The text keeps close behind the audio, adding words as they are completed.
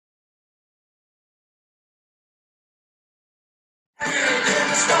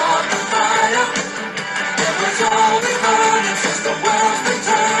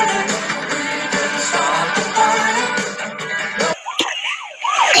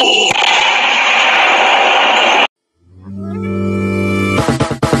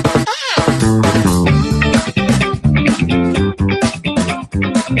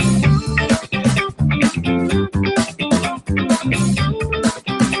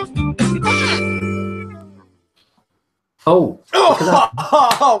Oh,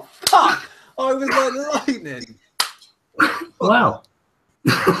 fuck! I was like lightning. Wow.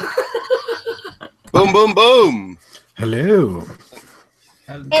 Boom, boom, boom. Hello.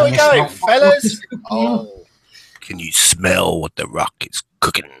 There we go, fellas. Oh, can you smell what the rock is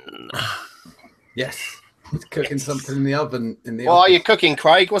cooking? Yes, it's cooking something in the oven. What are you cooking,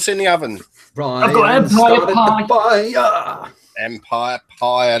 Craig? What's in the oven? Right, I've got Empire Pie. Empire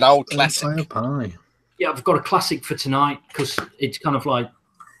Pie, an old classic. Empire Pie. Yeah, I've got a classic for tonight because it's kind of like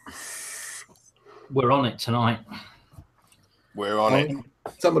we're on it tonight. We're on it.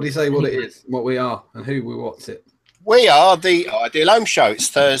 Somebody say what it is, what we are, and who we what's it. We are the Ideal Home Show. It's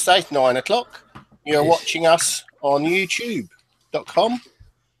Thursday, 9 o'clock. You're watching us on youtube.com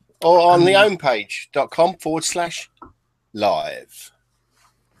or on the homepage.com/live.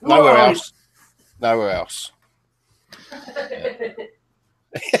 Nowhere else. Nowhere else.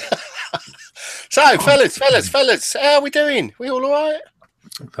 So, fellas, how are we doing? We all right?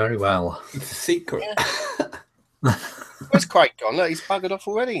 Very well. It's a secret. Yeah. Where's Craig gone? Look, he's buggered off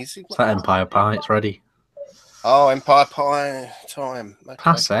already. It's that Empire Pie. It's ready. Oh, Empire Pie time. Okay.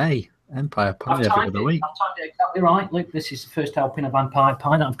 Passe. Empire Pie every other week. I've timed it exactly right. Look, this is the first helping of Empire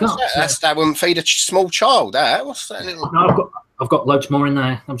Pie that I've got. That wouldn't feed a small child, that. What's that little... No, I've got loads more in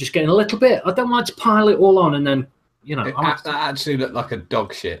there. I'm just getting a little bit. I don't like to pile it all on and then, you know. That actually looked like a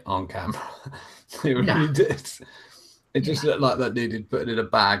dog shit on camera. It really did. It just looked like that dude had put it in a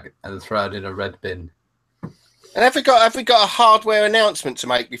bag and thrown it in a red bin. And have we got a hardware announcement to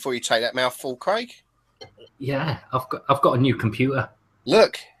make before you take that mouthful, Craig? Yeah, I've got a new computer.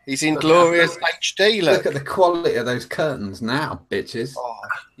 Look, he's in glorious HD. Look at the quality of those curtains now, bitches. Oh,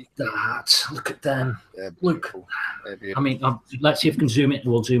 Look at them. Look. I mean, let's see if we can zoom in.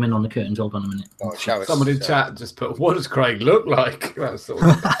 We'll zoom in on the curtains. Hold on a minute. Oh, show us. Somebody in chat just put, what does Craig look like? That sort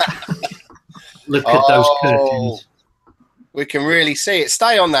of... Look at those curtains. We can really see it.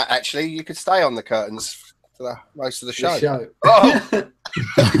 Stay on that, actually. You could stay on the curtains for most of the show. Oh.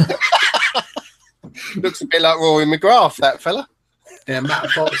 Looks a bit like Rory McGrath, that fella. Yeah, Matt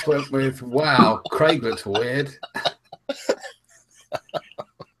Fox went with, wow, Craig looks weird.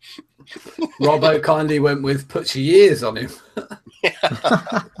 Robbo kindly went with, put your ears on him. It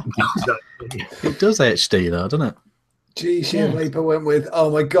does HD though, doesn't it? G Shit Leaper went with,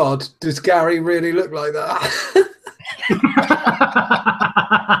 oh my God, does Gary really look like that?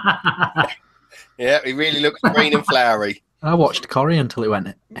 Yeah, he really looks green and flowery. I watched Corrie until it went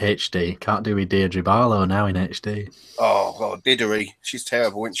HD. Can't do with Deirdre Barlow now in HD. Oh, God, Diddery. She's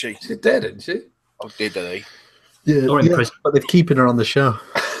terrible, isn't she? She's dead, isn't she? Oh, Diddery. Yeah, but they're keeping her on the show.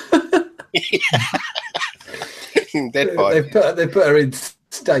 Dead body. They put her in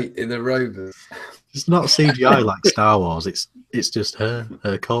state in the Rovers. It's not CGI like Star Wars. It's just her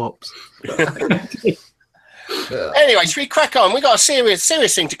corpse. Anyway, should we crack on? We got a serious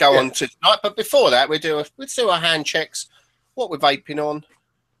thing to go on to tonight. But before that, we'll do our hand checks. What we're vaping on.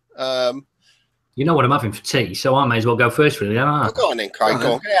 You know what I'm having for tea, so I may as well go first, really. Well, go on then, Craig.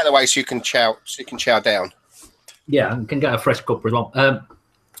 Go on. Get out of the way so you can chow down. Yeah, I can get a fresh cuppa as well.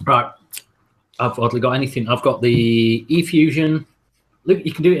 Right, I've hardly got anything. I've got the E-Fusion. Look,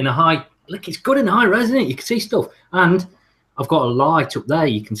 you can do it in a high. Look, it's good in high res, isn't it? You can see stuff. And I've got a light up there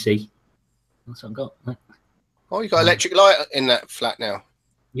you can see. That's what I've got. Oh, you got electric light in that flat now?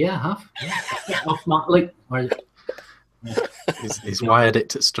 Yeah, I have. Yeah. Off my, like, where is it? He's wired it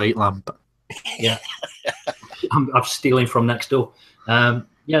to street lamp. Yeah. I'm stealing from next door. Yeah,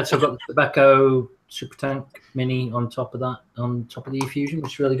 so I've got the tobacco super tank mini on top of that, on top of the E-Fusion,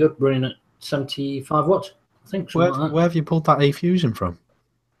 which is really good, running at 75 watts, I think. Where have you pulled that E-Fusion from?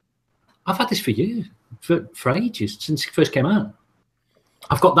 I've had this for years, for ages, since it first came out.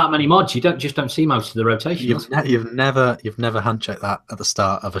 I've got that many mods. You don't see most of the rotation. You've never hand checked that at the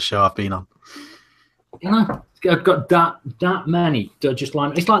start of a show I've been on. You know, I've got that many. Just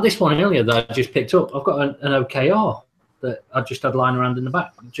line. It's like this one earlier that I just picked up. I've got an OKR that I just had lying around in the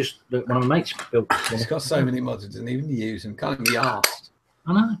back. Just one of my mates built. It's got so many mods, it doesn't even use them. Can't be asked.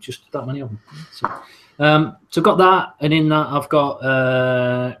 I know, just that many of them. So I've got that, and in that I've got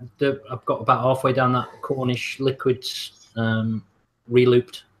I've got about halfway down that Cornish liquids.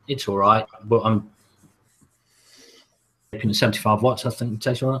 Relooped. It's all right, but at 75 watts, I think it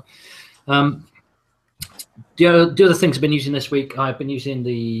takes all that. The other things I've been using this week, I've been using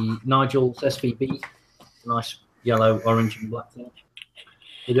the Nigel's SVB, nice yellow, orange, and black thing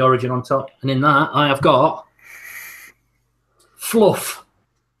with the origin on top. And in that, I have got fluff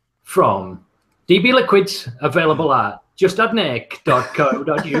from DB Liquids, available at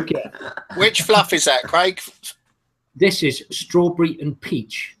justadnick.co.uk. Which fluff is that, Craig? This is strawberry and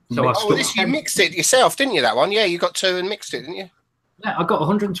peach. So you mixed it yourself, didn't you, that one? Yeah, you got 2 and mixed it, didn't you? Yeah, I got a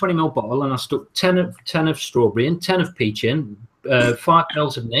 120ml bottle and I stuck 10 of strawberry in, 10 of peach in, 5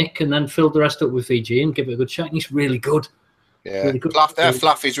 ml of Nick, and then filled the rest up with VG and give it a good shake. And it's really good. Yeah, really good.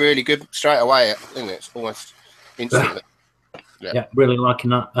 Fluff is really good straight away, isn't it? It's almost instantly. Yeah, really liking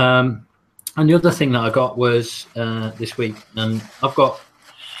that. And the other thing that I got was this week, and I've got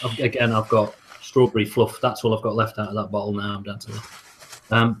strawberry fluff. That's all I've got left out of that bottle now. I'm down to that.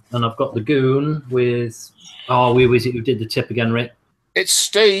 And I've got the Goon with, who is it who did the tip again, Rick? It's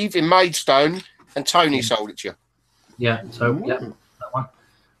Steve in Maidstone, and Tony sold it to you. Yeah, so yeah, that one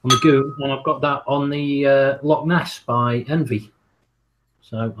on the Goon, and I've got that on the Loch Ness by Envy.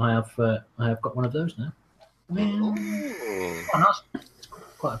 So I have got one of those now. Quite nice,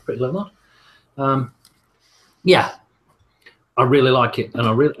 quite a pretty little mod. Yeah, I really like it, and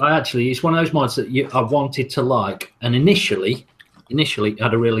I actually, it's one of those mods that I wanted to like, and initially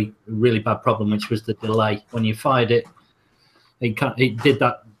had a really bad problem, which was the delay when you fired it. It did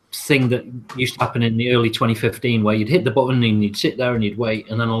that thing that used to happen in the early 2015 where you'd hit the button and you'd sit there and you'd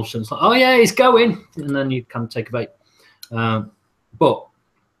wait, and then all of a sudden it's like, oh yeah, it's going, and then you'd kind of take a vape. But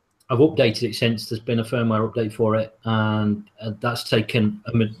I've updated it since. There's been a firmware update for it, and that's taken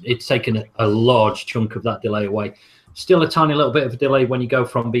a large chunk of that delay away. Still a tiny little bit of a delay when you go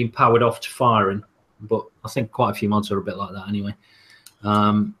from being powered off to firing, but I think quite a few mods are a bit like that anyway.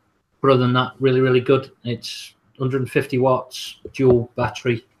 But other than that, really good. It's 150 watts, dual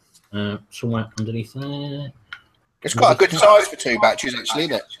battery, somewhere underneath there. It's quite a good size for 2 batteries, actually,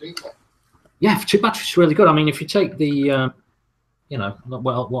 isn't it? Yeah, for 2 batteries, it's really good. I mean, if you take the,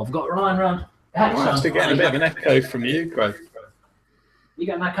 what I've got lying around. I'm actually getting a bit of an echo from you, Craig. You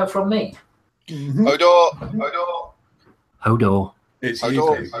get an echo from me? Mm-hmm. Hodor. It's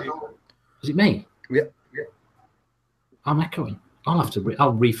Hodor. you. Is it me? Yeah. I'm echoing.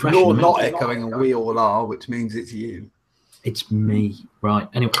 I'll refresh. You're not echoing, and we all are, which means it's you. It's me. Right.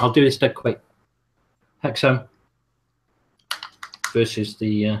 Anyway, I'll do this dead quick. Hexo versus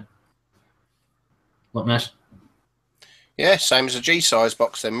the Loch Ness. Yeah, same as a G size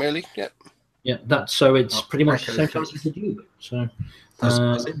box then, really. Yeah. Yeah, that's so it's pretty much the same size as the Duke. So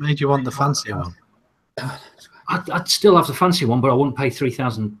has it made you want the fancier one? I'd still have the fancy one, but I wouldn't pay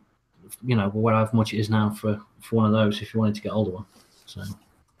 3,000. However much it is now for one of those if you wanted to get older one. So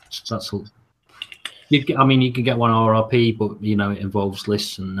that's all. You can get one RRP, but it involves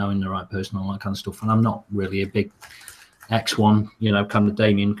lists and knowing the right person and all that kind of stuff. And I'm not really a big X1, kind of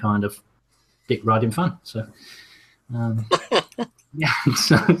Damien kind of dick riding fan. So yeah,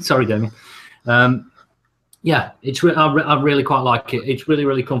 sorry, Damien. Yeah, I really quite like it. It's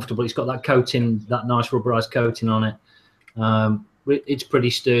really comfortable. It's got that coating, that nice rubberized coating on it. It's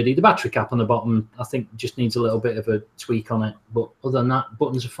pretty sturdy. The battery cap on the bottom, I think, just needs a little bit of a tweak on it. But other than that,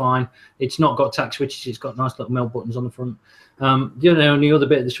 buttons are fine. It's not got tack switches. It's got nice little male buttons on the front. The only other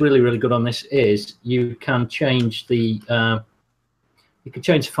bit that's really good on this is you can change the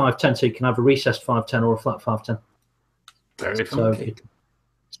 510, so you can have a recessed 510 or a flat 510. Very funky.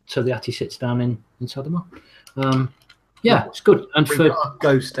 So the Atty sits down inside the mouth. Yeah, it's good. And We've got a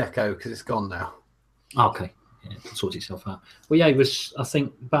ghost echo because it's gone now. Okay. Yeah, it sorts itself out. Well, yeah, it was, I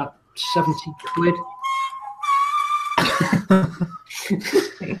think, about 70 quid.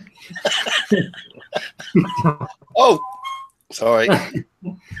 Oh, sorry.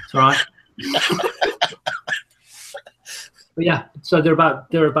 It's all right. But yeah, so they're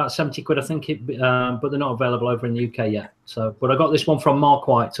about 70 quid, I think, but they're not available over in the UK yet. So, but I got this one from Mark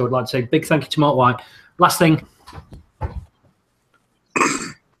White, so I'd like to say big thank you to Mark White. Last thing.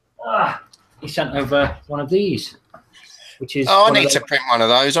 He sent over one of these, which is. Oh, I need to print one of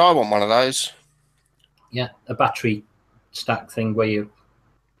those. I want one of those. Yeah, a battery stack thing where you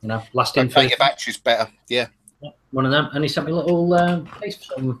last in. Your battery's better. Yeah. One of them, and he sent me a little case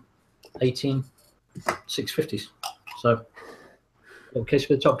for some 18 650s. So, little case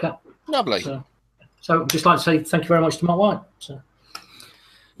for the top cap. Lovely. So just like to say thank you very much to Mark White. So,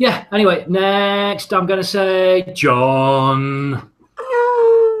 yeah. Anyway, next I'm going to say John.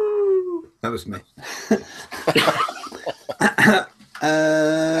 That was me.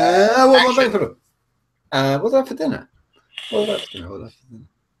 What was that for dinner?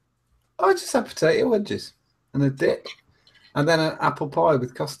 I just had potato wedges and a dip. And then an apple pie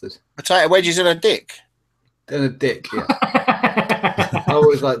with custard. Potato wedges and a dick. Then a dick, yeah. I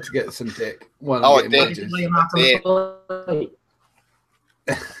always like to get some dick. While Oh, I'm getting wedges.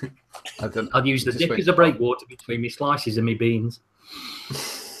 I'd use the dick as a breakwater between my slices and my beans.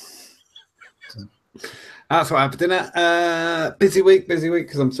 That's what I have for dinner. Busy week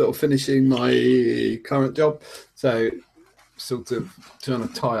because I'm sort of finishing my current job. So sort of trying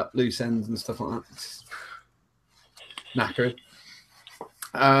to tie up loose ends and stuff like that. It's knackered.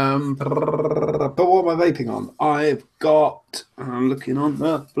 But what am I vaping on? I'm looking on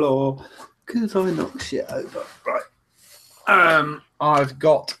the floor because I knocked shit over. Right. I've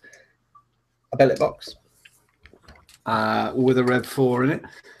got a bellet box with a Rev 4 in it.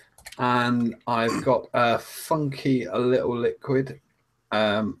 And I've got a funky little liquid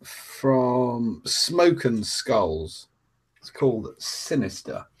from Smoke and Skulls. It's called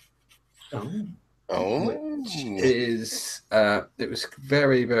Sinister. Which is it was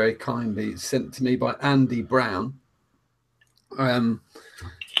very, very kindly sent to me by Andy Brown.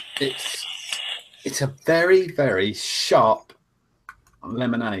 It's a very, very sharp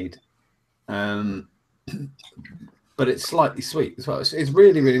lemonade. But it's slightly sweet as well. It's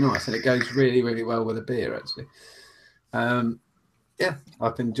really, really nice, and it goes really, really well with a beer, actually. Yeah,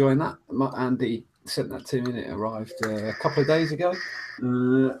 I've been enjoying that. Andy sent that to me, and it arrived a couple of days ago.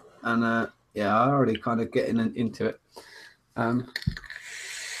 Yeah, I already kind of getting into it.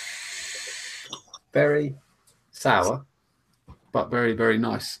 Very sour, but very, very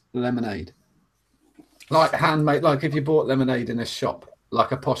nice lemonade. Like handmade, like if you bought lemonade in a shop,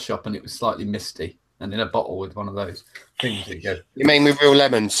 like a posh shop, and it was slightly misty. And in a bottle with one of those things that you go. You mean with real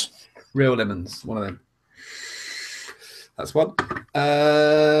lemons? Real lemons, one of them. That's one.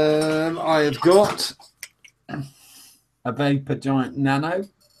 I have got a Vapor Giant Nano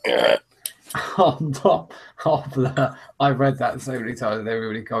on top of the. I've read that so many times,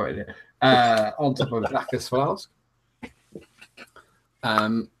 everybody commented it. On top of a Blackest flask.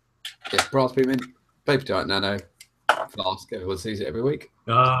 Yeah, raspberry mint, Vapor Giant Nano flask. Everyone sees it every week.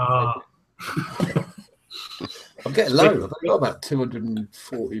 I'm getting low. I've got about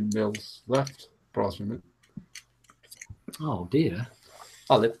 240 mils left. Raspberry mint. Oh dear.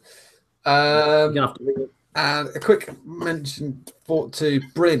 I'll live. And a quick mention to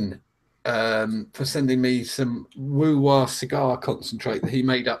Bryn for sending me some woo-wah cigar concentrate that he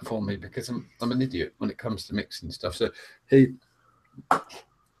made up for me because I'm an idiot when it comes to mixing stuff. So he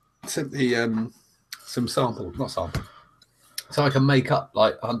sent me some samples, not samples, so I can make up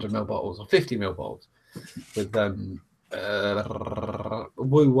like 100ml bottles or 50ml bottles with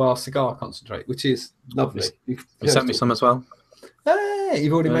woo-wah cigar concentrate, which is lovely. You sent me some as well. Hey,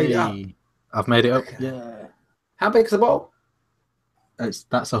 you've already made it up. I've made it up. Yeah. How big is the bottle? That's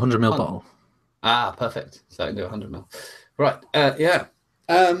a 100ml bottle. Ah, perfect. So I can do 100ml. Right. Yeah.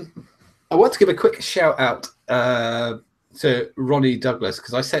 I want to give a quick shout out to Ronnie Douglas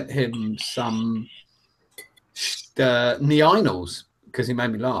because I sent him some Neinals because he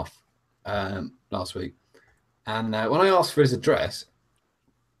made me laugh last week. And when I asked for his address,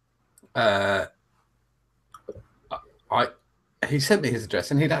 he sent me his address,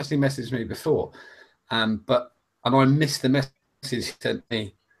 and he'd actually messaged me before, and I missed the message he sent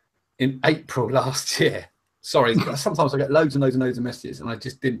me in April last year. Sorry, sometimes I get loads and loads and loads of messages, and I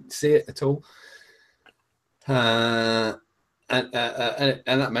just didn't see it at all. And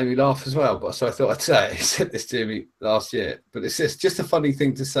that made me laugh as well. But so I thought I'd say he sent this to me last year. But it's just a funny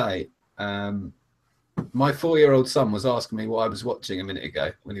thing to say. My 4-year-old son was asking me what I was watching a minute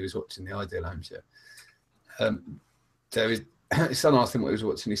ago when he was watching the Ideal Home Show. So his son asked him what he was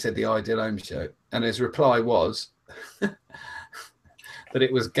watching. He said the Ideal Home Show, and his reply was that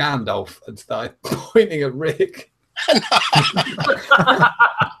it was Gandalf, and started pointing at Rick.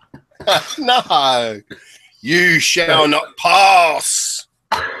 No, you shall not pass.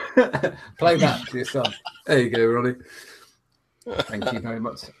 Play that to your son. There you go, Ronnie. Thank you very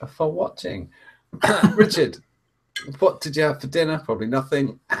much for watching. Richard, what did you have for dinner? Probably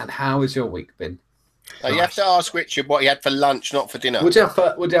nothing. And how has your week been? You have to ask Richard what he had for lunch, not for dinner. Would you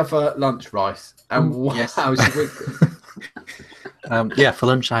have for lunch rice? And yes. How's your week been? Yeah, for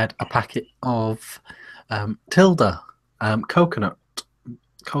lunch I had a packet of Tilda coconut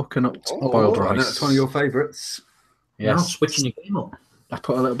boiled rice. That's one of your favourites. Yes. Now Switching your game up. I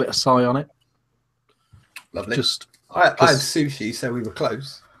put a little bit of soy on it. Lovely. I had sushi, so we were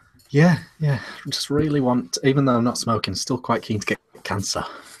close. Yeah. Just really want, even though I'm not smoking, still quite keen to get cancer.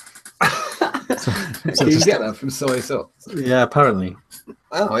 So you get that from soy sauce? Yeah, apparently.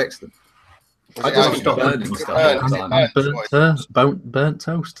 Oh, excellent. I just stop burning And burnt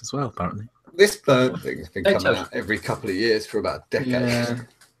toast as well, apparently. this burn thing has been coming Potatoes. out every couple of years for about a decade. Yeah.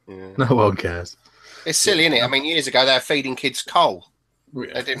 Yeah. No one cares. It's silly, isn't it? I mean, years ago they were feeding kids coal.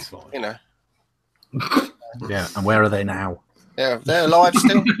 Yeah, They didn't, it's fine. you know. Yeah, and where are they now? They're alive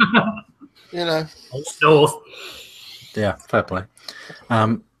still. You know. North. Yeah, fair play.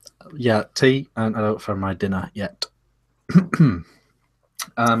 Yeah, tea, and I don't for my dinner yet. Good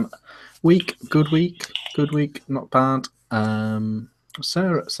week, not bad.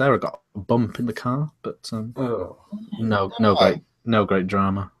 Sarah got a bump in the car, but no great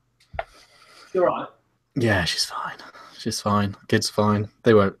drama. You're right. Yeah, she's fine. Kids fine.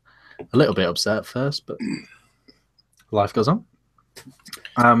 They were a little bit upset at first, but life goes on.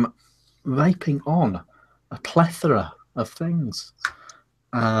 Vaping on a plethora of things.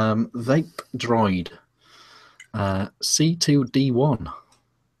 Vape Droid C2D1.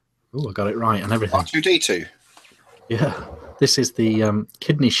 Oh, I got it right and everything. R2D2. Yeah, this is the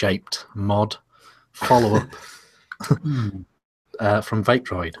kidney-shaped mod follow-up from Vape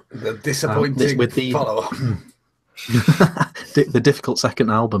Droid. The disappointing with the follow-up. the difficult second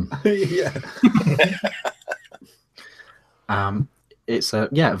album. Yeah. It's a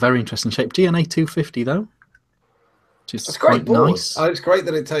very interesting shape. DNA 250 though. Which is It's great quite board. nice. Oh, it's great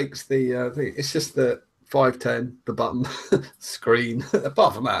that it takes the thing. It's just the 510, the button, screen.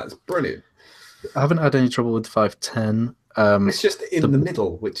 Apart from that, it's brilliant. I haven't had any trouble with the 510. It's just in the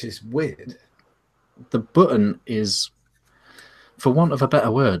middle, which is weird. The button is, for want of a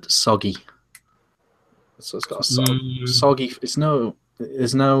better word, soggy. So it's got a soggy.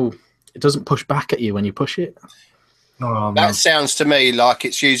 It doesn't push back at you when you push it. Oh, That sounds to me like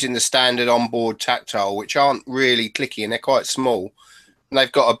it's using the standard onboard tactile, which aren't really clicky and they're quite small. And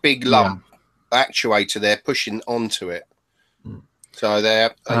they've got a big lump actuator there pushing onto it. So they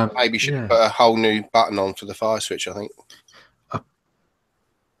maybe should put a whole new button on for the fire switch, I think.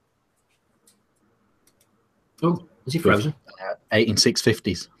 Oh, is he frozen?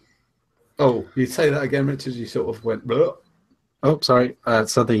 18650s. Oh, you say that again, Richard? You sort of went, blah. Oh, sorry.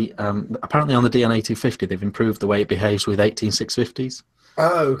 So the apparently on the DNA 250, they've improved the way it behaves with 18650s.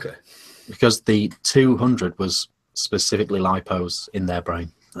 Oh, okay. Because the 200 was specifically lipos in their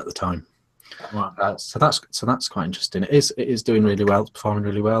brain at the time. Right. So that's quite interesting. It is doing really well, performing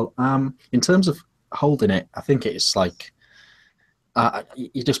really well. In terms of holding it, I think it's like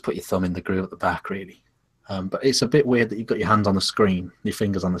you just put your thumb in the groove at the back, really. But it's a bit weird that you've got your hands on the screen, your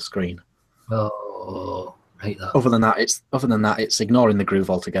fingers on the screen. Oh, I hate that. Other than that, it's ignoring the groove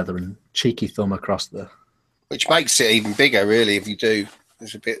altogether and cheeky thumb across the. Which makes it even bigger, really, if you do.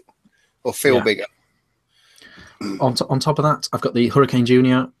 There's a bit, or feel bigger. On top of that, I've got the Hurricane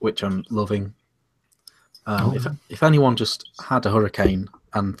Junior, which I'm loving. If anyone just had a Hurricane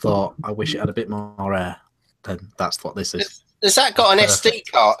and thought, I wish it had a bit more air, then that's what this is. Has that got an SD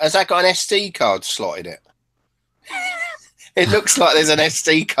card? Has that got an SD card slot in it? It looks like there's an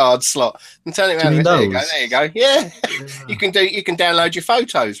SD card slot. I'm telling you, there you go. Yeah. You can download your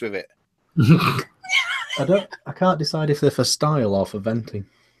photos with it. I can't decide if they're for style or for venting.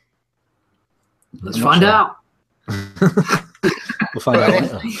 Let's find out. We'll find out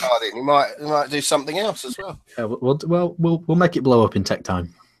later. You might do something else as well. Yeah, we'll make it blow up in tech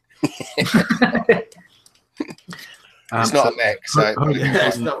time. It's not a mech, so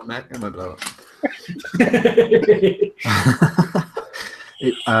It's not a mech. I'm gonna blow up.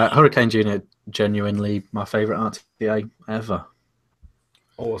 Hurricane Junior, genuinely my favourite RTA ever.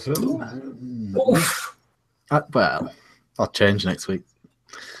 Awesome. Well, I'll change next week.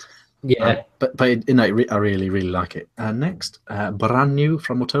 Yeah, but I really like it. Next, brand new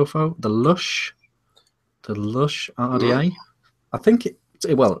from Motofo, the Lush RDA. I think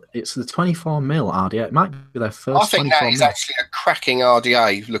it's the 24mm RDA. It might be their first. I think that is actually a cracking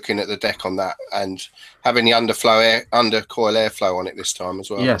RDA. Looking at the deck on that and having the undercoil airflow on it this time as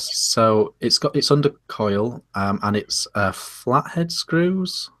well. Yes, so it's undercoil and it's flathead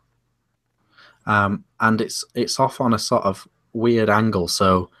screws, and it's off on a sort of weird angle,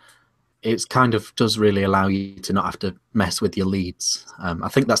 so it kind of does really allow you to not have to mess with your leads. I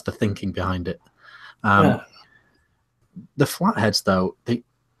think that's the thinking behind it. The flatheads, though,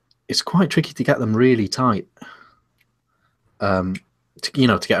 it's quite tricky to get them really tight. To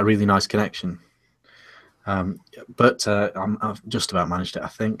get a really nice connection. But I've just about managed it, I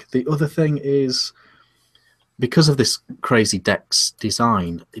think. The other thing is, because of this crazy deck's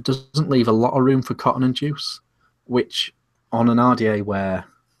design, it doesn't leave a lot of room for cotton and juice, which on an RDA where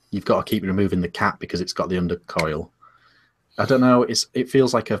you've got to keep removing the cap because it's got the undercoil. I don't know. It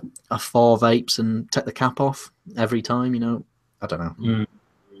feels like a 4 vapes and take the cap off every time. I don't know.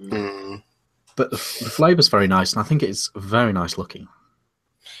 But the flavour's very nice, and I think it's very nice looking.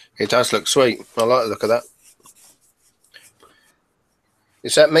 It does look sweet. I like the look of that.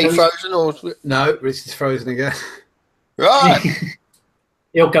 Is that me frozen or No, Richard's frozen again. right?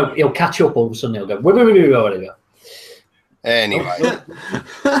 He'll catch up all of a sudden. He'll go. Whatever. Anyway,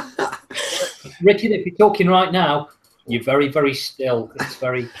 Richard, if you're talking right now, you're very, very still. It's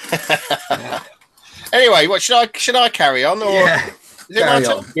very. anyway, what should I carry on or Yeah, is it my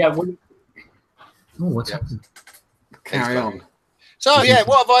turn? Yeah. What's happened? carry on. So yeah,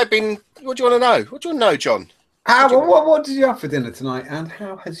 what have I been? What do you want to know? What do you want to know, John? What did you have for dinner tonight, and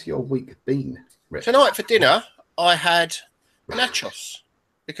how has your week been, Rich? Tonight for dinner, I had nachos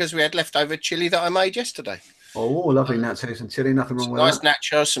because we had leftover chili that I made yesterday. Oh, lovely nachos and chili. Nothing wrong with Nice that.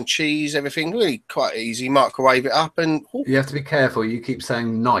 nachos, some cheese, everything. Really quite easy. Microwave it up and. Ooh. You have to be careful. You keep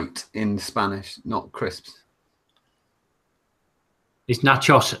saying night in Spanish, not crisps. It's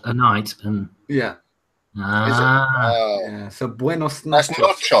nachos a night, and Yeah. Yeah. So buenos nachos.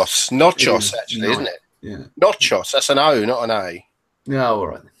 That's nachos actually, night. isn't it? Yeah. Nachos. That's an O, not an A. Yeah. All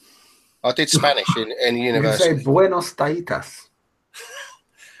right. I did Spanish in You can university. say buenos taitas.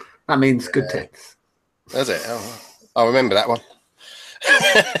 That means good tits. Does it? Oh, I remember that one.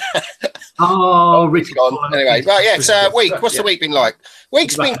 oh, Richard. Gone. Anyway, right, yeah, it's week. What's the week been like?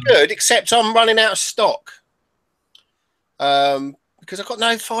 Week's been good, except I'm running out of stock. Because I've got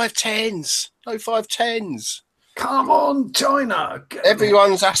no 510s. No 510s. Come on, China.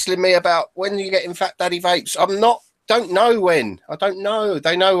 Everyone's asking me about when you getting Fat Daddy vapes. Don't know when. I don't know.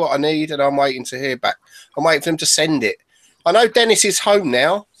 They know what I need, and I'm waiting to hear back. I'm waiting for them to send it. I know Dennis is home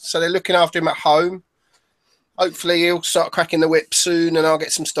now, so they're looking after him at home. Hopefully he'll start cracking the whip soon, and I'll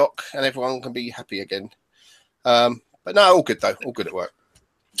get some stock, and everyone can be happy again. But no, all good though. All good at work.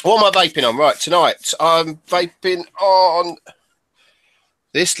 What am I vaping on? Right, tonight I'm vaping on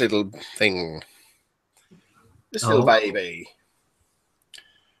this little thing. This little baby.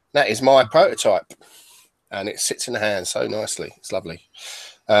 That is my prototype. And it sits in the hand so nicely. It's lovely.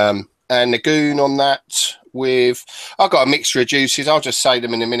 And the goon on that with... I've got a mixture of juices. I'll just say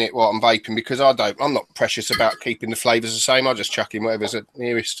them in a minute while I'm vaping because I'm not precious about keeping the flavours the same. I'll just chuck in whatever's the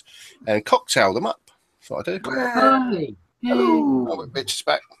nearest and cocktail them up. That's what I do. Hi. Oh, my bitch is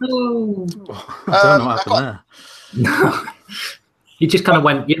back. Hello. I don't know what happened there. You just kind of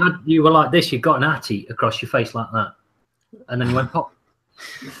went, you were like this, you got an atty across your face like that. And then you went pop.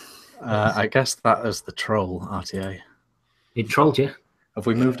 I guess that is the troll RTA. It trolled you. Have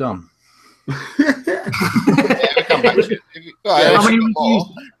we moved on? Yeah, we'll come back to it. Right, How many reviews,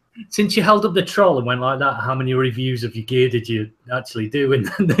 since you held up the troll and went like that, how many reviews of your gear did you actually do in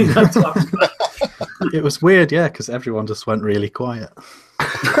that time? It was weird, yeah, because everyone just went really quiet.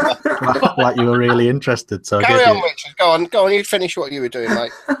 like you were really interested. So carry on, Richard. Go on. You finish what you were doing,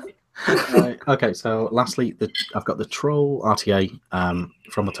 mate. Right, okay, so lastly, I've got the Troll RTA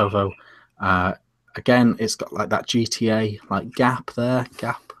from Latovo. Again, it's got like that GTA like gap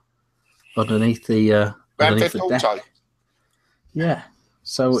underneath the Grand Theft deck. Auto. Yeah,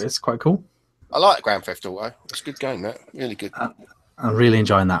 so it's quite cool. I like Grand Theft Auto. It's a good game, mate. Really good. I'm really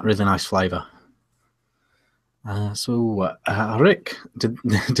enjoying that. Really nice flavour. Rick,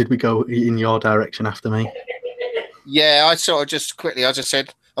 did we go in your direction after me? Yeah, I sort of just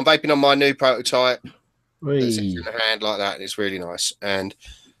said I'm vaping on my new prototype. Whee. It's in the hand like that. And it's really nice. And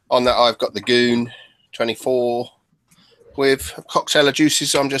on that, I've got the Goon 24 with cocktail of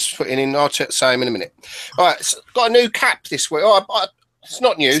juices. I'm just putting in. I'll say them in a minute. All right, so got a new cap this week. It's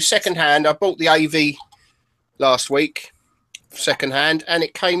not new, second hand. I bought the AV last week, second hand, and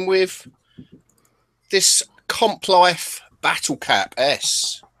it came with this Comp Life Battle Cap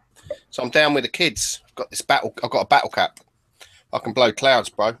S. So I'm down with the kids. I've got a battle cap. I can blow clouds,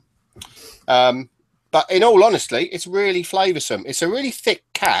 bro. But in all honesty, it's really flavoursome. It's a really thick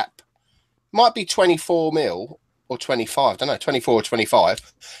cap. Might be 24 mil or 25. I don't know, 24 or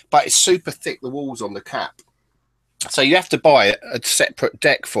 25. But it's super thick, the walls on the cap. So you have to buy a separate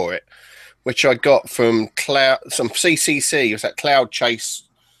deck for it, which I got from some CCC. It was that Cloud Chase.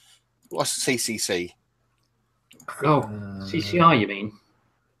 What's CCC? Oh, CCI, you mean?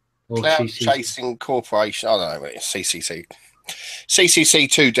 Or Cloud CCC? Chasing Corporation. I don't know. It's CCC.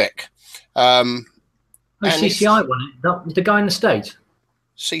 CCC2 deck. And CCI one. The guy in the States.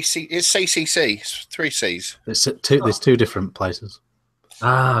 It's CCC. It's 3 C's. There's two different places.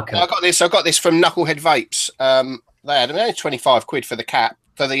 Ah, okay. I got this from Knucklehead Vapes. They had only 25 quid for the cap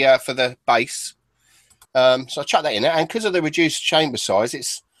for the base. So I chucked that in there, and because of the reduced chamber size,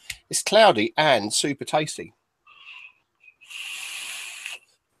 it's cloudy and super tasty.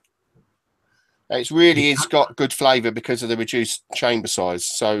 It's got good flavour because of the reduced chamber size.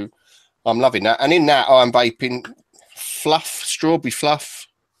 So I'm loving that. And in that, I'm vaping fluff, strawberry fluff,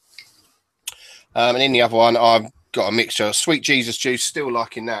 And in the other one, I've got a mixture of Sweet Jesus juice, still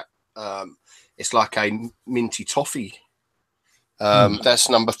liking that. It's like a minty toffee. That's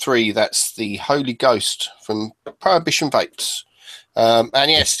number 3. That's the Holy Ghost from Prohibition Vapes.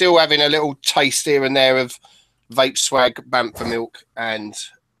 And yeah, still having a little taste here and there of Vape Swag, Bantha Milk, and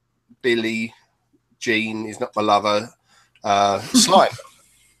Billy Jean is not my lover. Slime.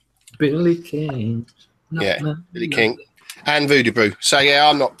 Billy King. Billy King. And Voodoo Brew. So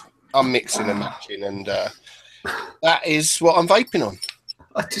yeah, I'm mixing and matching, and that is what I'm vaping on.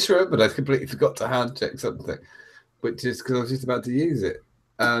 I just remembered I completely forgot to hand check something, which is because I was just about to use it,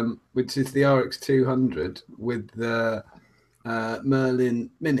 which is the RX200 with the Merlin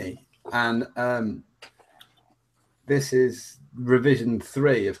Mini, and this is revision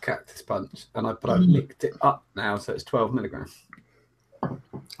 3 of Cactus Punch, and I've nicked it up now, so it's 12 milligrams.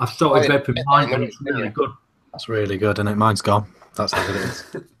 I've started vaping mine, and it's really good. That's really good, and mine's gone. That's how it is.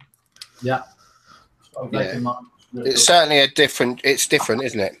 Yeah. It's certainly a different. It's different,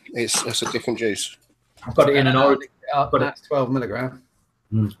 isn't it? It's a different juice. I've got it in an orange. I've got it 12 milligrams.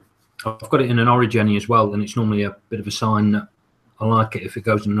 I've got it in an origin as well, and it's normally a bit of a sign that I like it if it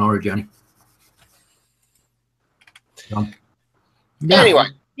goes in an origin. Anyway,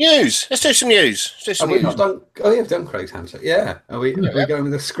 news. Let's do some news. Let's do some news. You've done Craig's handshake. Yeah. Are we going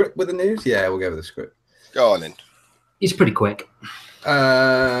with the script with the news? Yeah, we'll go with the script. Go on then. It's pretty quick.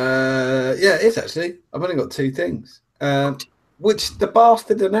 Yeah, it is actually. I've only got 2 things. Which the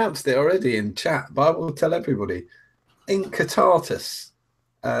bastard announced it already in chat, but I will tell everybody. Inkatatus,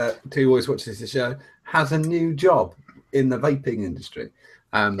 who always watches the show, has a new job in the vaping industry.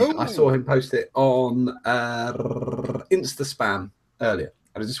 I saw him post it on Instaspam earlier.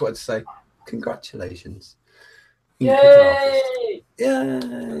 And I just wanted to say, congratulations. Yay!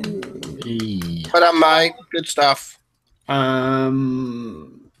 Yay! Well done, mate. Good stuff.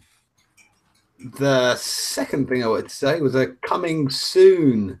 The second thing I wanted to say was coming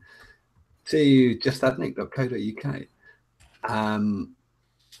soon to justadnick.co.uk.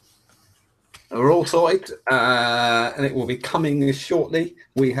 We're all sorted, and it will be coming shortly.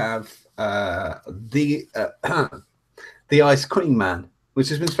 We have the Ice Cream Man, which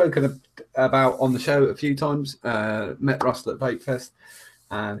has been spoken about on the show a few times. Met Russell at Vape Fest,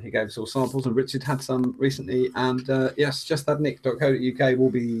 and he gave us all samples, and Richard had some recently. And yes, justadnick.co.uk will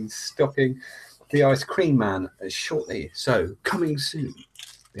be stocking the Ice Cream Man shortly. So coming soon,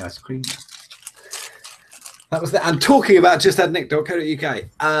 the Ice Cream Man. That was that. And talking about justadnick.co.uk,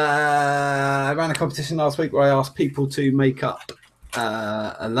 I ran a competition last week where I asked people to make up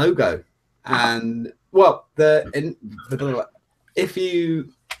a logo. And well, if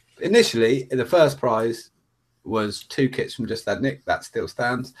you initially, the first prize was 2 kits from Just Add Nick. That still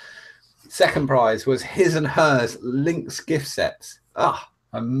stands. Second prize was his and hers Lynx gift sets.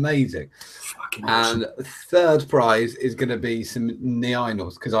 Amazing. Fucking awesome. And third prize is going to be some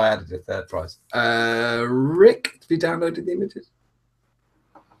Neinals, because I added a third prize. Rick, have you downloaded the images?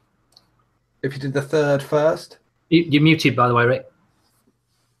 If you did the third first. You're muted, by the way, Rick.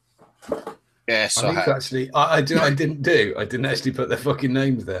 Yes, I didn't actually put their fucking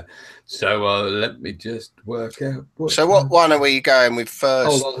names there. So let me just work out. What one are we going with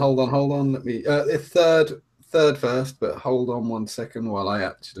first? Hold on. Let me third first, but hold on 1 second while I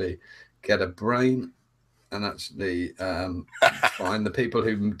actually get a brain and actually find the people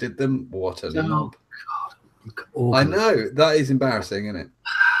who did them. What a knob. I know, that is embarrassing, isn't it?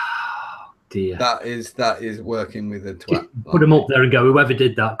 Dear. That is working with a twat. Put them up there and go, whoever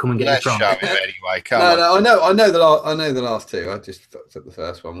did that, come and get Let's your show him anyway. Come on. I know the last 2. I just fucked up the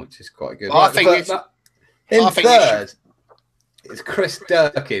first one, which is quite good. I think third. It's Chris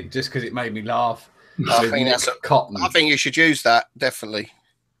Durkin, just because it made me laugh. I think you should use that, definitely.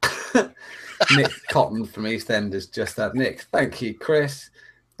 Nick Cotton from EastEnders, Just Add Nick. Thank you, Chris.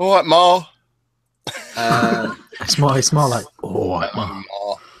 All right, Ma. It's more like, all right, Ma.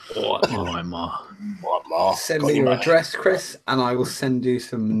 All right, Ma. Send me your address, Chris, and I will send you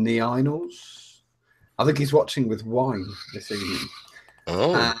some Neeinals. I think he's watching with wine this evening.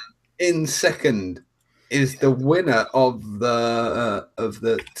 In second is the winner of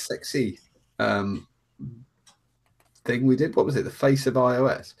the sexy thing we did. What was it? The face of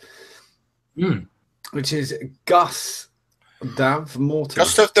iOS, which is Gus Dav Morton.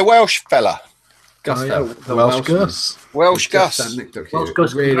 Gus, the Welsh fella. Gus, the Welsh Gus. Welsh Gus. Welsh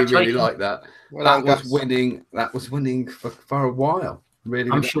Gus. Really like that. Well, that was winning for a while.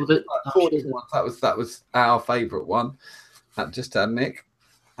 Really, I'm sure that that was our favourite one. That Just Had Nick.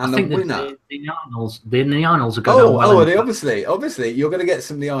 And I think the winner, the Neeinals are going well. Obviously, you're going to get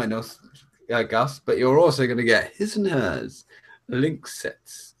some Neeinals, Gus, but you're also going to get his and hers link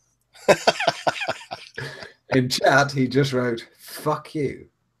sets. In chat, he just wrote, "Fuck you."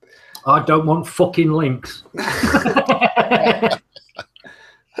 I don't want fucking links.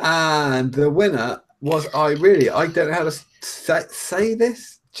 And the winner was I don't know how to say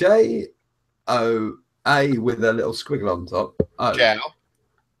this. J-O-A with a little squiggle on top.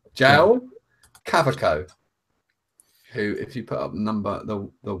 Jow Cavaco. Who, if you put up the number,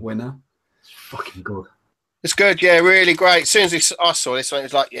 the winner. It's fucking good. It's good, yeah, really great. As soon as I saw this one, it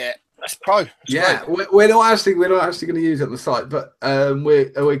was like, yeah, that's pro. Yeah, we're not actually going to use it on the site, but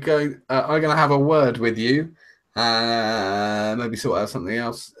we're going. I'm going to have a word with you. Maybe sort out something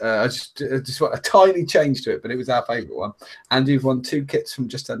else. I just want a tiny change to it, but it was our favourite one. And you've won 2 kits from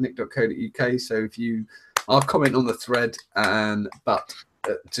justadnick.co.uk. So if I'll comment on the thread, but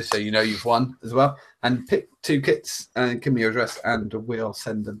just so you know, you've won as well. And pick 2 kits and give me your address, and we'll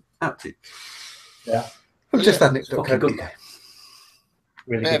send them out to you. Yeah. From justadnick.co.uk.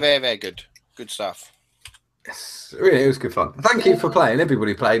 Really very, good. very, very good. Good stuff. Yes, really, it was good fun. Thank you for playing.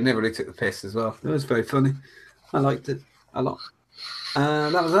 Everybody played, and everybody took the piss as well. It was very funny. I liked it a lot.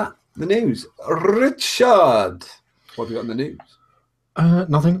 That was that. The news. Richard, what have you got in the news?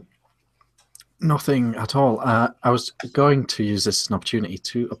 Nothing at all. I was going to use this as an opportunity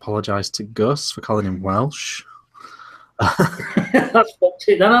to apologise to Gus for calling him Welsh. That's fucked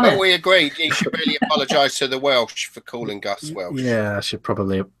it then, hasn't it? We agreed. You should really apologise to the Welsh for calling Gus Welsh. Yeah, I should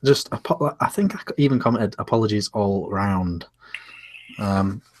probably just. I think I even commented apologies all round.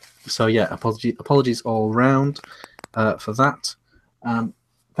 So yeah, apologies all round for that.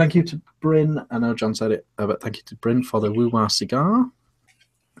 Thank you to Bryn. I know John said it, but thank you to Bryn for the Woo-Wah cigar.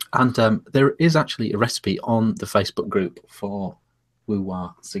 And there is actually a recipe on the Facebook group for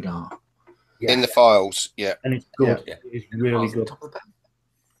Woo-Wah cigar. Yeah. In the files, yeah. And it's good. Yeah. It's really good.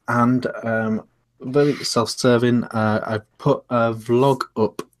 And very self-serving. I put a vlog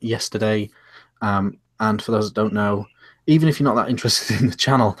up yesterday. And for those that don't know, even if you're not that interested in the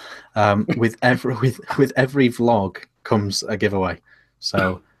channel, with every vlog comes a giveaway.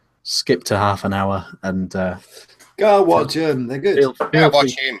 So skip to half an hour and go watch them. They're good. Feel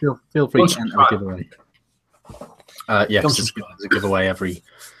free to enter a giveaway. Yeah, there's a giveaway every.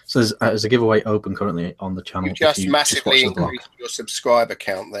 So there's a giveaway open currently on the channel. You just massively increased your subscriber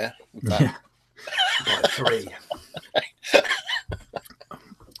count there. With that. Yeah. 3.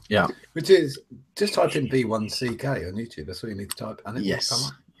 Yeah. Which is just type in B1CK on YouTube. That's all you need to type, and it will come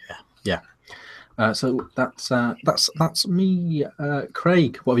up. Yeah. So that's me,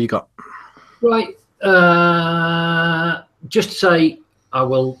 Craig. What have you got? Right. Just to say, I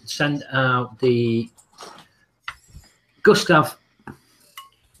will send out the Gustav,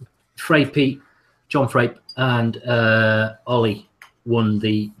 Frape, John Frape, and Ollie won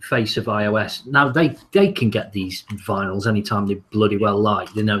the Face of iOS. Now they can get these vinyls anytime they bloody well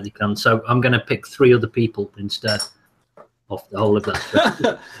like. They know they can. So I'm going to pick 3 other people instead of the whole of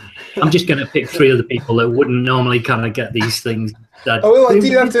that. I'm just going to pick 3 other people that wouldn't normally kind of get these things. Do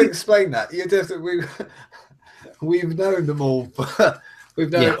you have to explain that? You have to, we've known them all.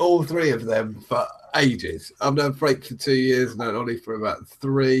 We've known all 3 of them for ages. I've known Frank for 2 years, known Ollie for about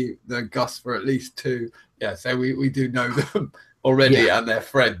 3, known Gus for at least 2. Yeah, so we do know them already, and they're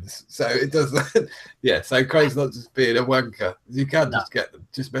friends. So it doesn't. Yeah, so Craig's not just being a wanker. You can just get them,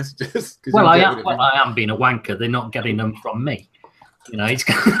 just messages. Well, I am being a wanker. They're not getting them from me. You know, it's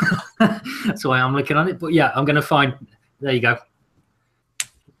that's why I'm looking at it. But yeah, I'm going to find. There you go.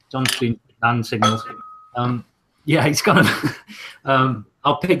 John's doing hand signals. Yeah, it's kind of.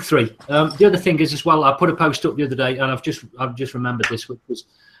 I'll pick 3. The other thing is as well. I put a post up the other day, and I've just remembered this, which was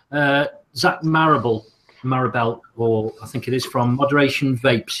Zach Marable, or I think it is, from Moderation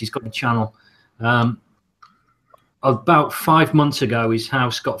Vapes. He's got a channel. About 5 months ago, his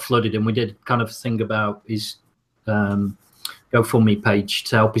house got flooded, and we did kind of a thing about his GoFundMe page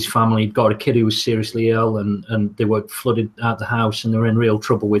to help his family. He'd got a kid who was seriously ill, and they were flooded out the house, and they were in real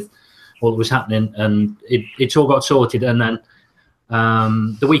trouble with what was happening. And it's all got sorted. And then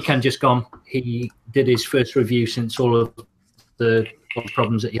the weekend just gone, he did his first review since all of the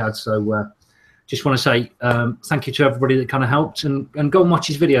problems that he had. So just want to say thank you to everybody that kind of helped, and go and watch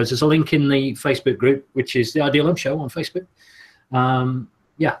his videos. There's a link in the Facebook group, which is the Ideal Home Show on Facebook.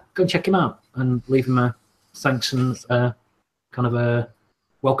 Yeah, go and check him out and leave him a thanks and kind of a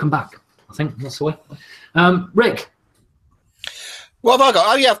welcome back. I think that's the way. Rick, what have I got?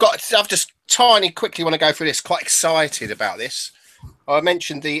 Oh yeah, I've just quickly want to go through this. Quite excited about this. I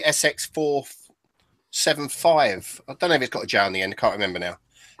mentioned the SX475. I don't know if it's got a J on the end. I can't remember now.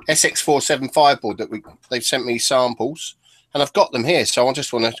 SX475 board that they've sent me samples, and I've got them here. So I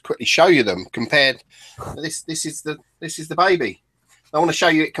just want to quickly show you them. Compared, this is the baby. I want to show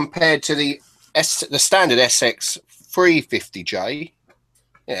you it compared to the standard SX 350J.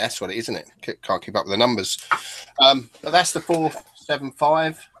 Yeah, that's what it is, isn't it? Can't keep up with the numbers. But that's the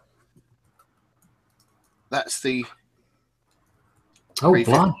 475. That's the Oh,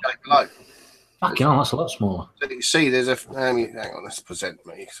 blind. below. Fucking hell, that's a lot smaller. So you see, there's a. Hang on, let's present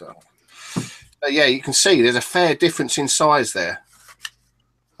me. So, yeah, you can see there's a fair difference in size there.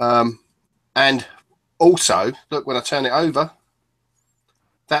 And also, look, when I turn it over,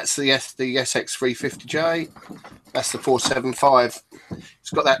 that's the SX 350J. That's the 475.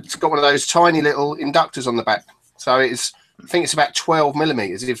 It's got one of those tiny little inductors on the back. So I think it's about 12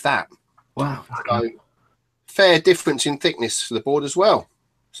 millimeters, if that. Wow. So fair difference in thickness for the board as well.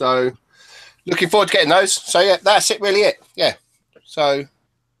 So looking forward to getting those. So yeah, that's it, really it. Yeah. So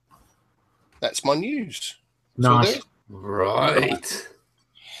that's my news. Nice. Right.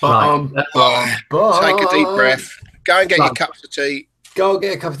 Take a deep breath. Go and get your cups of tea. Go and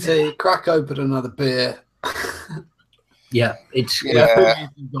get a cup of tea. Crack open another beer. Yeah, it's You've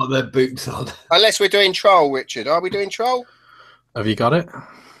got their boots on. Unless we're doing troll, Richard. Are we doing troll? Have you got it?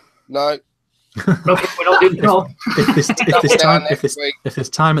 No. we're not doing troll. If there's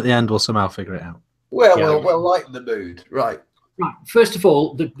time at the end, we'll somehow figure it out. Well, Yeah. we'll lighten the mood. Right. Right. First of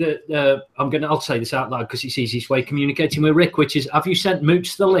all, I'll say this out loud because it's the easiest way of communicating with Rick, which is, have you sent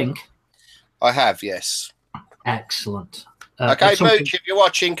Mooch the link? I have, yes. Excellent. Okay, Mooch, if you're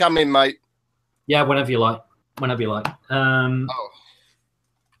watching, come in, mate. Yeah, whenever you like. Whenever you like.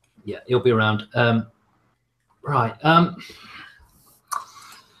 Yeah, he'll be around. Right.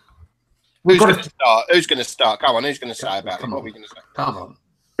 Who's going to start? Who's going to start? Come on, who's going to say about it? What are we going to say? Come on.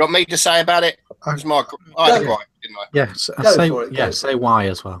 You want me to say about it? I had a gripe, didn't I? Yeah, say why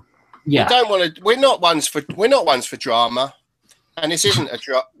as well. Yeah. We don't want to. We're not ones for drama, and this isn't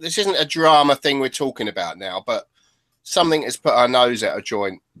a drama thing we're talking about now. But something has put our nose out of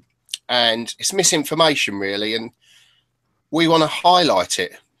joint, and it's misinformation really, and we want to highlight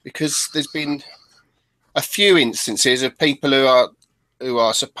it because there's been a few instances of people who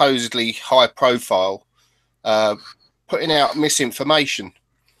are supposedly high profile putting out misinformation.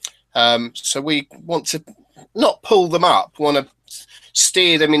 So we want to not pull them up, want to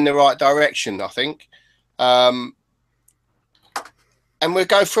steer them in the right direction, I think. And we'll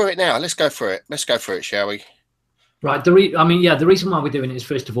go through it now. Let's go through it, shall we? Right. The reason why we're doing it is,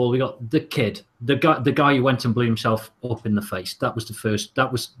 first of all, we got the kid, the guy who went and blew himself up in the face. That was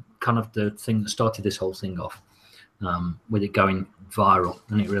that was kind of the thing that started this whole thing off, with it going viral,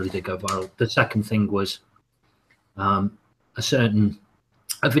 and it really did go viral. The second thing was a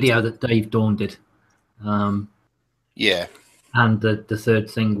video that Dave Dawn did. Yeah. And the third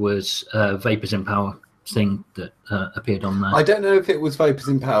thing was Vapors in Power thing that appeared on there. I don't know if it was Vapors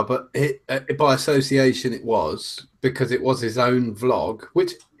in Power, but by association it was, because it was his own vlog,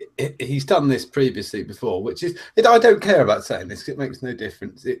 which he's done this previously before, which is, I don't care about saying this, it makes no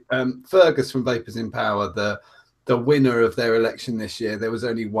difference. Fergus from Vapors in Power, the winner of their election this year, there was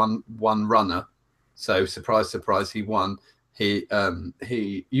only one runner. So surprise, surprise, he won.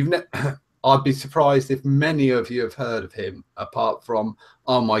 I'd be surprised if many of you have heard of him, apart from,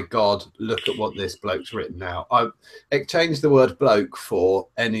 oh my God, look at what this bloke's written now. I've exchanged the word bloke for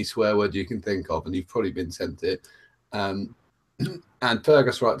any swear word you can think of, and you've probably been sent it. And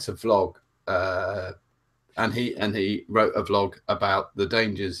Fergus writes a vlog, and he wrote a vlog about the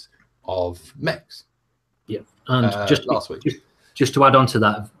dangers of mechs. Yeah, and last week. Just to add on to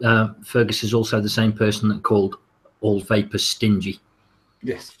that, Fergus is also the same person that called all vapors stingy.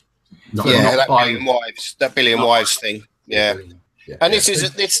 Yes. That billion wives thing. Yeah. And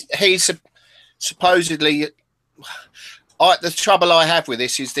he's supposedly. The trouble I have with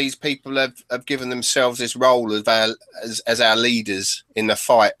this is these people have given themselves this role as our leaders in the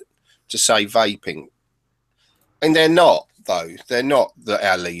fight to save vaping, and they're not, though. They're not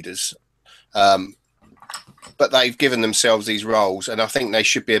our leaders, but they've given themselves these roles, and I think they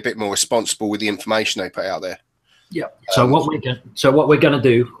should be a bit more responsible with the information they put out there. Yeah. So what we're going to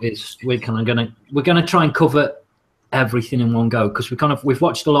do is we're going to try and cover everything in one go, because we've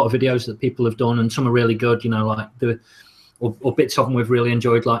watched a lot of videos that people have done, and some are really good. You know, like or bits of them we've really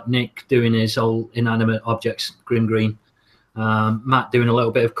enjoyed, like Nick doing his whole inanimate objects, green. Matt doing a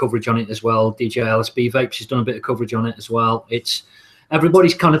little bit of coverage on it as well. DJ LSB Vapes has done a bit of coverage on it as well.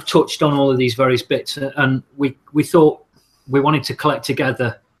 Everybody's kind of touched on all of these various bits, and we thought we wanted to collect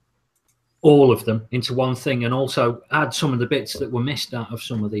together all of them into one thing, and also add some of the bits that were missed out of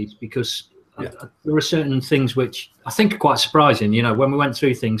some of these, because there are certain things which I think are quite surprising. You know, when we went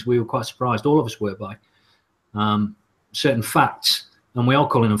through things, we were quite surprised, all of us were, by certain facts, and we are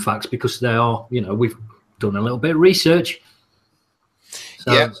calling them facts because they are, you know, we've done a little bit of research.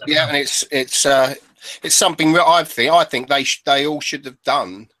 So, yeah, and it's something that I think they all should have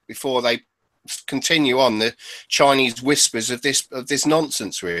done before they continue on the Chinese whispers of this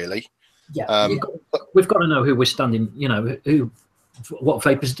nonsense. Really, we've got to know who we're standing. You know, what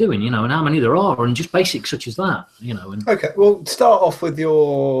Vape's doing. You know, and how many there are, and just basics such as that. You know. And okay, well, start off with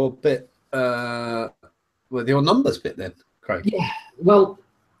your bit, with your numbers bit then, Craig. Yeah, well,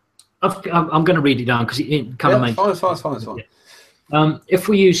 I'm going to read it down because it kind of makes fine. Yeah. If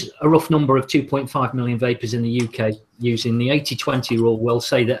we use a rough number of 2.5 million vapers in the UK using the 80-20 rule, we'll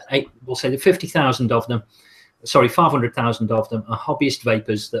say that 50,000 of them, sorry, 500,000 of them are hobbyist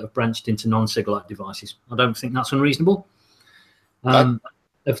vapers that have branched into non-cigarette devices. I don't think that's unreasonable.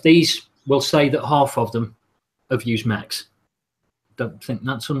 Of these, we'll say that half of them have used Mechs. Don't think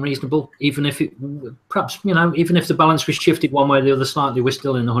that's unreasonable. Even if it, perhaps, you know, even if the balance was shifted one way or the other slightly, we're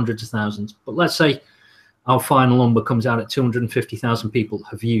still in the hundreds of thousands. But let's say our final number comes out at 250,000 people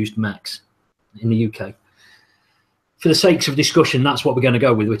have used Mechs in the UK. For the sakes of discussion, that's what we're going to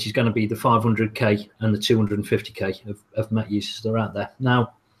go with, which is going to be the 500k and the 250k of Mech users that are out there.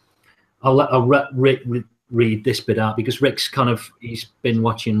 Now, I'll let Rick read this bit out because Rick's he's been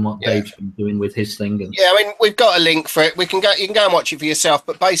watching what Dave's been doing with his thing. And yeah, I mean, we've got a link for it. You can go and watch it for yourself.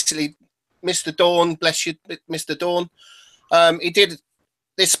 But basically, Mr. Dawn, bless you, Mr. Dawn, he did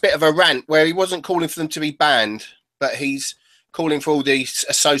this bit of a rant where he wasn't calling for them to be banned, but he's calling for all these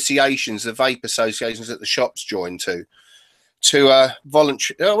associations, the vape associations that the shops join to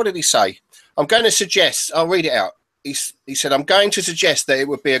voluntary. Oh, what did he say? I'm going to suggest. I'll read it out. He said, I'm going to suggest that it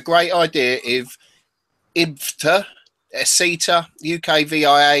would be a great idea if IBTA, CETA, UK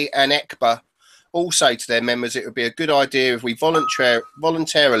VIA and ECBA all say to their members it would be a good idea if we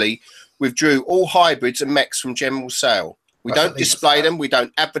voluntarily withdrew all hybrids and Mechs from general sale. We don't display them. We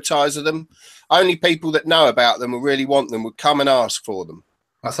don't advertise them. Only people that know about them or really want them would come and ask for them.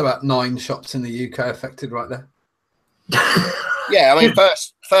 That's about 9 shops in the UK affected right there. Yeah, I mean,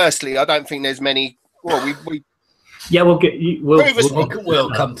 firstly, I don't think there's many. Well, we yeah, we'll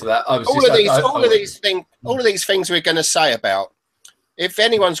come to that. All of these things we're going to say about. If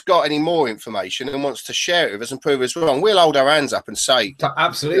anyone's got any more information and wants to share it with us and prove us wrong, we'll hold our hands up and say,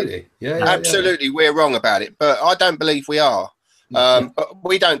 absolutely, we're wrong about it. But I don't believe we are. But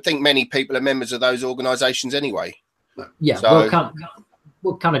we don't think many people are members of those organisations anyway. Yeah, so,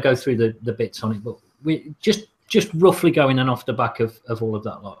 we'll kind of go through the bits on it, but we just roughly going in off the back of all of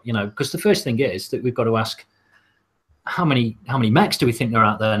that lot, you know, because the first thing is that we've got to ask how many Mechs do we think are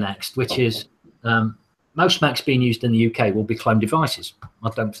out there next, which is most Mechs being used in the UK will be cloned devices. I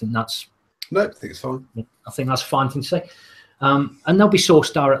don't think that's... No, I think it's fine. I think that's a fine thing to say. And they'll be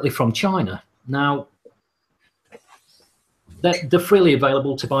sourced directly from China. Now, they're freely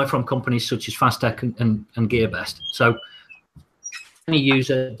available to buy from companies such as Fastech and GearBest. So any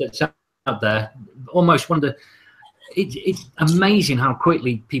user that's out there, almost wonder... It's amazing how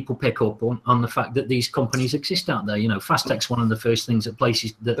quickly people pick up on the fact that these companies exist out there. You know, Fastech's one of the first things that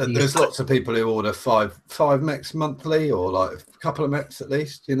places that there's lots of people who order five Mechs monthly, or like a couple of Mechs at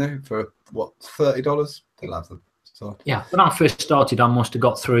least. You know, for what, $30? They'll have them. So yeah, when I first started, I must have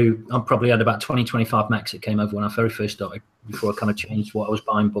got through. I probably had about 20-25 Mechs that came over when I very first started. Before I kind of changed what I was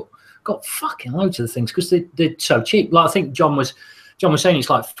buying, but got fucking loads of the things because they're so cheap. Like I think John was saying it's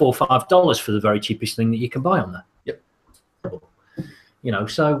like $4 or $5 for the very cheapest thing that you can buy on there. Yep. You know,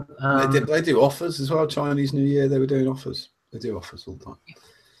 so they do offers as well. Chinese New Year, they were doing offers. They do offers all the time.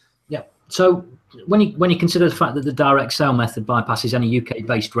 Yeah. So when you consider the fact that the direct sale method bypasses any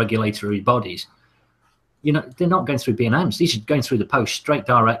UK-based regulatory bodies, you know, they're not going through B&Ms. These are going through the post, straight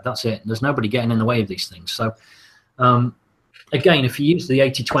direct. That's it. There's nobody getting in the way of these things. So again, if you use the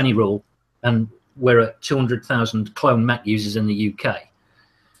 80-20 rule, and we're at 200,000 clone Mech users in the UK,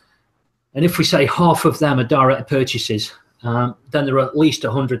 and if we say half of them are direct purchases, then there are at least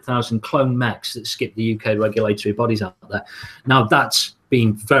 100,000 clone Mechs that skip the UK regulatory bodies out there. Now that's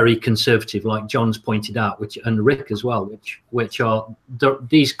being very conservative, like John's pointed out, and Rick as well, which are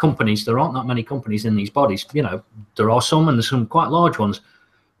these companies. There aren't that many companies in these bodies. You know, there are some, and there's some quite large ones.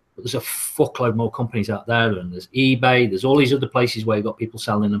 But there's a fuckload more companies out there, and there's eBay. There's all these other places where you've got people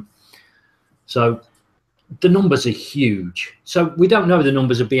selling them. So the numbers are huge. So we don't know the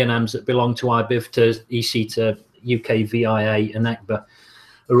numbers of B&Ms that belong to IBIV, to ECTA, UK VIA and ECBA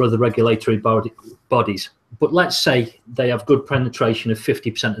or other regulatory bodies. But let's say they have good penetration of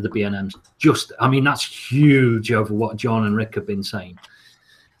 50% of the B&Ms. I mean, that's huge over what John and Rick have been saying.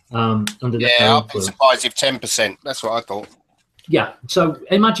 I'd be surprised if 10%. That's what I thought. Yeah. So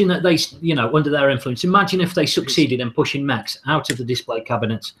imagine that they, you know, under their influence, imagine if they succeeded in pushing Mechs out of the display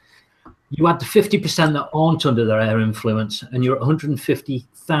cabinets You add the 50% that aren't under their air influence, and you're at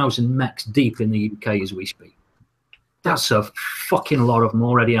 150,000 mechs deep in the UK as we speak. That's a fucking lot of them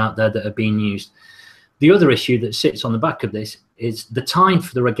already out there that are being used. The other issue that sits on the back of this is the time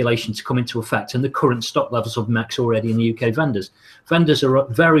for the regulation to come into effect and the current stock levels of mechs already in the UK vendors. Vendors are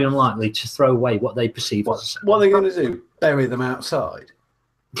very unlikely to throw away what they perceive as... What are they going to do? Bury them outside?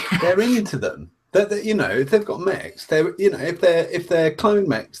 They're into them. You know, if they've got mechs, they're, you know, if they're clone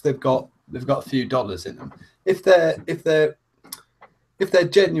mechs, they've got a few dollars in them. If they're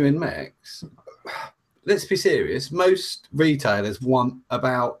genuine mechs, let's be serious. Most retailers want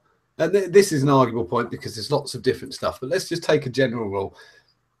about, and this is an arguable point because there's lots of different stuff, but let's just take a general rule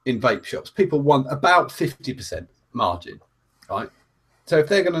in vape shops. People want about 50% margin, right? So if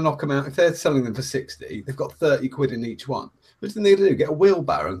they're going to knock them out, if they're selling them for 60, they've got 30 quid in each one. What do they do? Get a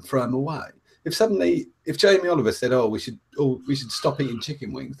wheelbarrow and throw them away. If Jamie Oliver said, "Oh, we should stop eating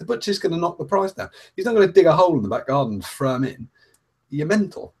chicken wings," the butcher's going to knock the price down. He's not going to dig a hole in the back garden and throw them in. You're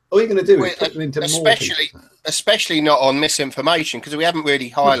mental. All you're going to do is put them into more people. Especially not on misinformation, because we haven't really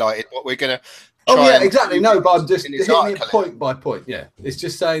highlighted what we're going to. Oh yeah, exactly. No, but I'm just hitting it point by point. Yeah, it's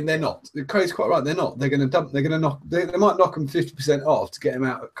just saying they're not. Craig's quite right. They're not. They're going to dump. They're going to knock. They might knock them 50% off to get them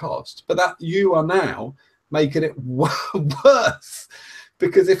out at cost. But that you are now making it worse.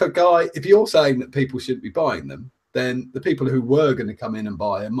 Because if you're saying that people shouldn't be buying them, then the people who were going to come in and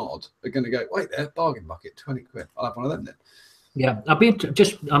buy a mod are going to go, wait there, bargain bucket, 20 quid. I'll have one of them then. Yeah,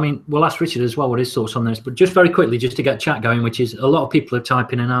 we'll ask Richard as well what his thoughts on this, but just very quickly, just to get chat going, which is a lot of people are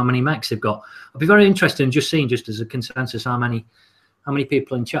typing in how many mechs they've got. I'd be very interested in just seeing, just as a consensus, how many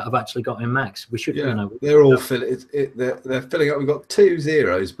people in chat have actually got in mechs. We should, you know, they're all filling. They're filling up. We've got 2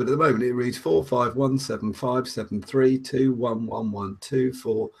 zeros, but at the moment it reads 4 5 1 7 5 7 3 2 1 1 1 2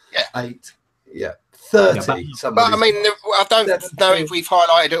 4 8. Yeah, 30. But I mean, I don't know if we've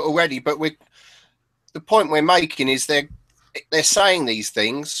highlighted it already, but the point we're making is they're saying these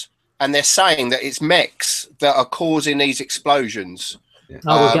things, and they're saying that it's mechs that are causing these explosions. Yeah.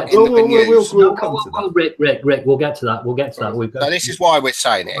 We'll come to that. Rick, we'll get to that. We'll get to that. So this is why we're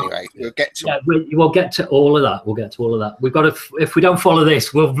saying it anyway. We'll get to. Yeah, we'll get to all of that. We'll get to all of that. We've got to. If we don't follow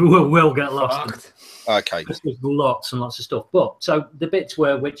this, we'll get lost. Okay. There's lots and lots of stuff. But so the bits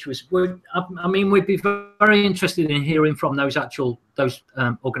we'd be very interested in hearing from those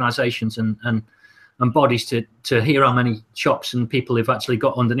organisations and bodies to hear how many shops and people have actually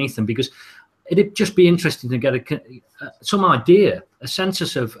got underneath them, because it'd just be interesting to get some idea, a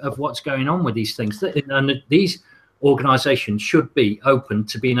census of what's going on with these things. And these organisations should be open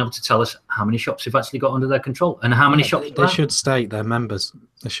to being able to tell us how many shops have actually got under their control and how many shops. They should state their members.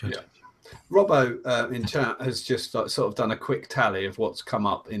 They should. Yeah. Robbo in chat has just sort of done a quick tally of what's come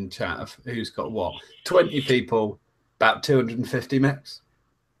up in chat of who's got what. 20 people, about 250 mechs.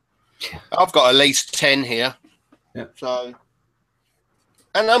 I've got at least 10 here. Yeah. So,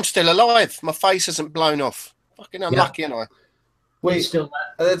 and I'm still alive. My face hasn't blown off. Fucking unlucky, aren't I?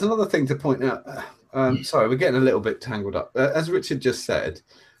 There's another thing to point out. Sorry, we're getting a little bit tangled up. As Richard just said,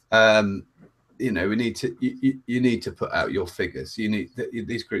 you know, we need to. You need to put out your figures.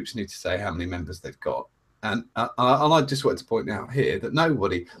 These groups need to say how many members they've got. And I just wanted to point out here that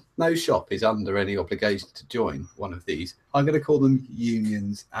no shop is under any obligation to join one of these. I'm going to call them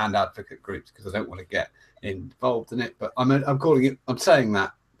unions and advocate groups because I don't want to get involved in it. But I'm saying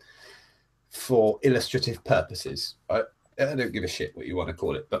that for illustrative purposes. I don't give a shit what you want to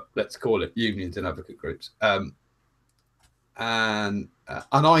call it, but let's call it unions and advocate groups. And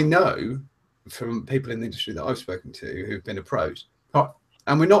I know from people in the industry that I've spoken to who've been approached.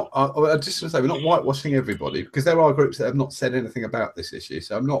 And we're not, I just want to say, we're not whitewashing everybody, because there are groups that have not said anything about this issue.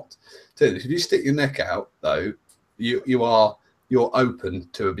 So I'm not doing this. If you stick your neck out, though, you're open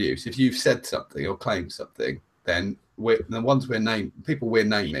to abuse. If you've said something or claimed something, then the ones we're naming,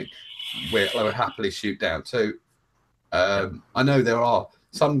 we'll happily shoot down. So I know there are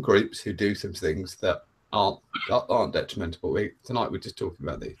some groups who do some things that aren't detrimental. Tonight we're just talking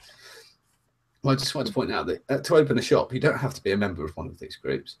about these. Well, I just want to point out that to open a shop, you don't have to be a member of one of these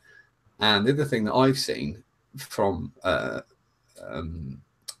groups. And the other thing that I've seen from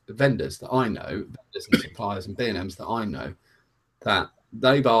vendors that I know, vendors and suppliers and B&Ms that I know, that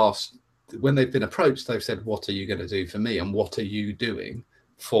they've asked, when they've been approached, they've said, what are you going to do for me? And what are you doing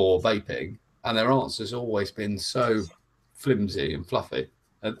for vaping? And their answer's always been so flimsy and fluffy.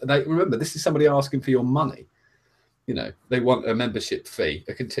 And remember, this is somebody asking for your money. You know, they want a membership fee,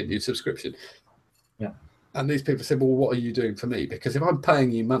 a continued subscription. Yeah. And these people said, well, what are you doing for me? Because if I'm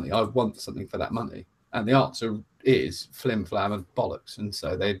paying you money, I want something for that money. And the answer is flim flam and bollocks. And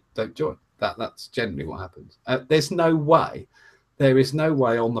so they don't join. That's generally what happens. There's no way there is no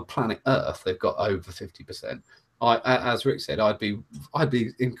way on the planet Earth they've got over 50%. As Rick said, I'd be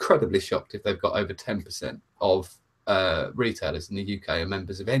incredibly shocked if they've got over 10% of retailers in the UK are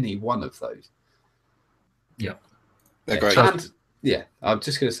members of any one of those. Yeah, Agreed. And yeah, I'm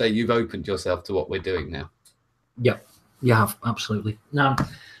just going to say you've opened yourself to what we're doing now. Yeah, you have, absolutely. Now,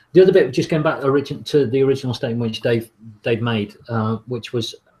 the other bit, just going back to the original statement which Dave made, which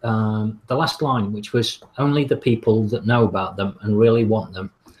was the last line, which was only the people that know about them and really want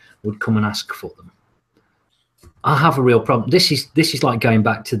them would come and ask for them. I have a real problem. This is like going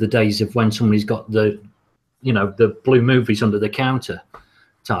back to the days of when somebody's got the blue movies under the counter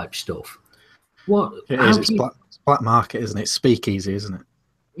type stuff. What it is? It's black market, isn't it? Speakeasy, isn't it?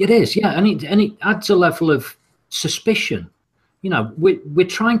 It is, yeah, and it adds a level of suspicion. We're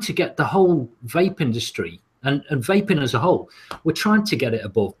trying to get the whole vape industry and vaping as a whole, we're trying to get it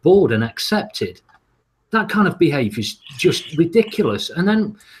above board and accepted. That kind of behaviour is just ridiculous. And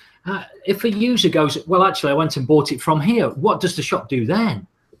then if a user goes, well, actually, I went and bought it from here, what does the shop do then?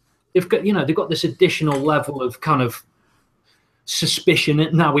 They've got this additional level of kind of suspicion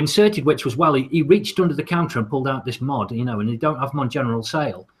now inserted, which was, well, he reached under the counter and pulled out this mod, and they don't have them on general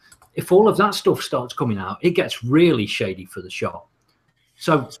sale. If all of that stuff starts coming out, it gets really shady for the shop.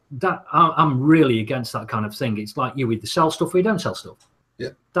 So that I'm really against that kind of thing. It's like you either sell stuff or you don't sell stuff.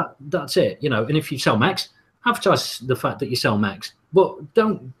 Yeah, that's it. And if you sell mechs, advertise the fact that you sell mechs, but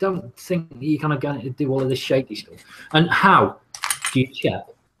don't think you're kind of going to do all of this shady stuff. And how do you check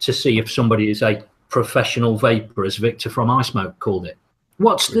to see if somebody is a professional vapor, as Victor from iSmoke called it?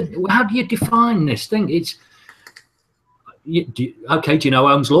 How do you define this thing? Do you know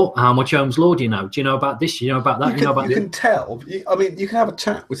Ohm's law? How much Ohm's law do you know? Do you know about this? Do you know about that? You can tell. You can have a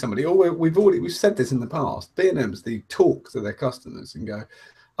chat with somebody. Or we've said this in the past. B&M's, they talk to their customers and go,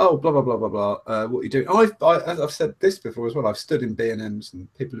 oh, blah blah blah blah blah. What are you doing? I've said this before as well. I've stood in B&M's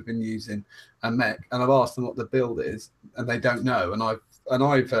and people have been using a mech, and I've asked them what the build is, and they don't know. And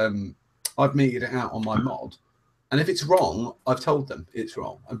I've meted it out on my mod. And if it's wrong, I've told them it's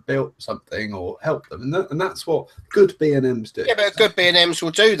wrong and built something or helped them. And that's what good B&Ms do. Yeah, but good B&Ms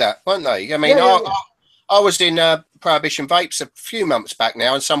will do that, won't they? I mean, I was in Prohibition Vapes a few months back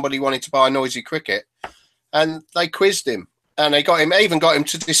now, and somebody wanted to buy a Noisy Cricket, and they quizzed him, and they even got him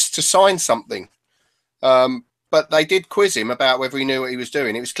to sign something. But they did quiz him about whether he knew what he was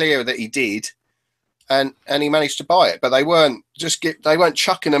doing. It was clear that he did, and he managed to buy it. But they weren't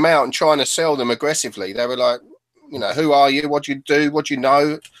chucking them out and trying to sell them aggressively. They were like, who are you? What do you do? What do you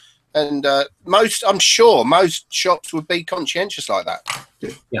know? And I'm sure most shops would be conscientious like that.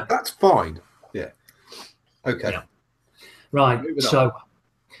 Yeah, that's fine. Yeah. Okay. Yeah. Right. So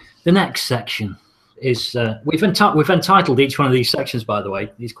the next section is we've entitled each one of these sections, by the way.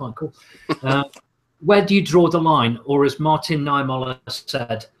 It's quite cool. Where do you draw the line? Or as Martin Niemöller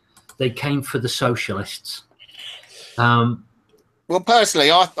said, they came for the socialists. Well,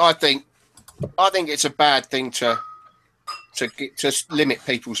 personally, I think it's a bad thing to limit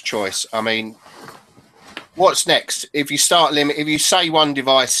people's choice. I mean, what's next? If you say one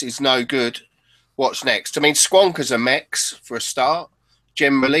device is no good, what's next? I mean, Squonkers are mechs for a start.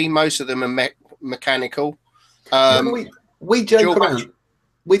 Generally, most of them are mechanical. We joke around.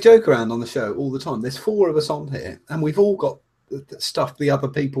 We joke around on the show all the time. There's 4 of us on here, and we've all got stuff the other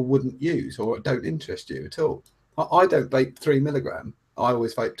people wouldn't use or don't interest you at all. I don't vape 3 milligram. I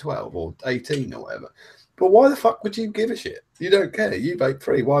always vape 12 or 18 or whatever. But why the fuck would you give a shit? You don't care. You vape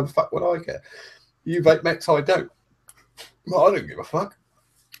 3. Why the fuck would I care? You vape mechs, I don't. Well, I don't give a fuck.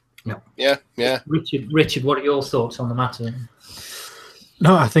 No. Yeah. Richard, what are your thoughts on the matter?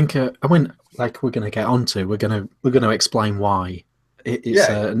 No, I think like we're going to get onto. We're going to explain why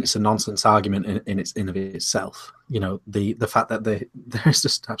it's a nonsense argument in of itself. The fact that there's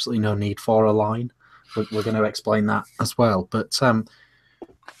just absolutely no need for a line. We're going to explain that as well, but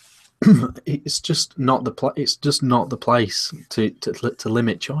it's just not the place to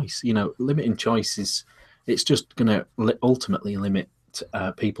limit choice. Limiting choice it's just going to ultimately limit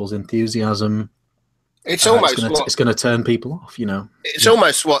people's enthusiasm. It's almost it's going to turn people off. It's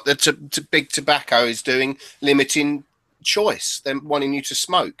almost what the big tobacco is doing, limiting choice. Them wanting you to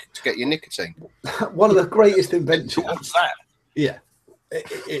smoke to get your nicotine. One of the greatest inventions. What's that? Yeah.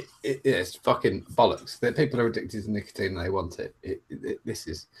 It's fucking bollocks. That people are addicted to nicotine and they want it. This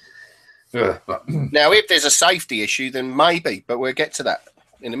is. Now, if there's a safety issue, then maybe, but we'll get to that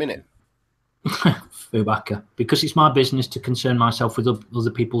in a minute. Fubacker, because it's my business to concern myself with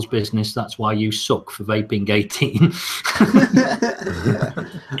other people's business. That's why you suck for vaping 18.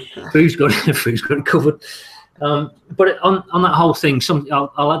 Food's got it covered. But on that whole thing,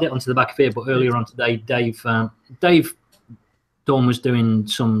 I'll add it onto the back of here. But earlier on today, Dave done Dawn was doing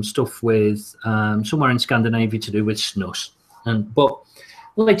some stuff with somewhere in Scandinavia to do with snus, but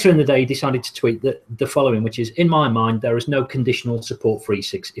later in the day he decided to tweet the following, which is, in my mind, there is no conditional support for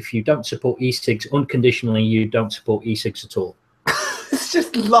e-cigs. If you don't support e-cigs unconditionally, you don't support e-cigs at all. It's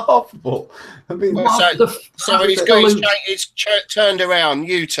just laughable. I mean, so he's turned around,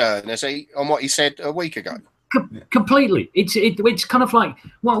 U-turn, as he on what he said a week ago. Completely. It's kind of like,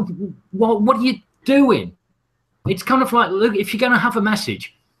 what are you doing? It's kind of like, look, if you're going to have a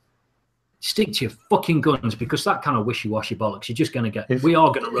message, stick to your fucking guns, because that kind of wishy-washy bollocks, you're just going to we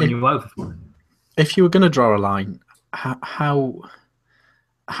are going to run you over for it. If you were going to draw a line, how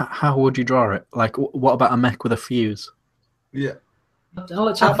would you draw it? Like, what about a mech with a fuse? Yeah.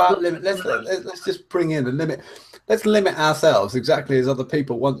 How about limit? Let's just bring in a limit. Let's limit ourselves exactly as other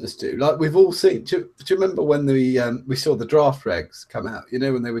people want us to. Like we've all seen. Do you remember when we saw the draft regs come out? You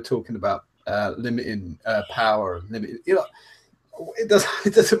know, when they were talking about limiting power and limiting. You know, it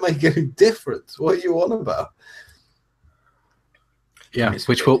doesn't make any difference. What are you on about? Yeah,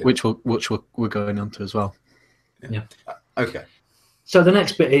 which we're going on to as well. Yeah. Okay. So the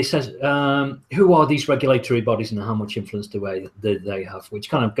next bit, it says, who are these regulatory bodies and how much influence do they have? Which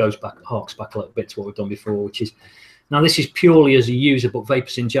kind of harks back a little bit to what we've done before, which is, now this is purely as a user, but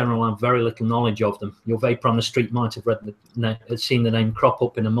vapors in general have very little knowledge of them. Your vapor on the street might have seen the name crop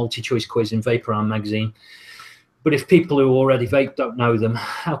up in a multi-choice quiz in Vapor Arm magazine. But if people who already vape don't know them,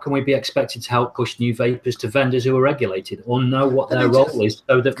 how can we be expected to help push new vapors to vendors who are regulated or know what their role is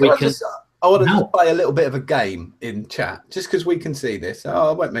so that we can... I want to just play a little bit of a game in chat, just because we can see this.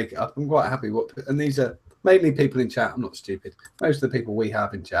 I won't make it up. I'm quite happy. And these are mainly people in chat. I'm not stupid. Most of the people we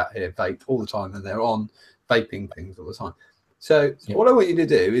have in chat here vape all the time, and they're on vaping things all the time. So what I want you to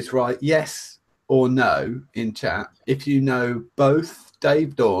do is write yes or no in chat. If you know both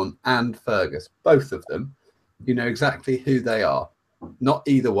Dave Dawn and Fergus, both of them, you know exactly who they are. Not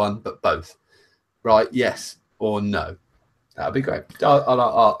either one, but both. Right? Yes or no. That'd be great.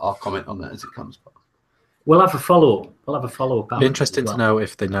 I'll comment on that as it comes. We'll have a follow-up. Be interesting to know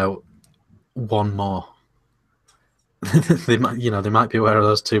if they know one more. They might be aware of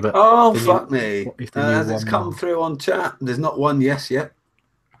those two, but fuck me! Has it's come through on chat? There's not one yes yet.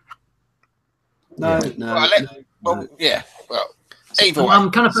 No. Yeah. Well, either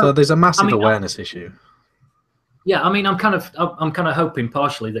way. So there's a massive awareness issue. Yeah, I mean, I'm kind of hoping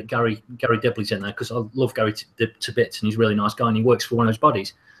partially that Gary Dibley's in there, because I love Gary to bits, and he's a really nice guy, and he works for one of those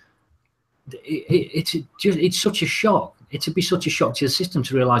bodies. It's such a shock. It would be such a shock to the system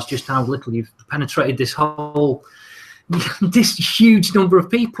to realise just how little you've penetrated this huge number of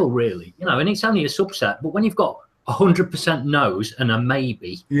people, really. You know, and it's only a subset. But when you've got 100% no's and a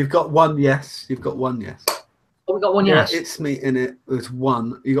maybe, you've got one yes. You've got one yes. Oh, we got one yes. It's me in it. There's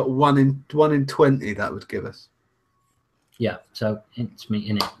one. You got one in 20. That would give us. Yeah, so it's me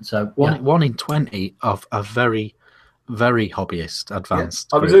in it. So one in 20 of a very, very hobbyist advanced.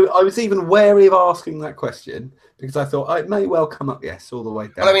 Yeah. I was even wary of asking that question because I thought it may well come up yes all the way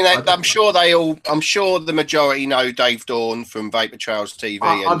down. Well, I mean, I'm sure the majority know Dave Dawn from Vapor Trails TV.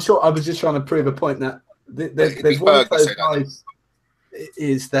 I'm sure. I was just trying to prove a point that there's one of those guys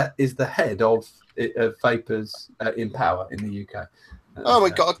is the head of Vapors in Power in the UK.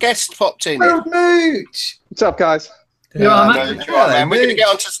 We've got a guest popped in. Mooch. What's up, guys? Man. We're going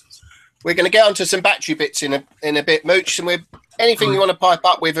to get onto some battery bits in a bit, Mooch, and anything you want to pipe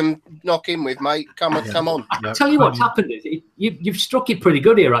up with and knock in with, mate. Come on. I'll tell you what's happened is you've struck it pretty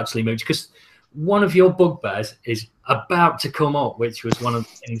good here, actually, Mooch, because one of your bugbears is about to come up, which was one of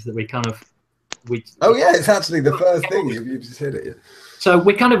the things that we it's actually the first thing you just hit it. So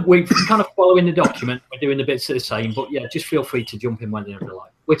we're kind of following the document. We're doing the bits that are the same, but yeah, just feel free to jump in whenever you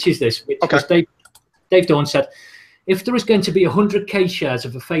like. Which is this? Dave Dawn said, if there is going to be 100k shares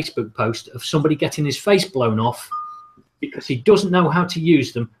of a Facebook post of somebody getting his face blown off because he doesn't know how to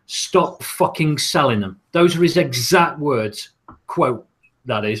use them, stop fucking selling them. Those are his exact words. Quote,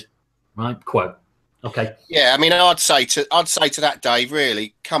 that is. Right? Quote. Okay. Yeah, I mean, I'd say to that, Dave,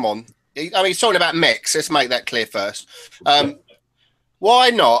 really, come on. I mean, he's talking about Mechs. Let's make that clear first.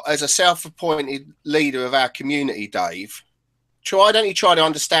 Why not, as a self-appointed leader of our community, Dave, why don't you try to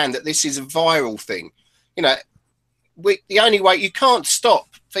understand that this is a viral thing? You know, the only way you can't stop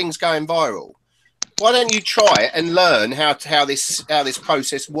things going viral. Why don't you try it and learn how this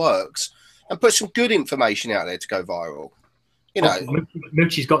process works and put some good information out there to go viral? You know,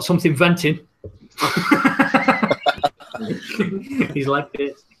 Moochie's got something venting. He's like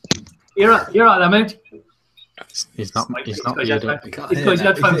it. You're right there, Mooch. He's not. He's got his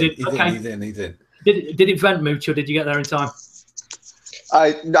headphones in. Okay. He's in. Did it vent, Mooch, or did you get there in time?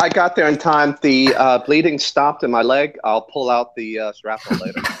 I got there in time. The bleeding stopped in my leg. I'll pull out the shrapnel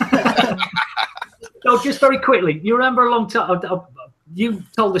later. So just very quickly, you remember a long time, you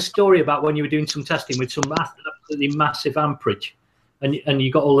told a story about when you were doing some testing with some absolutely massive amperage, and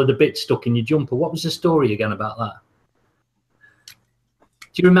you got all of the bits stuck in your jumper. What was the story again about that?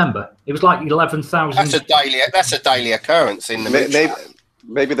 Do you remember? It was like 11,000. That's a daily occurrence in the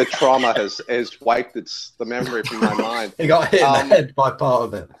maybe the trauma has wiped the memory from my mind. He got hit in the head by part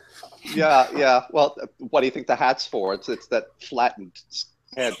of it. Yeah. Well, what do you think the hat's for? It's that flattened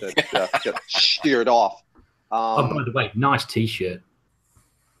head that got sheared off. Oh, by the way, nice T-shirt.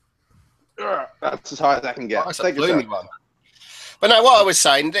 That's as hard as I can get. That's a gloomy one. But no, what I was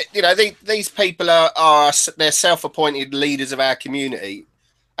saying, you know, these people they're self-appointed leaders of our community,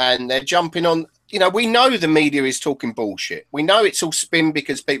 and they're jumping on. You know, we know the media is talking bullshit. We know it's all spin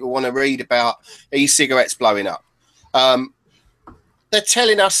because people want to read about e-cigarettes blowing up. They're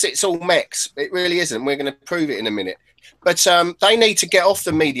telling us it's all mechs. It really isn't. We're going to prove it in a minute. But they need to get off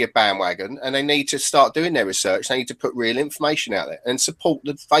the media bandwagon, and they need to start doing their research. They need to put real information out there and support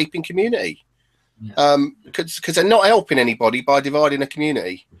the vaping community. Because they're not helping anybody by dividing a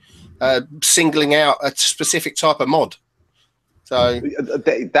community, singling out a specific type of mod. So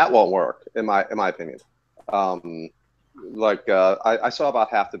that won't work, in my opinion. I saw about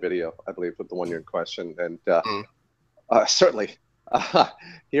half the video, I believe, with the one you're in question, and certainly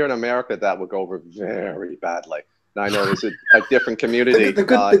here in America that would go over very badly. And I know there's a different community.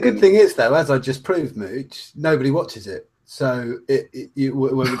 The good thing is, though, as I just proved, Mooch, nobody watches it, so it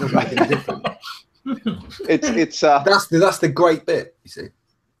doesn't make any difference. That's the great bit, you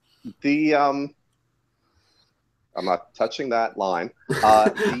see. I'm not touching that line.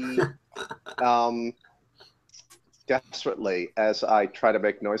 Desperately, as I try to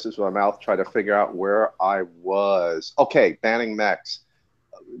make noises with my mouth, try to figure out where I was. Okay, banning mechs.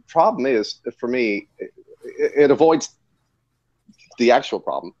 Problem is, for me, it avoids the actual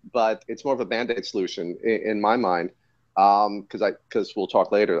problem, but it's more of a band-aid solution in my mind. Because we'll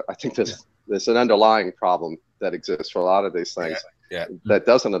talk later. I think there's an underlying problem that exists for a lot of these things that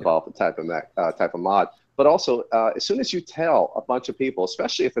doesn't involve the type of mod. But also, as soon as you tell a bunch of people,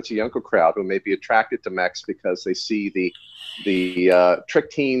 especially if it's a younger crowd who may be attracted to mechs because they see the trick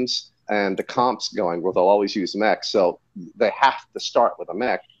teams and the comps going where they'll always use mechs, so they have to start with a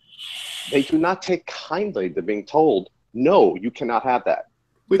mech, they do not take kindly to being told, no, you cannot have that.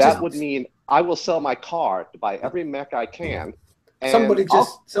 That would mean I will sell my car to buy every mech I can.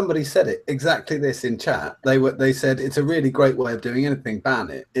 Somebody said it exactly this in chat. They said it's a really great way of doing anything. Ban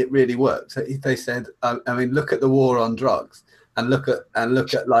it. It really works. They said, I mean, look at the war on drugs and look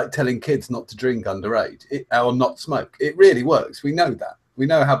at like telling kids not to drink underage or not smoke. It really works. We know that. We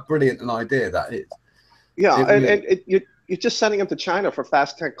know how brilliant an idea that is. Yeah, you're just sending them to China for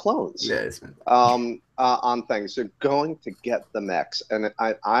fast tech clones. Yes. On things. They're going to get the mechs, and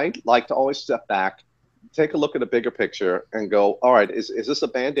I like to always step back, take a look at the bigger picture and go, all right, is this a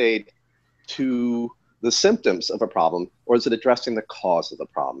band-aid to the symptoms of a problem, or is it addressing the cause of the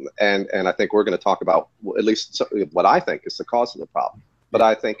problem? And I think we're going to talk about at least what I think is the cause of the problem. But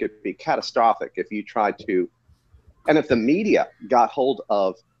I think it'd be catastrophic if you tried to, and if the media got hold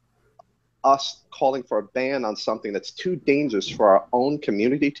of us calling for a ban on something that's too dangerous for our own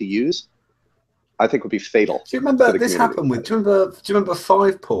community to use, I think would be fatal. Do you remember this happened with? Do you remember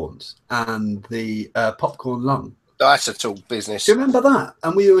 5 Pawns and the popcorn lung? That's a tool business. Do you remember that?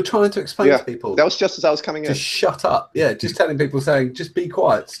 And we were trying to explain to people. That was just as I was coming in. To shut up. Yeah, just telling people, saying, just be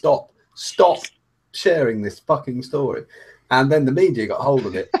quiet. Stop sharing this fucking story. And then the media got hold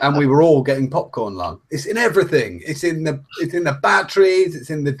of it, and we were all getting popcorn lung. It's in everything. It's in the batteries. It's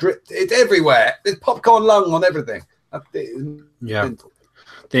in the drip. It's everywhere. There's popcorn lung on everything. Yeah. Mental.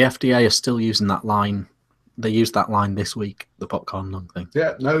 The FDA is still using that line. They used that line this week, the popcorn lung thing.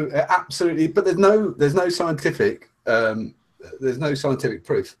 Yeah, no, absolutely. But there's no scientific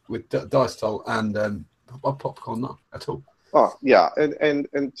proof with diastole and popcorn lung at all. Oh yeah,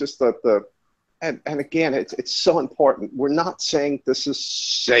 and just and again, it's so important. We're not saying this is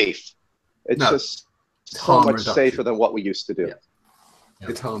safe. It's just so much safer than what we used to do. Yeah.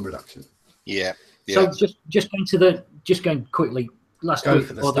 It's harm reduction. Yeah. So just going quickly. Last week,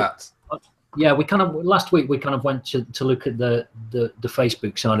 for the stats. Last week we kind of went to look at the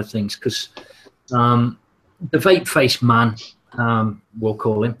Facebook side of things, because the vape face man, we'll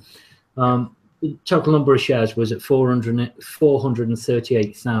call him, the total number of shares was at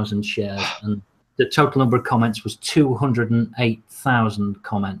 438,000 shares, and the total number of comments was 208,000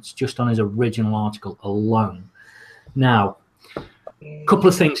 comments just on his original article alone. Now, couple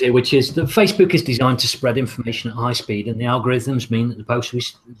of things here, which is that Facebook is designed to spread information at high speed, and the algorithms mean that the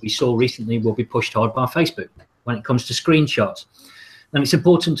posts we saw recently will be pushed hard by Facebook when it comes to screenshots. And it's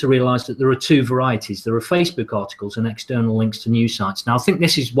important to realize that there are two varieties. There are Facebook articles and external links to news sites. Now, I think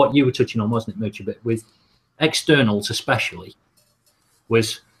this is what you were touching on, wasn't it, Mooch, a bit, with externals especially,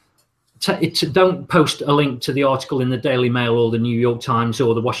 was don't post a link to the article in the Daily Mail or the New York Times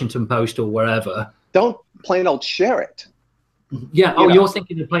or the Washington Post or wherever. Don't plain old share it. Yeah. Oh, you're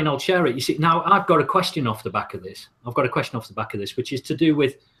thinking of plain old share it. You see, now I've got a question off the back of this. Which is to do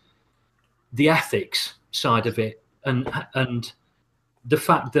with the ethics side of it, and the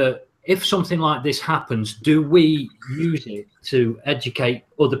fact that if something like this happens, do we use it to educate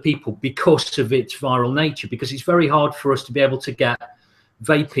other people because of its viral nature? Because it's very hard for us to be able to get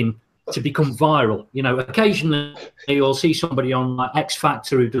vaping to become viral. You know, occasionally you'll see somebody on like X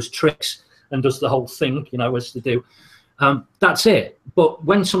Factor who does tricks and does the whole thing, you know, as they do. That's it. But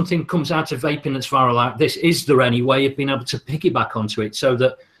when something comes out of vaping that's viral like this, is there any way of being able to piggyback onto it so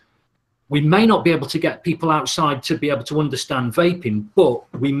that we may not be able to get people outside to be able to understand vaping, but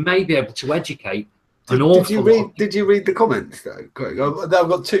we may be able to educate an awful lot. Did you read the comments though? Quick. I've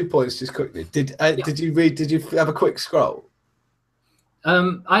got 2 points just quickly. Did you read? Did you have a quick scroll?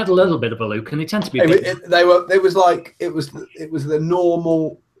 I had a little bit of a look, and they tend to be. It was the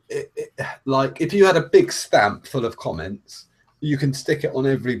normal. Like if you had a big stamp full of comments, you can stick it on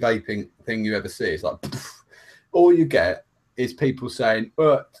every vaping thing you ever see. It's like all you get is people saying,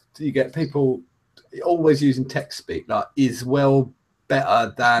 you get people always using text speak, like is well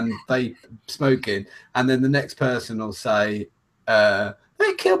better than vape smoking, and then the next person will say,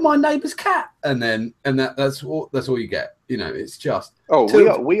 they killed my neighbour's cat, and that's all you get. You know, it's just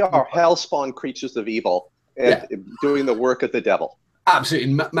we are hellspawn creatures of evil and doing the work of the devil.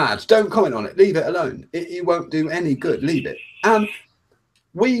 Absolutely mad. Don't comment on it. Leave it alone. It won't do any good. Leave it. And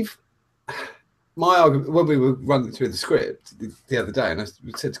my argument when we were running through the script the other day, and I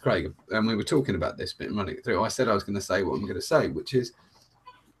said to Craig, and we were talking about this bit and running it through. I said I was going to say what I'm going to say, which is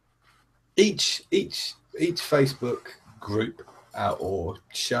each Facebook group or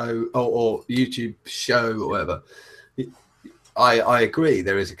show or YouTube show or whatever. I agree.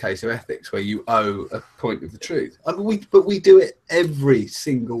 There is a case of ethics where you owe a point of the truth. I mean, but we do it every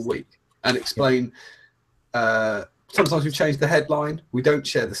single week and explain. Sometimes we change the headline. We don't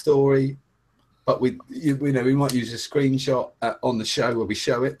share the story, but we might use a screenshot on the show where we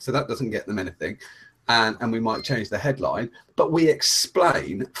show it, so that doesn't get them anything. And we might change the headline, but we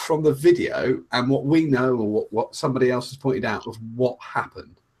explain from the video and what we know or what somebody else has pointed out of what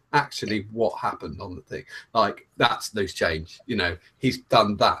happened. Actually what happened on the thing, like that's loose change, you know, he's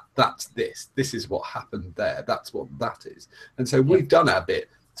done that, that's this is what happened there, that's what that is. And so we've done our bit,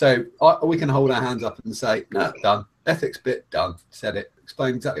 so we can hold our hands up and say no, done, ethics bit done, said it,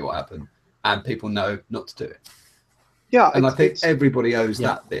 explain exactly what happened, and people know not to do it. And I think everybody owes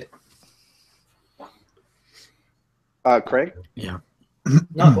that bit. Craig?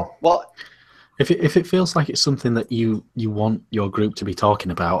 No, well, if it feels like it's something that you want your group to be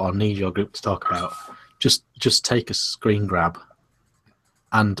talking about or need your group to talk about, just take a screen grab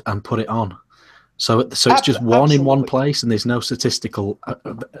and put it on. So it's just one in one place, and there's no statistical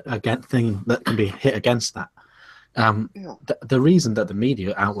thing that can be hit against that. The reason that the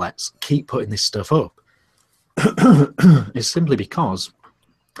media outlets keep putting this stuff up is simply because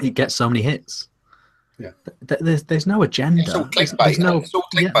it gets so many hits. Yeah. There's no agenda. There's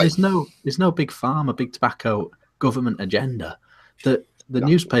no big pharma, big tobacco government agenda. The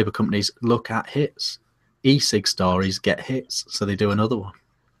newspaper companies look at hits. E-cig stories get hits, so they do another one.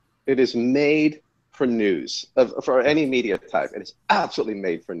 It is made for news, for any media type. It is absolutely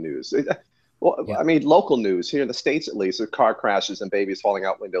made for news. I mean, local news here in the States, at least, with car crashes and babies falling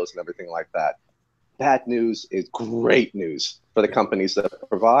out windows and everything like that. That news is great news for the companies that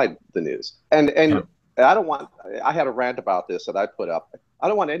provide the news. And I had a rant about this that I put up. I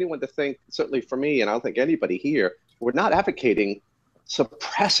don't want anyone to think, certainly for me, and I don't think anybody here, we're not advocating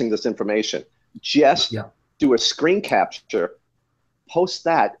suppressing this information. Just do a screen capture, post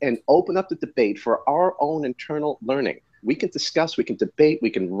that, and open up the debate for our own internal learning. We can discuss, we can debate, we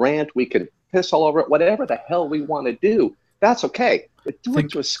can rant, we can piss all over it, whatever the hell we want to do. That's okay. But do it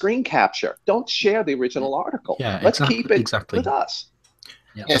to a screen capture. Don't share the original article. Let's keep it with us.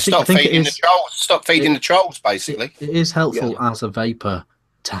 Stop feeding the trolls. Stop feeding the trolls, basically. It is helpful as a vapor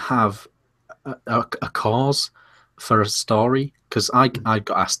to have a cause for a story, because I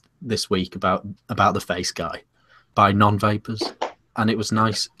got asked this week about the face guy by non-vapors, and it was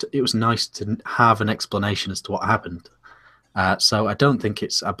nice to have an explanation as to what happened. So I don't think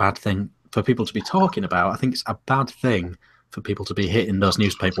it's a bad thing for people to be talking about. I think it's a bad thing for people to be hitting those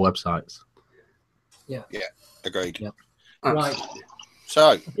newspaper websites. Yeah, agreed. Yeah. Right.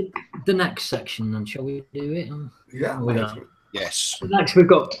 So The next section, then, shall we do it? Yeah. yes,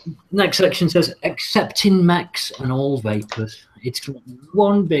 Next section says accepting mechs and all vapors. It's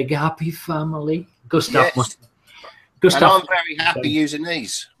one big happy family. Gustav yes. And Gustav. I'm very happy using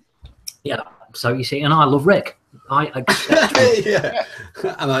these. Yeah. So you see, and I love Rick. I accept Rick. Yeah.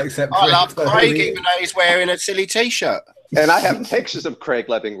 And I accept I Rick love for who Craig, he even is. though he's wearing a silly T-shirt. And I have pictures of Craig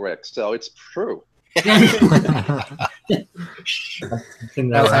loving Rick, so it's true. That's how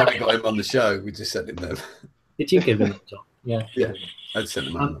we got him on the show. We just sent him there. Did you give him a top? Yeah. Yeah, I'd send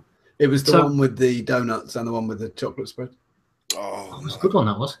him on. It was the one with the donuts and the one with the chocolate spread. Oh, It was a good one,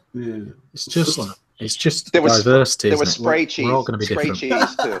 that was. Yeah. It's just There was diversity. There was isn't it? spray cheese. We're all going to be spray different.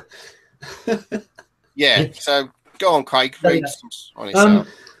 cheese too. yeah. So go on, Craig. Read on it.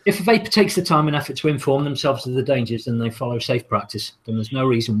 If a vapor takes the time and effort to inform themselves of the dangers and they follow safe practice, then there's no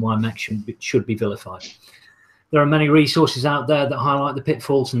reason why mech should be vilified. There are many resources out there that highlight the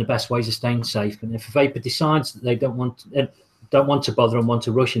pitfalls and the best ways of staying safe. And if a vapor decides that they don't want to bother and want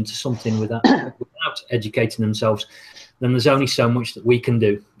to rush into something without educating themselves, then there's only so much that we can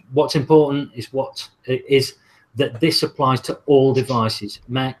do. What's important is that this applies to all devices,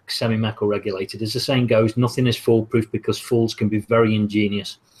 mech, semi-mech, or regulated. As the saying goes, nothing is foolproof because fools can be very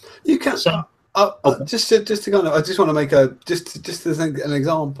ingenious. You can. So, just to kind of, I just want to make just as an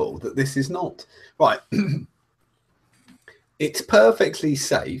example that this is not right. It's perfectly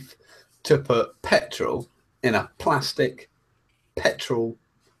safe to put petrol in a plastic petrol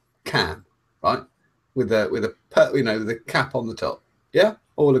can, right? With the cap on the top. Yeah,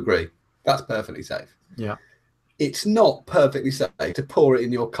 all agree. That's perfectly safe. Yeah. It's not perfectly safe to pour it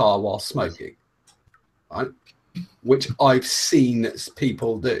in your car while smoking, right? Which I've seen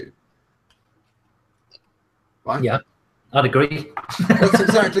people do. Right? Yeah, I'd agree. That's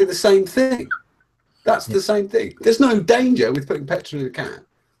exactly the same thing. That's the same thing. There's no danger with putting petrol in a can.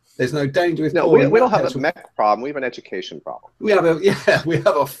 There's no danger with we don't have a mech problem. We have an education problem. We have a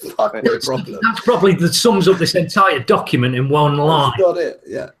fuckload problem. That's probably that sums up this entire document in one line. That's got it.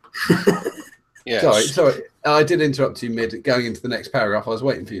 Yeah. Yes. Sorry. I did interrupt you mid going into the next paragraph. I was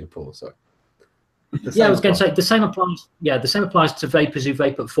waiting for you to pause. Sorry. Yeah, I was going to say the same applies. Yeah, the same applies to vapors who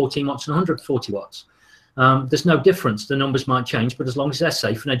vape at 14 watts and 140 watts. There's no difference. The numbers might change, but as long as they're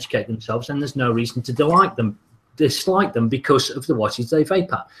safe and educate themselves, then there's no reason to dislike them because of the wattage they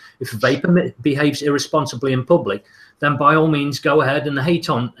vape at. If a vapor behaves irresponsibly in public, then by all means go ahead and hate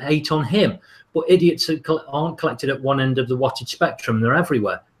on him. But idiots aren't collected at one end of the wattage spectrum. They're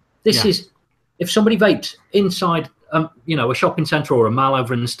everywhere. This is, if somebody vapes inside, a shopping centre or a mile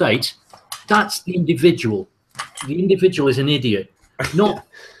over in the States, that's the individual. The individual is an idiot. Not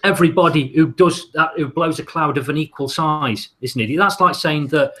everybody who does that, who blows a cloud of an equal size, is an idiot. That's like saying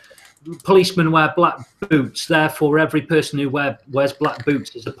that policemen wear black boots, therefore every person who wears black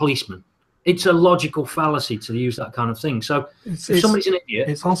boots is a policeman. It's a logical fallacy to use that kind of thing. So if somebody's an idiot...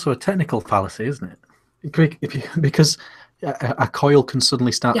 It's also a technical fallacy, isn't it? Because a coil can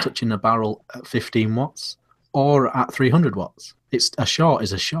suddenly start touching a barrel at 15 watts or at 300 watts. A short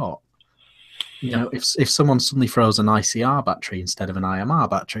is a short. You know, if someone suddenly throws an ICR battery instead of an IMR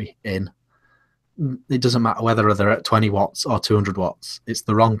battery in, it doesn't matter whether they're at 20 watts or 200 watts. It's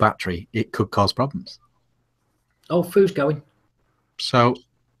the wrong battery. It could cause problems. Oh, Foo's going. So,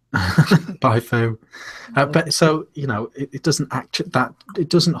 bye, Foo. But so, it doesn't it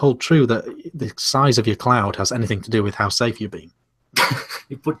doesn't hold true that the size of your cloud has anything to do with how safe you're being.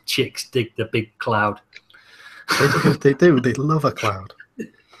 You put chicks dig the big cloud. They do. They love a cloud.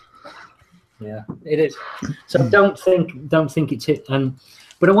 Yeah, it is. So don't think it's hit.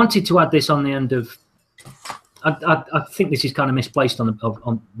 But I wanted to add this on the end of. I think this is kind of misplaced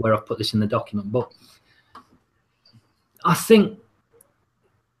on where I've put this in the document, but I think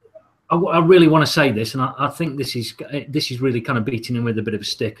I really want to say this, and I think this is really kind of beating him with a bit of a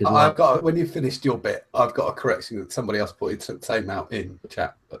stick as well. When you finished your bit, I've got a correction that somebody else put the same out in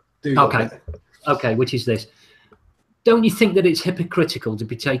chat. But okay, which is this? Don't you think that it's hypocritical to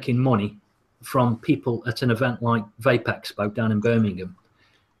be taking money from people at an event like Vape Expo down in Birmingham,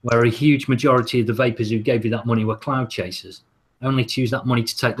 where a huge majority of the vapors who gave you that money were cloud chasers, only to use that money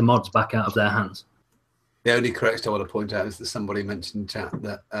to take the mods back out of their hands? The only correction I want to point out is that somebody mentioned in chat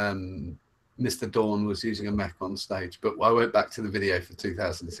that Mr. Dawn was using a mech on stage, but I went back to the video for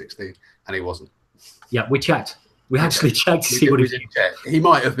 2016 and he wasn't. Yeah, we checked. We actually checked to see what he was doing. He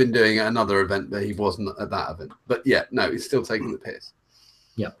might have been doing another event, but he wasn't at that event. But yeah, no, he's still taking the piss.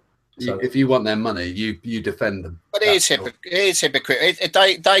 Yeah. So, if you want their money, you defend them. But it is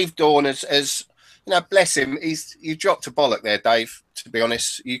hypocritical. Dave Dawn has You know, bless him. You dropped a bollock there, Dave. To be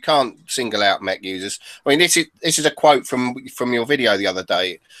honest, you can't single out mech users. I mean, this is a quote from your video the other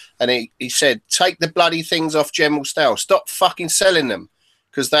day, and he said, "Take the bloody things off general sale. Stop fucking selling them,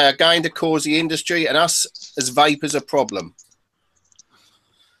 because they are going to cause the industry and us as vapers a problem."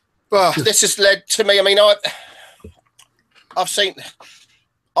 Well, this has led to me. I mean,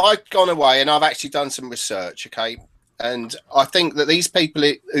 I've gone away and I've actually done some research, okay? And I think that these people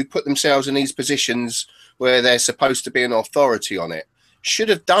who put themselves in these positions where they're supposed to be an authority on it should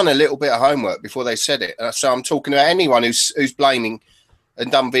have done a little bit of homework before they said it. So I'm talking about anyone who's blaming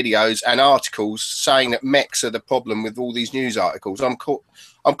and done videos and articles saying that mechs are the problem with all these news articles. I'm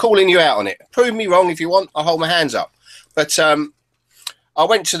calling you out on it. Prove me wrong if you want. I'll hold my hands up. But I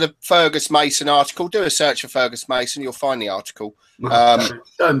went to the Fergus Mason article. Do a search for Fergus Mason. You'll find the article.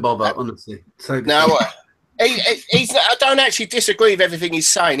 Don't bother, honestly. So now, I don't actually disagree with everything he's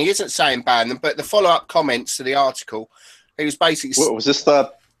saying. He isn't saying ban them, but the follow-up comments to the article, he was basically... Was this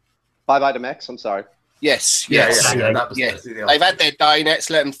the bye-bye to Mechs? I'm sorry. Yes. That was They've had their day. Let's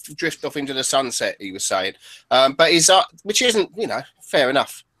let them drift off into the sunset, he was saying. But he's which isn't, fair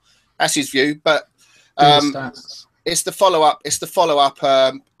enough. That's his view. But it's the follow-up. It's the follow-up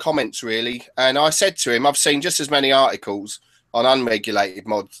comments, really. And I said to him, I've seen just as many articles on unregulated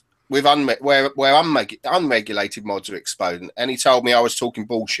mods with where unregulated mods are exploding, and he told me I was talking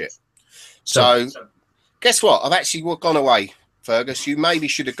bullshit. So guess what? I've actually gone away, Fergus. You maybe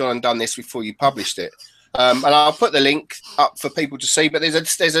should have gone and done this before you published it. And I'll put the link up for people to see. But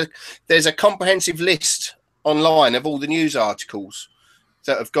there's a comprehensive list online of all the news articles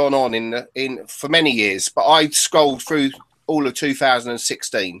that have gone on in for many years. But I scrolled through all of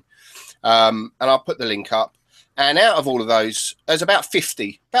 2016, and I'll put the link up. And out of all of those, there's about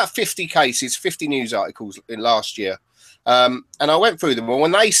 50 cases, 50 news articles in last year. And I went through them all.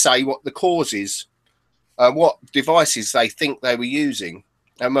 When they say what the cause is, what devices they think they were using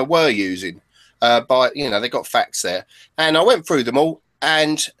and were using, they got facts there. And I went through them all,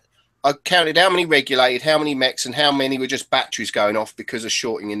 and I counted how many regulated, how many mechs, and how many were just batteries going off because of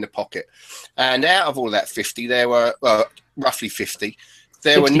shorting in the pocket. And out of all that 50, there were roughly 50.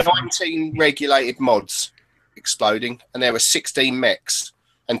 There were 19 regulated mods exploding, and there were 16 mechs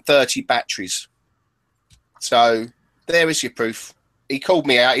and 30 batteries. So there is your proof. He called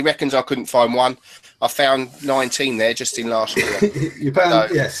me out. He reckons I couldn't find one. I found 19 there just in last year. You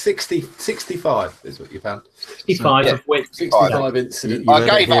found 65 is what you found. 65 of which 65 incidents. I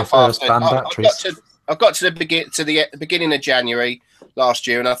gave up after. Batteries. I got to the beginning of January last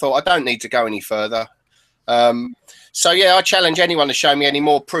year, and I thought I don't need to go any further. So yeah, I challenge anyone to show me any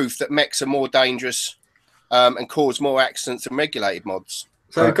more proof that mechs are more dangerous and cause more accidents than regulated mods.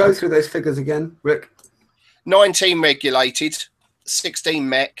 So go through those figures again, Rick. 19 regulated, 16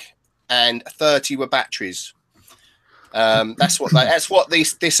 mech, and 30 were batteries. That's what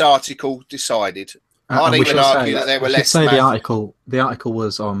this article decided. I'd even argue that there were less. Say the article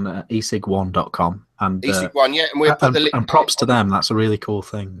was on esig1.com, and esig1, yeah, and we'll put the link. And props to them. That's a really cool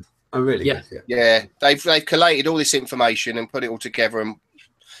thing. Oh, really? Yeah, yeah. They've collated all this information and put it all together,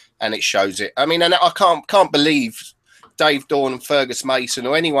 and it shows it. I mean, and I can't believe Dave Dawn and Fergus Mason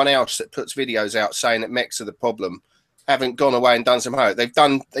or anyone else that puts videos out saying that mechs are the problem haven't gone away and done some homework. They've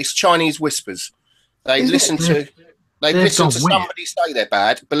done these Chinese whispers. They've listened to somebody say they're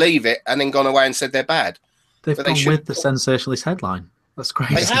bad, believe it, and then gone away and said they're bad. They've gone with the sensationalist headline. That's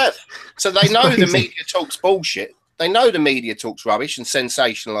crazy. They have. So they know the media talks bullshit. They know the media talks rubbish and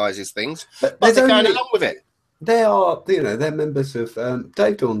sensationalizes things, but they're going along with it. They are, they're members of,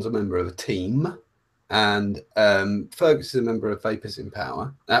 Dave Dawn's a member of a team, and Fergus is a member of Vapers in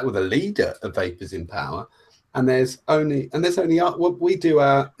Power, with a leader of Vapers in Power. And there's only we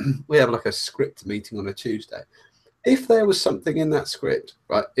have like a script meeting on a Tuesday. If there was something in that script,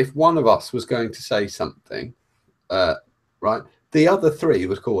 right, if one of us was going to say something, right, the other three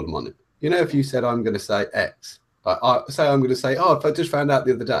would call them on it. If you said, I'm going to say X, I say I'm going to say, if I just found out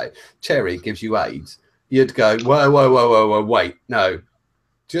the other day, cherry gives you AIDS, you'd go, whoa, wait, no.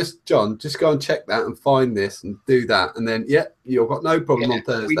 John, just go and check that and find this and do that. And then, you've got no problem on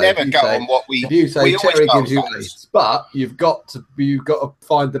Thursday. We never go on what we... If you say cherry gives you AIDS, but you've got to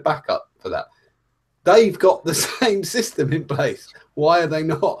find the backup for that. They've got the same system in place. Why are they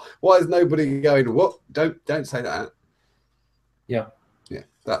not? Why is nobody going, what? Don't say that. Yeah. Yeah,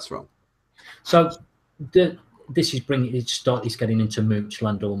 that's wrong. So this is it's getting into Mooch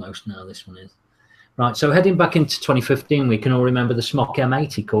land almost now, this one is. Right, so heading back into 2015, we can all remember the Smock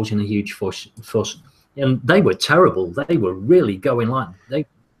M80 causing a huge fuss. And they were terrible. They were really going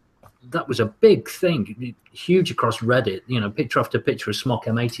that was a big thing, huge across Reddit, picture after picture of Smock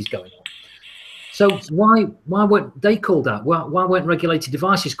M80s going on. So why weren't they called out? Why weren't regulated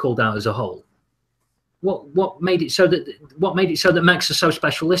devices called out as a whole? What made it so that mechs are so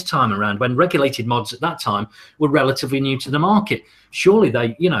special this time around, when regulated mods at that time were relatively new to the market? Surely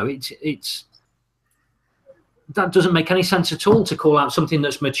they, it's that doesn't make any sense at all to call out something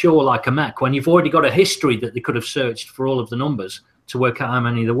that's mature like a mech when you've already got a history that they could have searched for all of the numbers to work out how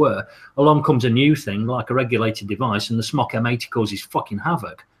many there were. Along comes a new thing like a regulated device, and the Smock M80 causes fucking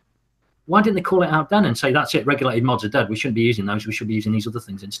havoc. Why didn't they call it out then and say, that's it, regulated mods are dead, we shouldn't be using those, we should be using these other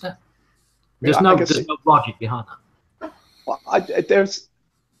things instead? There's no logic behind that. Well, there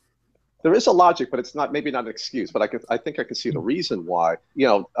is a logic, but it's not, maybe not an excuse. But I think I can see the reason why.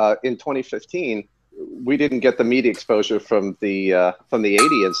 In 2015, we didn't get the media exposure from the 80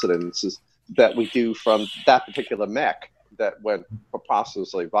 incidences that we do from that particular mech that went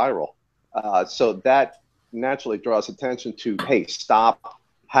preposterously viral. So that naturally draws attention to, hey, stop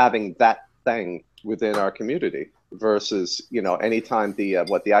having that thing within our community. Versus, anytime the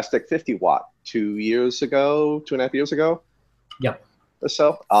iStick 50 watt 2.5 years ago, yep, or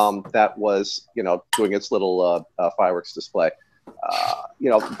so, that was doing its little fireworks display.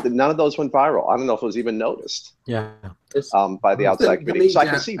 None of those went viral. I don't know if it was even noticed. Yeah, by the outside community. So I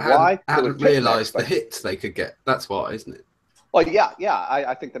can see why they hadn't realised the hits they could get. That's why, isn't it? Well, yeah.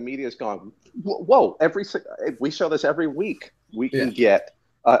 I think the media's gone. Whoa! We show this every week. We can get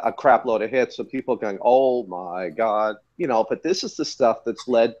a crap load of hits, so people going, oh my God, but this is the stuff that's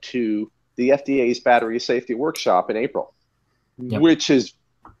led to the FDA's battery safety workshop in April, which is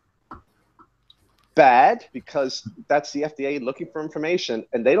bad because that's the FDA looking for information,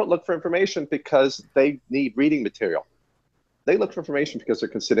 and they don't look for information because they need reading material. They look for information because they're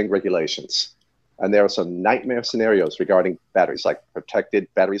considering regulations. And there are some nightmare scenarios regarding batteries, like protected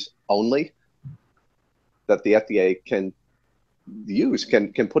batteries only, that the FDA can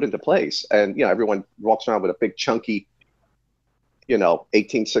put into place. And everyone walks around with a big chunky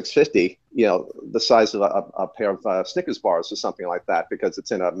 18650, the size of a pair of Snickers bars or something like that, because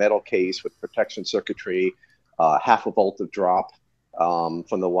it's in a metal case with protection circuitry, half a volt of drop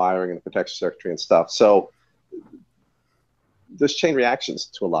from the wiring and the protection circuitry and stuff. So there's chain reactions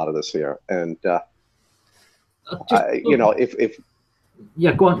to a lot of this here. And if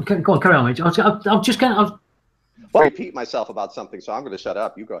go on, carry on, mate. I'm just going to. Well, repeat myself about something, so I'm going to shut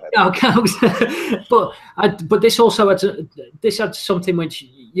up. You go ahead. Okay, but this also adds something which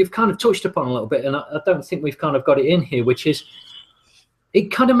you've kind of touched upon a little bit, and I don't think we've kind of got it in here, which is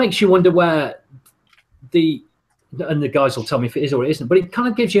it kind of makes you wonder where and the guys will tell me if it is or it isn't, but it kind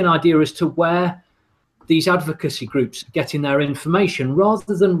of gives you an idea as to where these advocacy groups are getting their information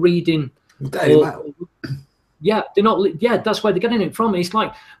rather than reading. Yeah, they're not. Yeah, that's where they're getting it from. It's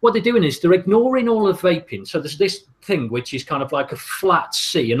like what they're doing is they're ignoring all of vaping. So there's this thing which is kind of like a flat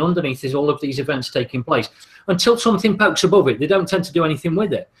sea, and underneath is all of these events taking place. Until something pokes above it, they don't tend to do anything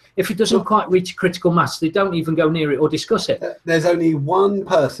with it. If it doesn't quite reach critical mass, they don't even go near it or discuss it. There's only one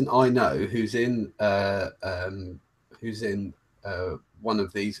person I know who's in one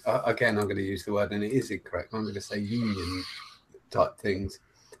of these. Again, I'm going to use the word, and it is incorrect. I'm going to say union type things.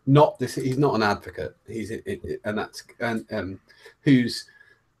 Not this. He's not an advocate. He's who's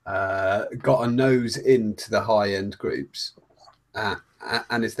got a nose into the high end groups,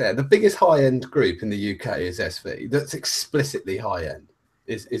 and is there. The biggest high end group in the UK is SV. That's explicitly high end.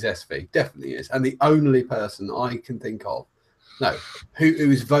 Is SV, definitely is, and the only person I can think of, who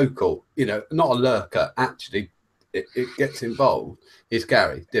is vocal, not a lurker. Actually, it gets involved. Is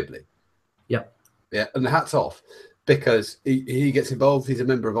Gary Dibley. Yeah, and hats off. Because he gets involved, he's a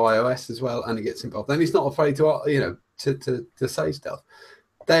member of iOS as well, and he gets involved. And he's not afraid to, to say stuff.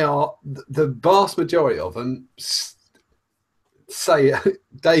 They are the vast majority of them say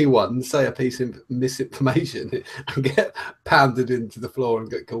day one, say a piece of misinformation and get pounded into the floor and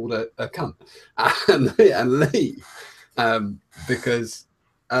get called a cunt and leave because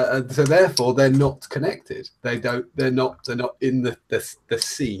so therefore they're not connected. They're not in the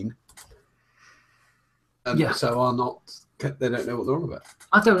scene. And so are not. They don't know what they're on about.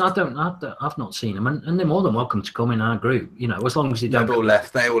 I've not seen them, and they're more than welcome to come in our group. As long as they don't. They all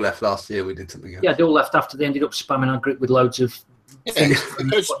left. They all left last year. We did something else. Yeah, they all left after they ended up spamming our group with loads of.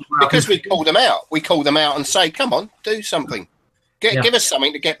 Because we called them out. We called them out and say, "Come on, do something. Give us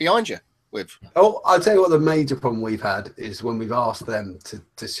something to get behind you with." Oh, I'll tell you what the major problem we've had is when we've asked them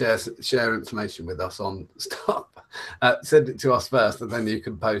to share information with us on stuff. Send it to us first, and then you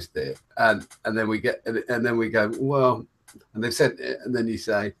can post it, and then we go, well, and they've sent it, and then you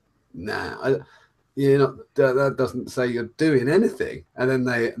say, nah, you're not. That doesn't say you're doing anything. And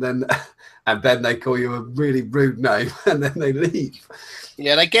then they call you a really rude name, and then they leave.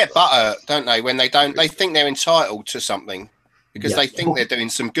 Yeah, they get butter, don't they? When they don't, they think they're entitled to something because they think they're doing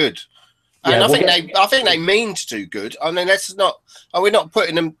some good. And I think they mean to do good. I mean, that's not. We're not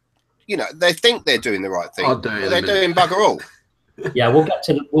putting them. You know, they think they're doing the right thing. But they're doing bugger all. Yeah, we'll get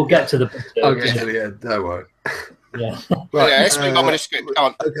to the. I'll get to the end. Don't worry. Yeah. Right. Yeah, let's move on with the script. Come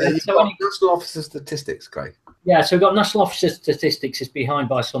on. Okay. So National Officer Statistics, Craig. Yeah, so we've got National Officer Statistics is behind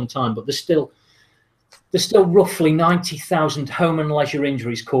by some time, but there's still roughly 90,000 home and leisure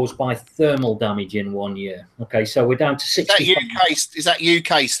injuries caused by thermal damage in 1 year. Okay, so we're down to 60. Is that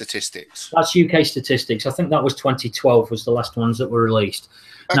UK statistics? That's UK statistics. I think that was 2012 was the last ones that were released.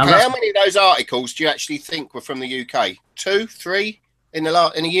 Okay, how many of those articles do you actually think were from the UK? 2, 3 in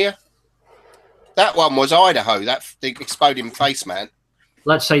a year? That one was Idaho, the exploding face man.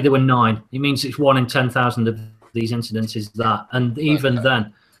 Let's say there were 9. It means it's 1 in 10,000 of these incidents is that. And even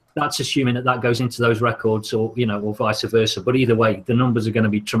then, that's assuming that goes into those records or, or vice versa. But either way, the numbers are going to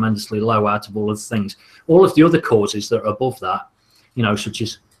be tremendously low out of all of the things. All of the other causes that are above that, such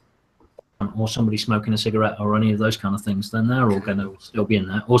as or somebody smoking a cigarette or any of those kind of things, then they're all going to still be in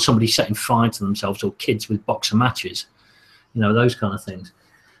there. Or somebody setting fire to themselves or kids with boxer matches, those kind of things.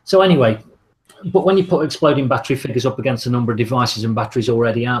 So anyway, but when you put exploding battery figures up against the number of devices and batteries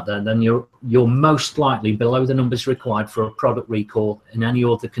already out there, then you're most likely below the numbers required for a product recall in any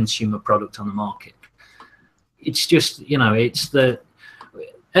other consumer product on the market. It's just,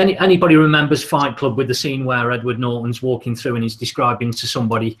 anybody remembers Fight Club with the scene where Edward Norton's walking through and he's describing to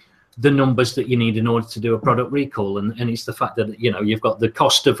somebody the numbers that you need in order to do a product recall, and it's the fact that you've got the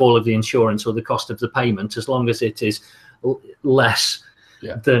cost of all of the insurance or the cost of the payment, as long as it is less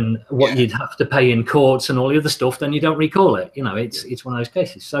than what you'd have to pay in courts and all the other stuff, then you don't recall it. It's one of those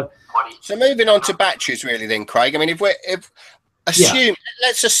cases. So moving on to batteries, really, then, Craig. I mean, let's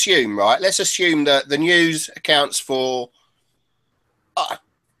assume that the news accounts for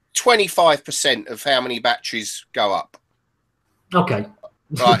 25% of how many batteries go up. Okay.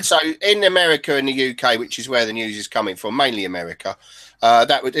 Right. So in America and the UK, which is where the news is coming from, mainly America,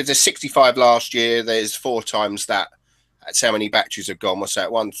 there's 65 last year. There's 4 times that. That's how many batteries have gone. What's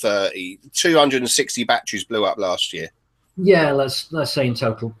that? 130. 260 batteries blew up last year. Yeah, let's say in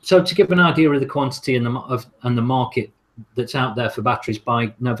total. So to give an idea of the quantity and the market that's out there for batteries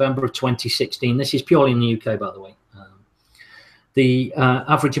by November of 2016, this is purely in the UK, by the way. The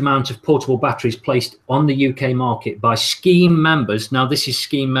average amount of portable batteries placed on the UK market by scheme members. Now, this is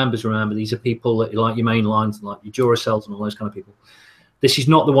scheme members. Remember, these are people that like your main lines, like your Duracells and all those kind of people. This is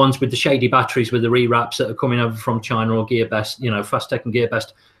not the ones with the shady batteries with the rewraps that are coming over from China or Gearbest, Fastech and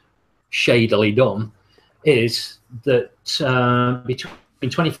Gearbest, shadily done. Is that between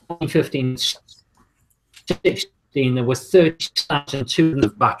 2015 and 2016, there were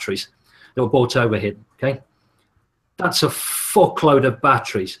 30,200 batteries that were bought over here. Okay, that's a fuckload of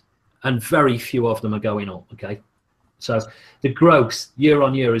batteries, and very few of them are going up. Okay, so the growth year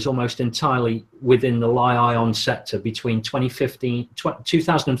on year is almost entirely within the Li-ion sector between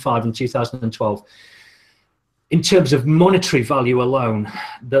 2005 and 2012. In terms of monetary value alone,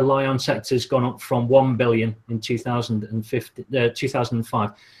 the Li-ion sector has gone up from 1 billion in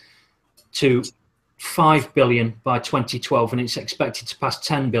 2005 to 5 billion by 2012, and it's expected to pass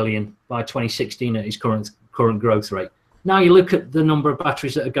 10 billion by 2016 at its current growth rate. Now you look at the number of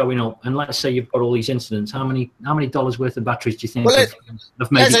batteries that are going up, and let's say you've got all these incidents. How many dollars worth of batteries do you think? Well,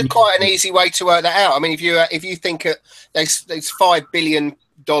 there's quite an easy way to work that out. I mean, if you think there's $5 billion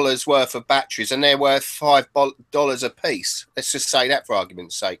worth of batteries, and they're worth $5 a piece. Let's just say that for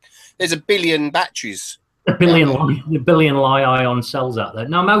argument's sake. There's 1 billion batteries. A billion Li-ion cells out there.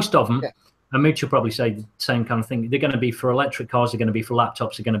 Now, most of them, and Mooch will probably say the same kind of thing. They're going to be for electric cars. They're going to be for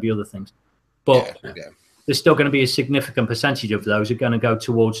laptops. They're going to be other things, but. There's still going to be a significant percentage of those are going to go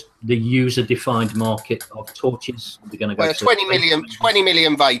towards the user-defined market of torches. They're going to go 20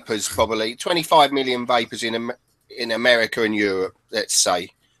 million vapors, probably 25 million vapors in America and Europe. Let's say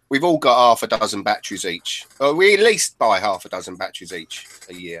we've all got half a dozen batteries each, or we at least buy half a dozen batteries each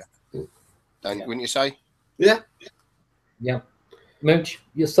a year. Wouldn't you say? Yeah. Mooch,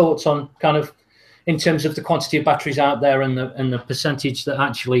 your thoughts on kind of in terms of the quantity of batteries out there and the percentage that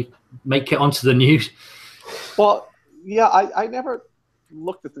actually make it onto the news? Well, yeah, I never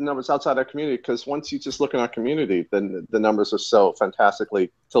looked at the numbers outside our community, because once you just look in our community, then the numbers are so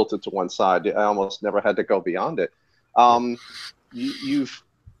fantastically tilted to one side. I almost never had to go beyond it.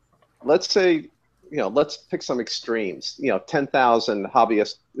 Let's say, let's pick some extremes. 10,000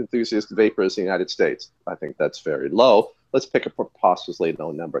 hobbyist enthusiast vapors in the United States. I think that's very low. Let's pick a preposterously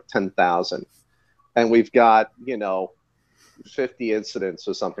low number, 10,000. and we've got, 50 incidents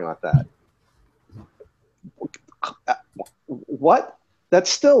or something like that. What? That's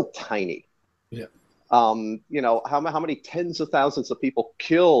still tiny. Yeah. How many tens of thousands of people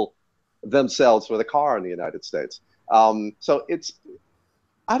kill themselves with a car in the United States? So it's,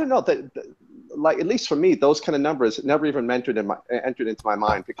 I don't know, like, at least for me, those kind of numbers never even entered into my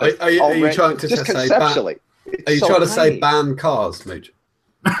mind, because are you trying to just say conceptually, are you trying to say ban cars, Mooch?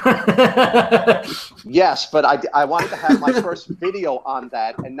 Yes, but I wanted to have my first video on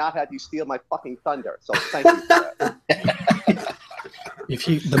that and not have you steal my fucking thunder. So thank you for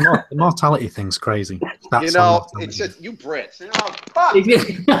that. The mortality thing's crazy. It's just you Brits. Fuck. Back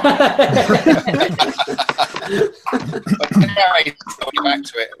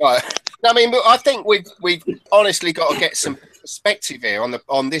to it. Right. I mean, I think we've honestly got to get some perspective here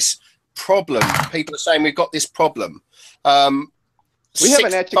on this problem. People are saying we've got this problem. We have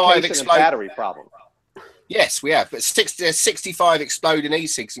an education and battery problem. Yes, we have. But 65 exploding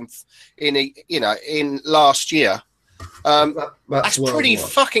e-cigs in last year. That's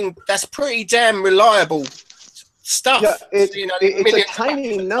pretty damn reliable stuff. Yeah, it's a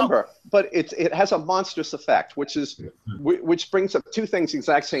tiny number, but it has a monstrous effect, which brings up two things at the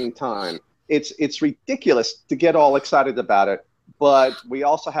exact same time. It's ridiculous to get all excited about it, but we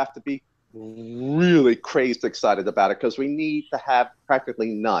also have to be really crazed excited about it, because we need to have practically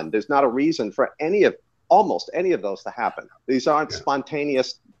none. There's not a reason for almost any of those to happen. These aren't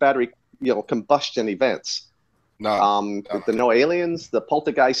spontaneous battery combustion events. No. The no aliens, the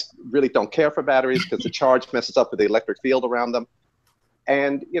poltergeists really don't care for batteries, because the charge messes up with the electric field around them.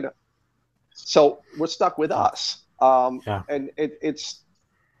 And, so we're stuck with us. And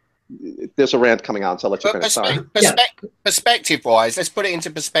there's a rant coming on, so I'll let you finish. Sorry. Perspective-wise, let's put it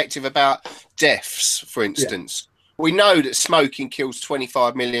into perspective about deaths, for instance. Yeah. We know that smoking kills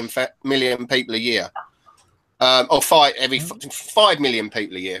 25 million people a year. Or 5 million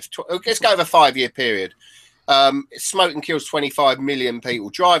people a year. Let's go over a 5-year period. Smoking kills 25 million people.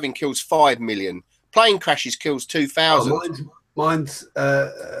 Driving kills 5 million. Plane crashes kills 2,000. Mine's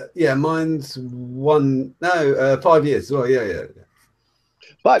 5 years. Well, yeah.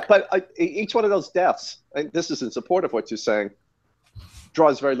 But each one of those deaths, and this is in support of what you're saying,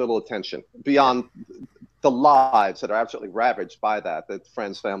 draws very little attention beyond the lives that are absolutely ravaged by that,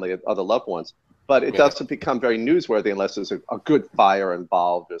 friends, family, and other loved ones. But it doesn't become very newsworthy unless there's a good fire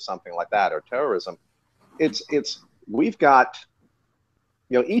involved or something like that, or terrorism. We've got,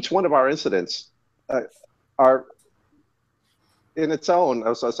 each one of our incidents are in its own,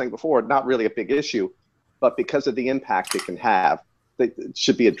 as I was saying before, not really a big issue, but because of the impact it can have, it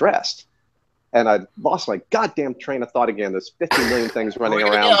should be addressed. And I lost my goddamn train of thought again. There's 50 million things running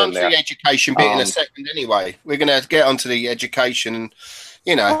around in there. The education bit in a second anyway. We're going to get onto the education,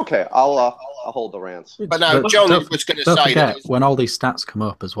 Okay, I'll hold the rants. But no, John was going to say that when all these stats come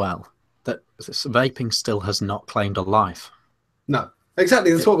up as well, that vaping still has not claimed a life. No,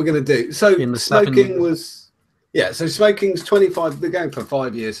 exactly. That's what we're going to do. So smoking was... Yeah, so smoking's 25, they're going for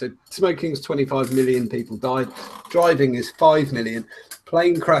 5 years. So smoking's 25 million people died. Driving is 5 million.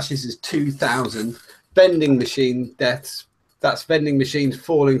 Plane crashes is 2,000. Vending machine deaths, that's vending machines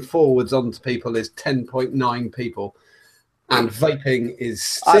falling forwards onto people, is 10.9 people. And vaping is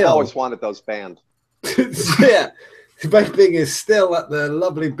still... I've always wanted those banned. Yeah, vaping is still at the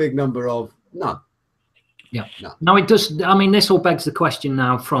lovely big number of none. Yeah. No. Now it does, I mean, this all begs the question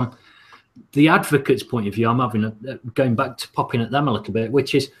now from the advocate's point of view. I'm having going back to popping at them a little bit,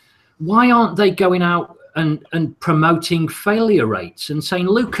 which is, why aren't they going out and promoting failure rates and saying,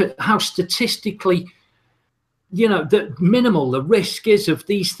 look at how statistically, the minimal the risk is of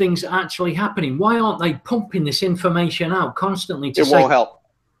these things actually happening? Why aren't they pumping this information out constantly to say, won't help.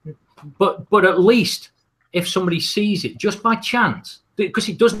 But at least if somebody sees it just by chance, because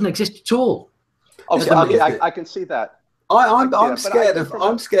it doesn't exist at all. Okay, I can see that. I'm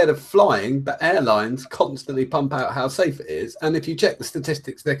scared of flying, but airlines constantly pump out how safe it is, and if you check the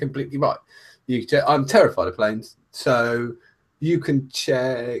statistics, they're completely right. I'm terrified of planes, so you can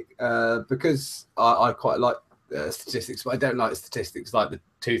check because I quite like statistics, but I don't like statistics like the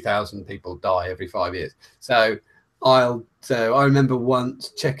 2,000 people die every 5 years. So I remember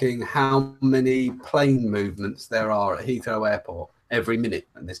once checking how many plane movements there are at Heathrow Airport every minute,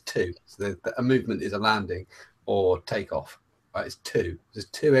 and there's 2. So a movement is a landing or takeoff, right? It's 2. There's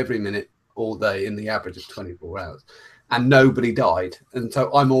 2 every minute all day in the average of 24 hours, and nobody died, and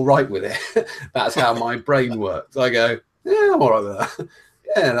so I'm all right with it. That's how my brain works. I go, yeah, I'm all right with that.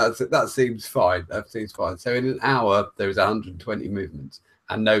 Yeah, that seems fine. That seems fine. So in an hour there was 120 movements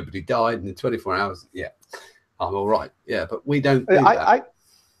and nobody died, and in 24 hours, yeah, I'm all right. Yeah, but we don't do that.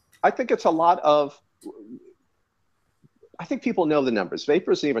 I think it's a lot of. I think people know the numbers.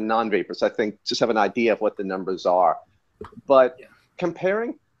 Vapors and even non-vapors, I think, just have an idea of what the numbers are. But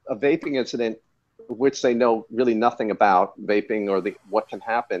comparing a vaping incident, which they know really nothing about, vaping or what can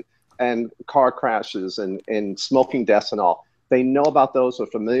happen, and car crashes and smoking deaths and all, they know about those, are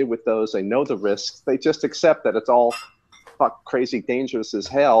familiar with those, they know the risks. They just accept that it's all fuck crazy dangerous as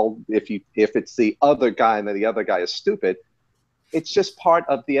hell if it's the other guy and then the other guy is stupid. It's just part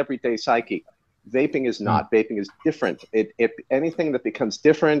of the everyday psyche. Vaping is not. Vaping is different. Anything that becomes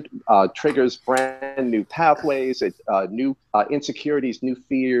different triggers brand new pathways, new insecurities, new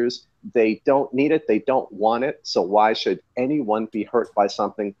fears. They don't need it. They don't want it. So why should anyone be hurt by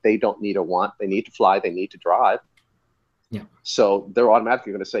something they don't need or want? They need to fly. They need to drive. Yeah. So they're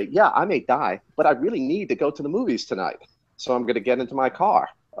automatically going to say, yeah, I may die, but I really need to go to the movies tonight. So I'm going to get into my car.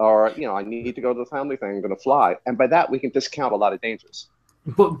 Or, I need to go to the family thing. I'm going to fly. And by that, we can discount a lot of dangers.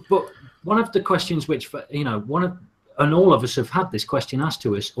 But one of the questions which, and all of us have had this question asked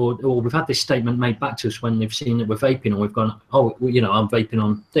to us, or we've had this statement made back to us when they've seen that we're vaping, or we've gone, oh, I'm vaping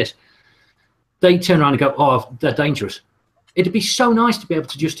on this. They turn around and go, oh, they're dangerous. It'd be so nice to be able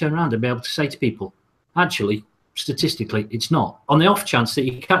to just turn around and be able to say to people, actually, statistically, it's not. On the off chance that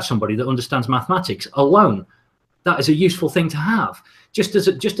you catch somebody that understands mathematics alone, that is a useful thing to have. Just as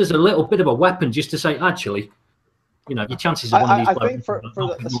a little bit of a weapon, just to say, actually, your chances of one of these. I think for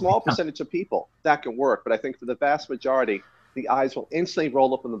the small percentage of people that can work, but I think for the vast majority, the eyes will instantly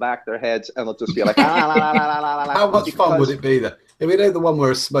roll up in the back of their heads, and they'll just be like, How much fun would it be then? If we know the one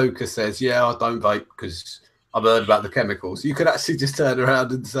where a smoker says, "Yeah, I don't vape because I've heard about the chemicals," you could actually just turn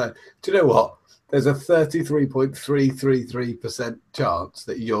around and say, "Do you know what? There's a 33.333% chance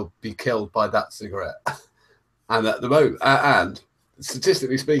that you'll be killed by that cigarette," and at the moment, and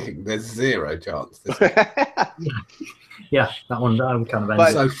statistically speaking, there's zero chance. Yeah, that one kind of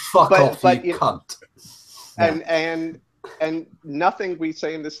ends. So fuck off, you cunt. And nothing we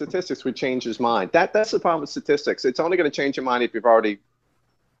say in the statistics would change his mind. That's the problem with statistics. It's only going to change your mind if you've already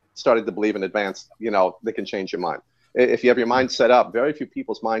started to believe in advance. They can change your mind. If you have your mind set up, very few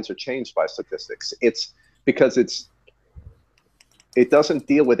people's minds are changed by statistics. It's because it doesn't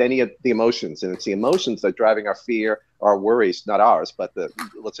deal with any of the emotions, and it's the emotions that are driving our fear, our worries, not ours, but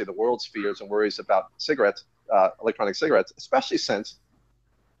let's say the world's fears and worries about cigarettes, electronic cigarettes, especially since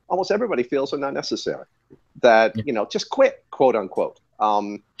almost everybody feels they're not necessary. That just quit, quote unquote.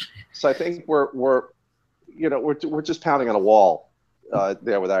 So I think we're just pounding on a wall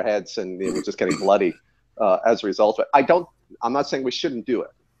there with our heads, and we're just getting bloody as a result of it. I'm not saying we shouldn't do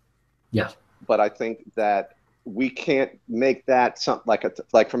it. Yeah. But I think that we can't make that something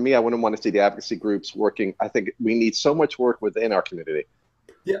like for me, I wouldn't want to see the advocacy groups working. I think we need so much work within our community.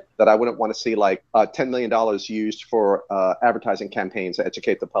 Yeah. That I wouldn't want to see like $10 million used for advertising campaigns to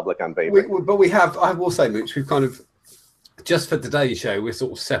educate the public on vaping. But we have, I will say, Mooch, we've kind of, just for today's show, we're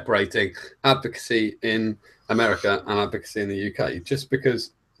sort of separating advocacy in America and advocacy in the UK, just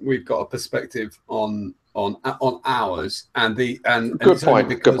because we've got a perspective on ours and good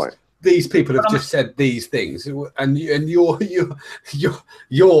point. Good point. These people have just said these things, and yours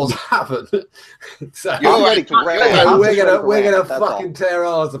haven't. So we're gonna fucking tear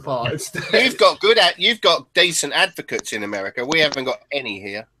ours apart. You've got decent advocates in America. We haven't got any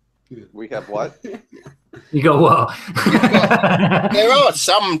here. We have what? You got what? There are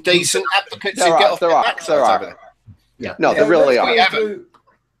some decent advocates who get off their backside. Yeah. No, there really are. We haven't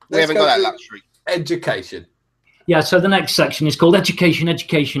got that luxury. Education. Yeah, so the next section is called education,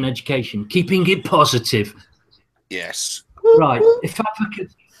 keeping it positive. Yes. Right. If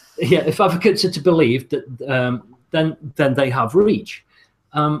advocates are to believe that, then they have reach.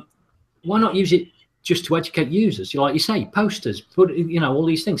 Why not use it just to educate users? Like you say, posters, put all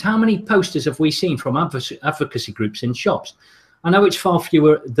these things. How many posters have we seen from advocacy groups in shops? I know it's far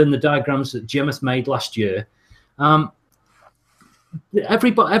fewer than the diagrams that Jim has made last year.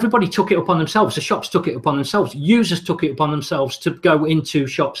 Everybody took it upon themselves. The shops took it upon themselves. Users took it upon themselves to go into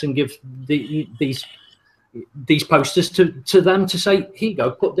shops and give these posters to them to say, "Here you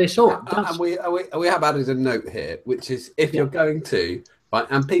go, put this up." And we have added a note here, which is if you're going to, right,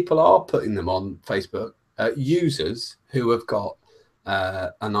 and people are putting them on Facebook, users who have got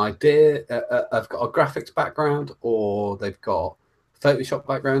an idea, have got a graphics background, or they've got Photoshop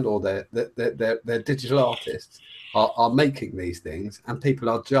background, or they're digital artists. Are making these things, and people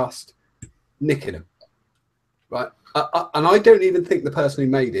are just nicking them, right? And I don't even think the person who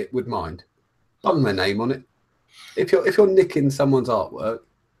made it would mind putting their name on it. If you're nicking someone's artwork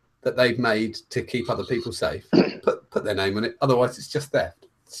that they've made to keep other people safe, put their name on it. Otherwise, it's just theft.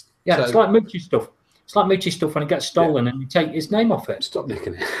 Yeah, so, it's like Mooch's stuff. It's like Mooch's stuff when it gets stolen and you take his name off it. Stop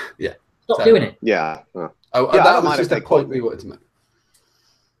nicking it. Yeah. Stop doing it. Yeah. Oh, Yeah, I that don't was mind just if a they point quote we wanted to make.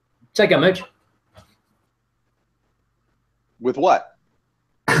 Take it, Mooch. With what?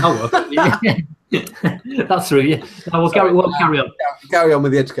 Oh, that's through you. No, we'll carry on. Carry on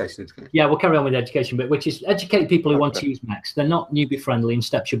with the education. Yeah, we'll carry on with the education bit, which is educate people who want to use Mechs. They're not newbie friendly and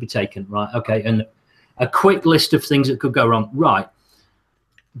steps should be taken, right? Okay, and a quick list of things that could go wrong. Right.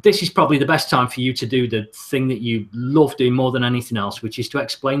 This is probably the best time for you to do the thing that you love doing more than anything else, which is to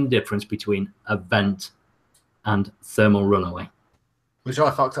explain the difference between a vent and thermal runaway. Which I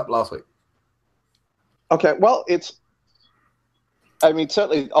fucked up last week. Okay, well, I mean,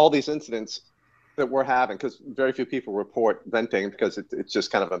 certainly all these incidents that we're having, because very few people report venting because it's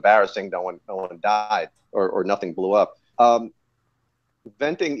just kind of embarrassing. No one died or nothing blew up.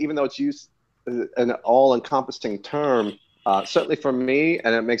 Venting, even though it's used an all-encompassing term, certainly for me,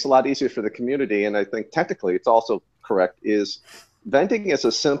 and it makes it a lot easier for the community, and I think technically it's also correct, is venting is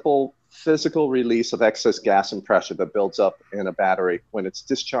a simple physical release of excess gas and pressure that builds up in a battery when it's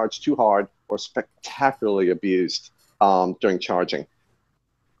discharged too hard or spectacularly abused during charging.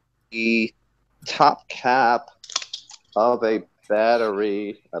 The top cap of a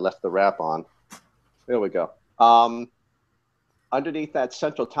battery, I left the wrap on. There we go. Underneath that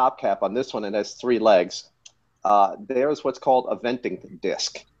central top cap on this one, it has 3 legs. There's what's called a venting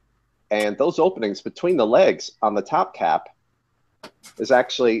disc. And those openings between the legs on the top cap is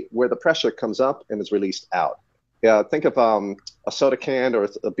actually where the pressure comes up and is released out. Yeah, think of a soda can or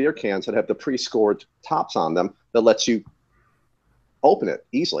a beer cans that have the pre-scored tops on them that lets you open it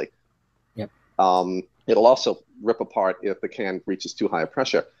easily. Yep. It'll also rip apart if the can reaches too high a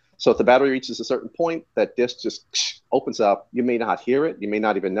pressure. So if the battery reaches a certain point, that disc just opens up. You may not hear it. You may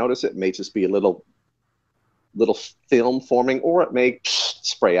not even notice it. It may just be a little film forming, or it may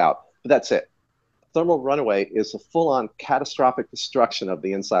spray out. But that's it. Thermal runaway is a full-on catastrophic destruction of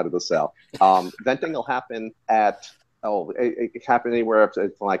the inside of the cell. Venting will happen at, it can happen anywhere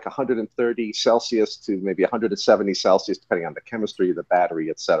from like 130 Celsius to maybe 170 Celsius, depending on the chemistry of the battery,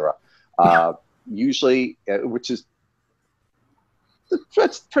 etc. Usually, which is,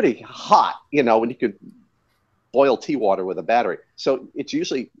 it's pretty hot, you know, when you could boil tea water with a battery. So it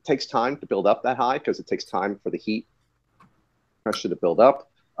usually takes time to build up that high because it takes time for the heat pressure to build up.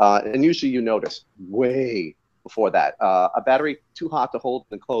 And usually you notice way before that. A battery too hot to hold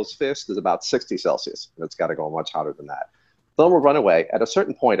in a closed fist is about 60 Celsius. And it's got to go much hotter than that. Thermal runaway, at a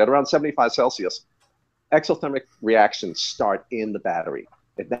certain point, at around 75 Celsius, exothermic reactions start in the battery.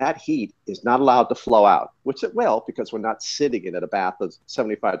 And that heat is not allowed to flow out, which it will because we're not sitting in a bath of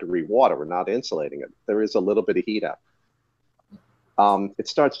 75-degree water. We're not insulating it. There is a little bit of heat out. It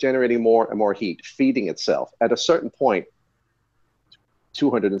starts generating more and more heat, feeding itself. At a certain point,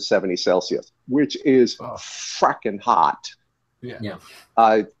 270 Celsius, which is fracking hot. Yeah.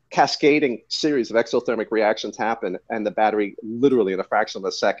 Cascading series of exothermic reactions happen, and the battery, literally in a fraction of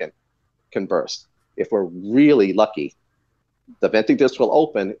a second, can burst. If we're really lucky, the venting disc will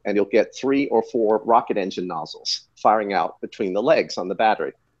open, and you'll get 3 or 4 rocket engine nozzles firing out between the legs on the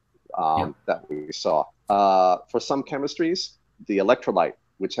battery that we saw. For some chemistries, the electrolyte,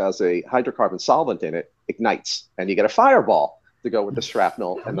 which has a hydrocarbon solvent in it, ignites, and you get a fireball to go with the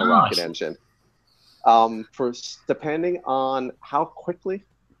shrapnel and the rocket engine. Depending on how quickly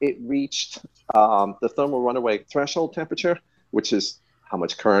it reached the thermal runaway threshold temperature, which is how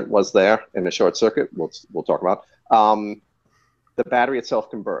much current was there in a short circuit, we'll talk about, the battery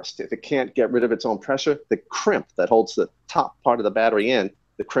itself can burst. If it can't get rid of its own pressure, the crimp that holds the top part of the battery in,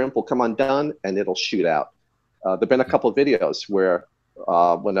 the crimp will come undone and it'll shoot out. There have been a couple of videos where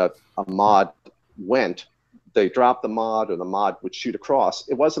when a mod went, they dropped the mod or the mod would shoot across.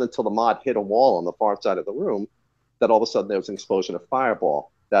 It wasn't until the mod hit a wall on the far side of the room that all of a sudden there was an explosion of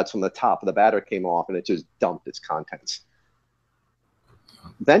fireball. That's when the top of the battery came off and it just dumped its contents.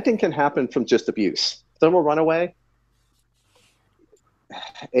 Venting can happen from just abuse. Thermal runaway,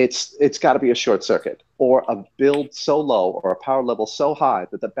 it's got to be a short circuit or a build so low or a power level so high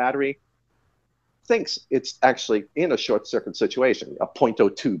that the battery thinks it's actually in a short circuit situation, a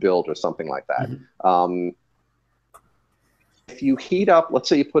 0.02 build or something like that. Mm-hmm. If you heat up, let's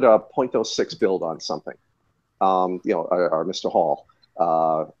say you put a 0.06 build on something, you know, our Mr. Hall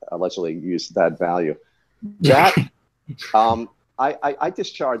allegedly used that value. That I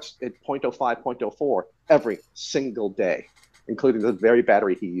discharge at 0.05, 0.04 every single day, including the very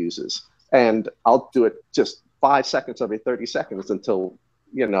battery he uses. And I'll do it just 5 seconds every 30 seconds until,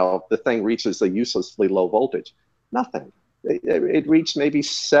 you know, the thing reaches a uselessly low voltage. Nothing. It reached maybe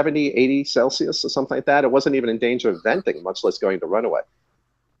 70, 80 Celsius or something like that. It wasn't even in danger of venting, much less going to runaway.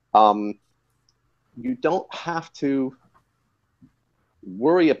 you don't have to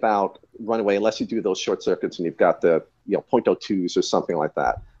worry about runaway unless you do those short circuits and you've got the 0.02s or something like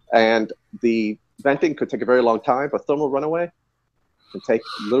that. And the venting could take a very long time, but thermal runaway can take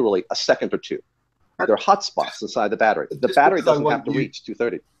literally a second or two. There are hot spots inside the battery. The battery doesn't have to reach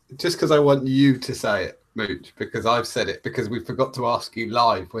 230. Just because I want you to say it, Mooch, because I've said it, because we forgot to ask you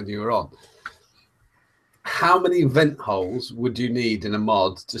live when you were on. How many vent holes would you need in a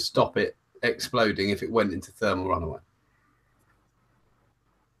mod to stop it exploding if it went into thermal runaway?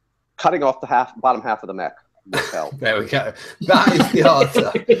 Cutting off the bottom half of the mech would help. There we go. That is the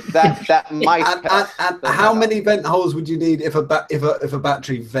answer. that might help. And how many vent holes would you need if a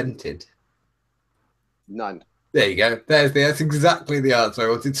battery vented? None. There you go. That's exactly the answer I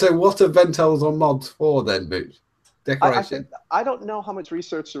wanted. So what are vent holes on mods for then, Mooch? Decoration? I don't know how much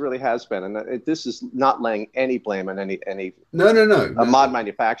research there really has been, and this is not laying any blame on any no. mod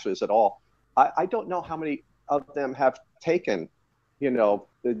manufacturers at all. I don't know how many of them have taken,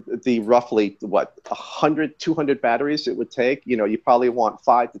 the roughly, 100, 200 batteries it would take. You probably want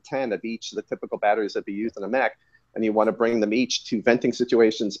 5 to 10 of each of the typical batteries that be used in a mech, and you want to bring them each to venting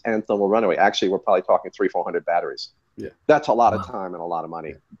situations and thermal runaway. Actually, we're probably talking 300-400 batteries. Yeah, that's a lot of time and a lot of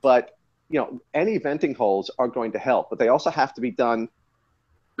money. But any venting holes are going to help, but they also have to be done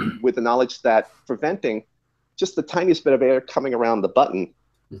with the knowledge that for venting, just the tiniest bit of air coming around the button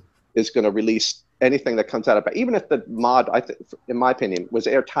is going to release anything that comes out of it. Even if the mod, in my opinion, was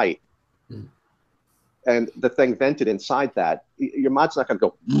airtight, and the thing vented inside that, your mod's not going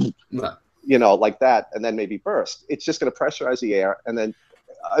to go, like that, and then maybe burst. It's just going to pressurize the air, and then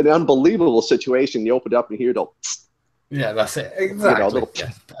an unbelievable situation. You open it up and you hear yeah, that's it. Exactly.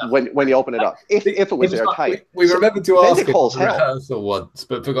 When you open it up, if it was airtight. We remembered to ask him in rehearsal once,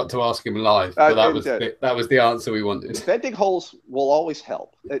 but forgot to ask him live. But that was the answer we wanted. Venting holes will always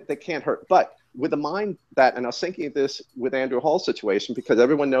help. They can't hurt. But with the mind that, and I was thinking of this with Andrew Hall's situation, because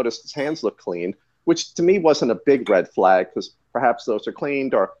everyone noticed his hands look clean, which to me wasn't a big red flag, because perhaps those are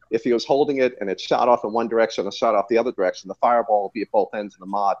cleaned, or if he was holding it and it shot off in one direction or shot off the other direction, the fireball will be at both ends of the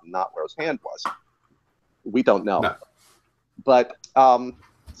mod and not where his hand was. We don't know. No. But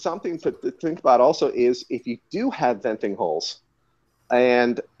something to think about also is if you do have venting holes,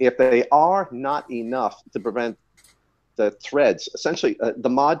 and if they are not enough to prevent the threads, essentially the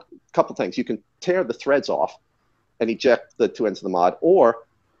mod, a couple things. You can tear the threads off and eject the two ends of the mod, or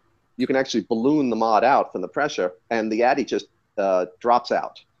you can actually balloon the mod out from the pressure, and the addy just drops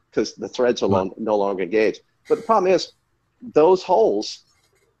out because the threads are no longer engaged. But the problem is those holes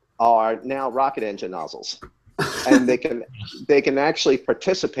are now rocket engine nozzles. And they can actually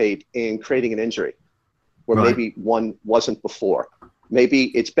participate in creating an injury where maybe one wasn't before. Maybe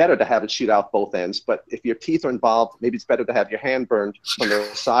it's better to have it shoot out both ends, but if your teeth are involved, maybe it's better to have your hand burned from the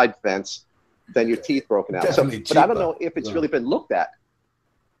side vents than your teeth broken out. But I don't know if it's really been looked at.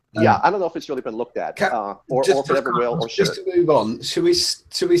 Yeah, I don't know if it's really been looked at, or if it ever will, or should. Just to move on, should we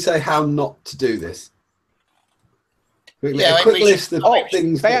say how not to do this? Yeah, a quick list of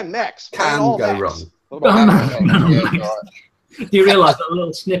things that Mechs, can go wrong. Do you realise that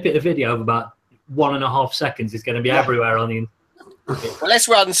little snippet of video of about 1.5 seconds is going to be everywhere on the? Well, let's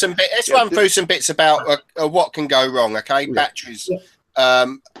run through some bits about what can go wrong. Okay, batteries.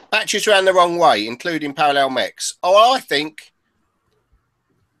 Batteries ran the wrong way, including parallel mechs. Oh, I think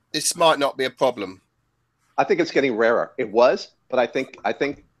this might not be a problem. I think it's getting rarer. It was, but I think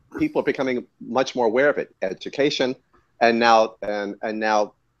people are becoming much more aware of it. Education, and now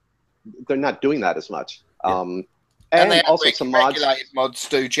they're not doing that as much. And they also some regulated mods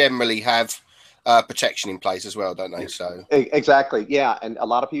do generally have protection in place as well, don't they? So exactly, yeah. And a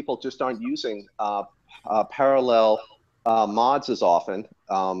lot of people just aren't using parallel mods as often.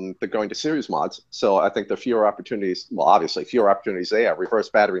 They're going to series mods. So I think there are fewer opportunities. Well, obviously, fewer opportunities there. Reverse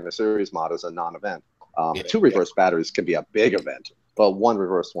battery in the series mod is a non-event. 2 reverse batteries can be a big event, but 1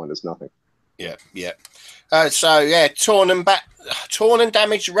 reverse one is nothing. Yeah. Torn and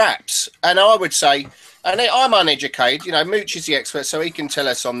damaged wraps. And I would say, and I'm uneducated, Mooch is the expert, so he can tell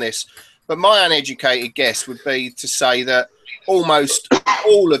us on this. But my uneducated guess would be to say that almost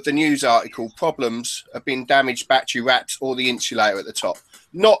all of the news article problems have been damaged battery wraps or the insulator at the top.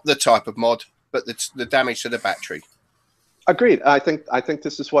 Not the type of mod, but the damage to the battery. Agreed. I think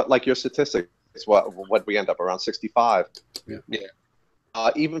this is what, like your statistics, what we end up around 65. Yeah.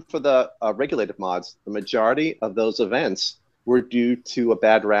 Even for the regulated mods, the majority of those events were due to a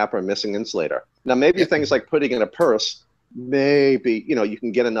bad wrap or a missing insulator. Now, maybe things like putting in a purse, maybe, you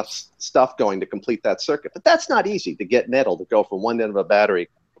can get enough stuff going to complete that circuit. But that's not easy to get metal to go from one end of a battery,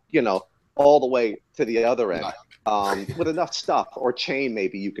 all the way to the other end. With enough stuff or chain,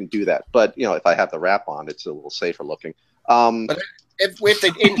 maybe you can do that. But you know, if I have the wrap on, it's a little safer looking. But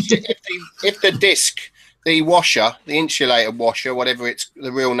if the disc, the washer, the insulator washer, whatever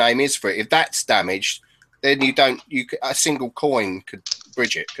the real name is for it, if that's damaged, then a single coin could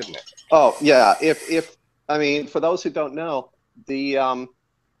bridge it, couldn't it? Oh yeah. If I mean, for those who don't know,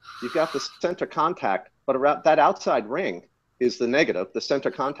 you've got the center contact, but around that outside ring is the negative. The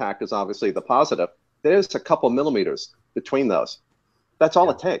center contact is obviously the positive. There's a couple millimeters between those. That's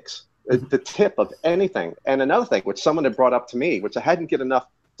all it takes. The tip of anything. And another thing, which someone had brought up to me, which I hadn't given enough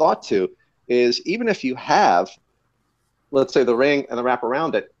thought to, is even if you have, let's say, the ring and the wrap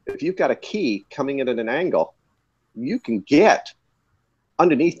around it, if you've got a key coming in at an angle, you can get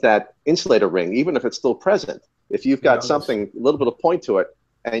underneath that insulator ring, even if it's still present. If you've got something, a little bit of point to it,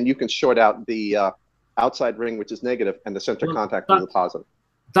 and you can short out the outside ring, which is negative, and the center contact, which is positive.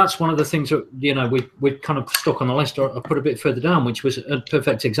 That's one of the things that, you know, we're kind of stuck on the list, or I put a bit further down, which was a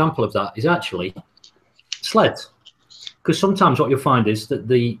perfect example of that, is actually sleds. Because sometimes what you'll find is that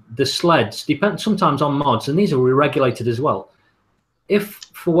the sleds depend sometimes on mods, and these are regulated as well. If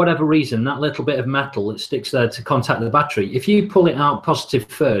for whatever reason that little bit of metal that sticks there to contact the battery, if you pull it out positive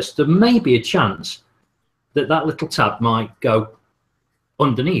first, there may be a chance that that little tab might go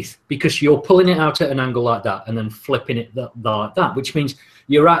underneath, because you're pulling it out at an angle like that and then flipping it like that, which means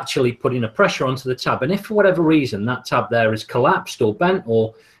you're actually putting a pressure onto the tab. And if for whatever reason that tab there is collapsed or bent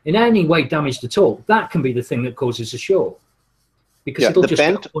or in any way damaged at all, that can be the thing that causes a short, because it'll just go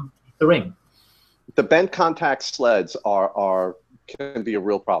underneath the ring. The bent contact sleds can be a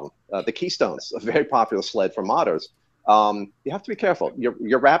real problem. The Keystone's a very popular sled for modders. You have to be careful.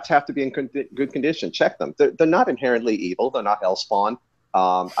 Your wraps have to be in good condition. Check them. They're not inherently evil. They're not hellspawn.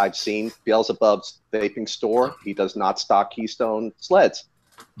 I've seen Beelzebub's vaping store. He does not stock Keystone sleds.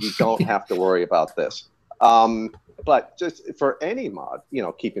 You don't have to worry about this. But just for any mod, you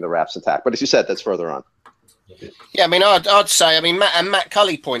know, keeping the wraps intact. But as you said, that's further on. Yeah, I mean, I'd say, I mean, Matt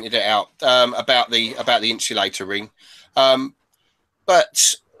Cully pointed it out about the insulator ring,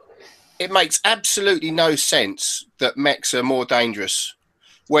 but it makes absolutely no sense that mechs are more dangerous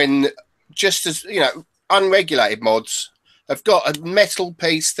when, just as, you know, unregulated mods have got a metal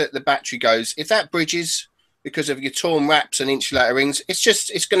piece that the battery goes. If that bridges because of your torn wraps and insulator rings,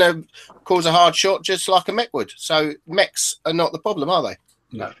 it's going to cause a hard short just like a mech would. So mechs are not the problem, are they?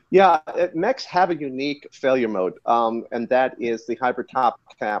 No. Yeah, mechs have a unique failure mode, and that is the hybrid top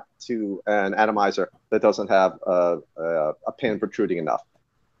cap to an atomizer that doesn't have a pin protruding enough.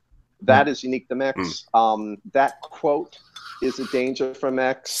 That is unique to mechs. That quote is a danger for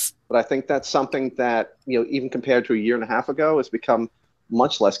mechs, but I think that's something that, you know, even compared to a year and a half ago, has become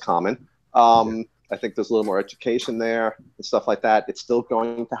much less common. I think there's a little more education there and stuff like that. It's still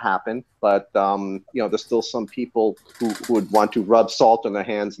going to happen, but you know, there's still some people who would want to rub salt on their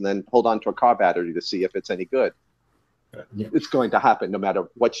hands and then hold on to a car battery to see if it's any good. Yeah. It's going to happen no matter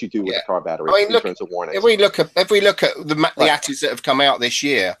what you do with a car battery. I mean, in terms of warnings. If we look at the ATAs that have come out this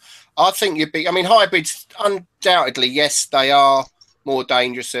year, I think I mean, hybrids undoubtedly, yes, they are more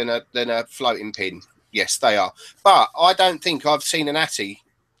dangerous than a floating pin. Yes, they are. But I don't think I've seen an ATI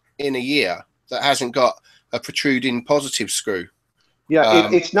in a year that hasn't got a protruding positive screw. Yeah,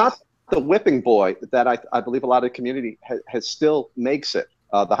 it's not the whipping boy that I believe a lot of the community has still makes it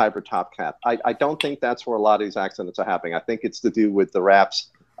the hybrid top cap. I don't think that's where a lot of these accidents are happening. I think it's to do with the wraps.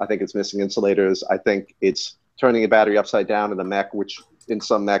 I think it's missing insulators. I think it's turning a battery upside down in the mech, which in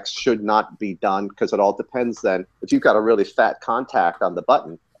some mechs should not be done, because it all depends then. If you've got a really fat contact on the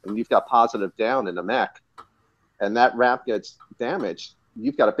button and you've got positive down in the mech and that wrap gets damaged,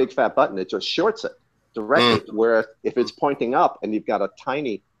 you've got a big fat button that just shorts it directly. Where if it's pointing up and you've got a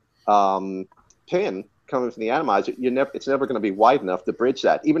tiny pin coming from the atomizer, it's never going to be wide enough to bridge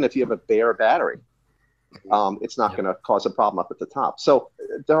that. Even if you have a bare battery, it's not going to cause a problem up at the top. So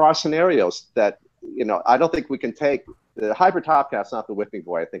there are scenarios that, you know, I don't think we can take the hybrid top cap's not the whipping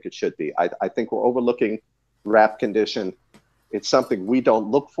boy. I think it should be. I think we're overlooking wrap condition. It's something we don't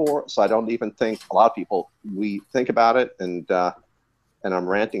look for, so I don't even think a lot of people, we think about it, and I'm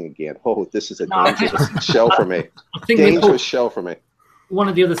ranting again. Oh, this is a dangerous show for me. Dangerous show for me. One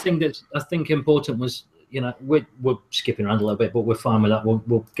of the other things that I think important was, you know, we're skipping around a little bit, but we're fine with that.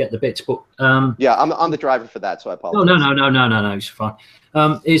 We'll get the bits. But yeah, I'm the driver for that, so I apologize. No, it's fine.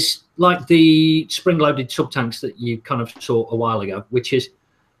 Is like the spring-loaded sub-tanks that you kind of saw a while ago, which is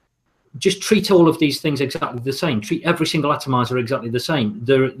just treat all of these things exactly the same. Treat every single atomizer exactly the same.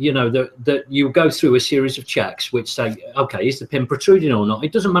 You go through a series of checks which say, okay, is the pin protruding or not?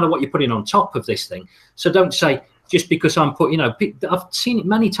 It doesn't matter what you're putting on top of this thing. So don't say, just because I'm put, you know, I've seen it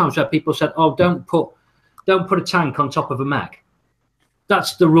many times where people said, oh, don't put don't put a tank on top of a mech.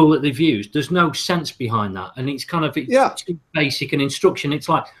 That's the rule that they've used. There's no sense behind that, and it's kind of too basic an instruction. It's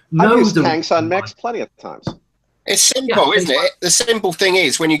like I've used tanks on mechs plenty of times. It's simple, isn't it? The simple thing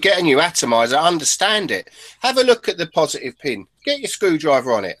is, when you get a new atomizer, understand it. Have a look at the positive pin. Get your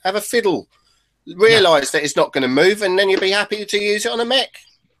screwdriver on it. Have a fiddle. Realise that it's not going to move, and then you'll be happy to use it on a mech.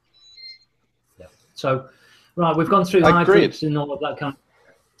 Yeah. So, right, we've gone through hybrids and all of that kind of...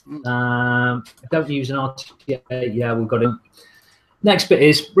 don't use an RTA. Yeah, we've got it. Next bit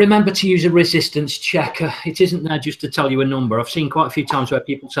is, remember to use a resistance checker. It isn't there just to tell you a number. I've seen quite a few times where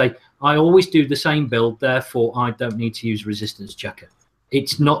people say, I always do the same build, therefore I don't need to use a resistance checker.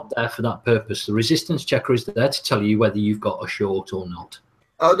 It's not there for that purpose. The resistance checker is there to tell you whether you've got a short or not.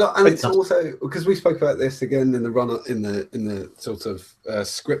 Oh no, and it's also because we spoke about this again in the run in the sort of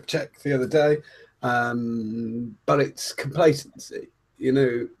script check the other day. But it's complacency, you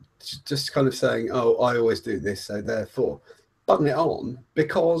know, just kind of saying, oh, I always do this, so therefore button it on,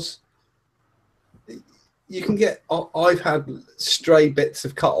 because you can get, I've had stray bits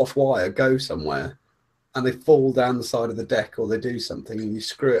of cut off wire go somewhere and they fall down the side of the deck, or they do something, and you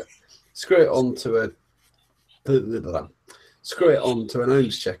screw it onto an ohms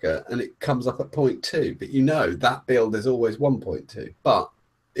checker and it comes up at 0.2, but you know that build is always 1.2, but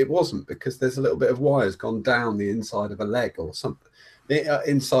it wasn't, because there's a little bit of wires gone down the inside of a leg or something,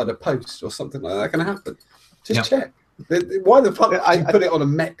 inside a post or something like that can happen. Just check. Why the fuck did you put it on a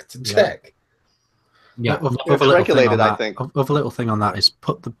mech to check? Yeah, it's regulated, I think. Other little thing on that is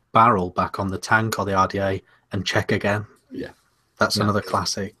put the barrel back on the tank or the RDA and check again. Yeah. That's another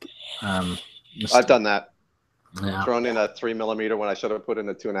classic. I've done that. Yeah. Thrown in a 3mm when I should have put in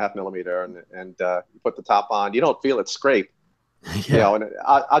a 2.5mm, and you put the top on. You don't feel it scrape. Yeah. You know, and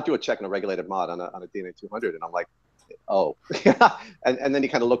I'll do a check in a regulated mod on a DNA 200, and I'm like, oh. and then you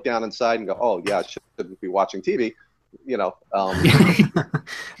kind of look down inside and go, oh yeah, I shouldn't be watching TV. You know. And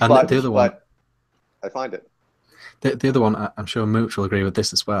but, the other one, I find it. The other one, I'm sure Mooch will agree with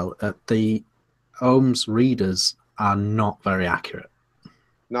this as well. The ohms readers are not very accurate.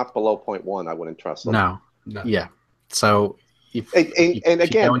 Not below 0.1, I wouldn't trust them. No. Yeah. So if and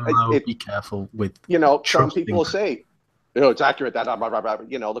again, low, be careful with. You know, some people will say, "Oh, it's accurate." That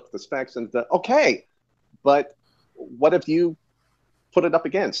you know, look at the specs and okay, but what if you put it up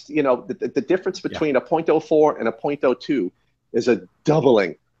against? You know, the difference between a 0.04 and a 0.02 is a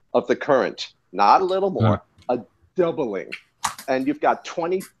doubling of the current, not a little more, a doubling, and you've got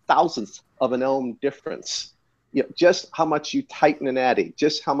 20 thousandths of an ohm difference. You know, just how much you tighten an addy,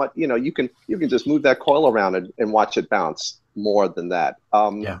 just how much, you know, you can just move that coil around and watch it bounce more than that.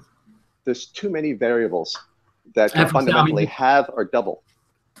 There's too many variables that can fundamentally have or double.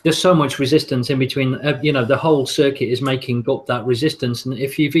 There's so much resistance in between, you know, the whole circuit is making up that resistance. And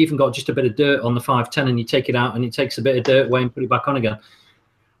if you've even got just a bit of dirt on the 510 and you take it out and it takes a bit of dirt away and put it back on again,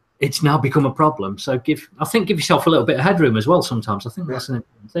 it's now become a problem. So I think give yourself a little bit of headroom as well sometimes. I think that's an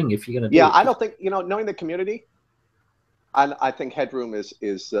important thing if you're going to do it. I don't think, you know, knowing the community, I think headroom is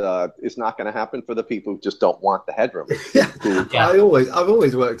not going to happen for the people who just don't want the headroom. I've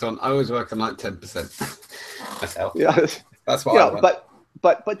always worked on like 10% myself. Yeah, that's what I want.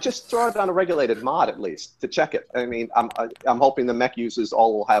 But just throw it on a regulated mod at least to check it. I mean, I'm hoping the mech users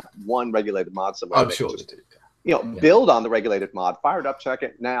all will have one regulated mod somewhere. I'm sure they do. You know, build on the regulated mod, fire it up, check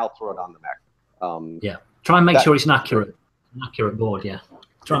it. Now throw it on the mech. Try and make sure it's an accurate board. Yeah.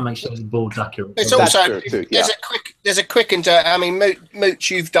 Try and make sure the board's accurate. It's also there's a quick and I mean, Mooch,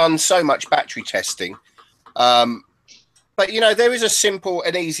 you've done so much battery testing, but you know there is a simple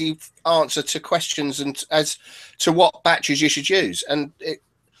and easy answer to questions and as to what batteries you should use, and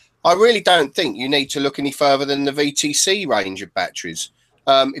I really don't think you need to look any further than the VTC range of batteries.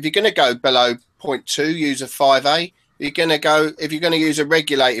 If you're going to go below 0.2, use a 5A. If you're going to use a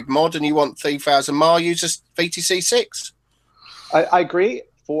regulated mod and you want 3,000 mAh, use a VTC 6. I agree.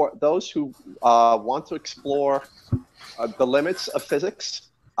 For those who want to explore the limits of physics,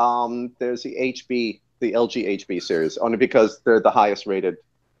 there's the LG HB series, only because they're the highest rated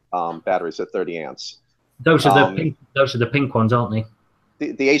batteries at 30 amps. Those are the pink ones, aren't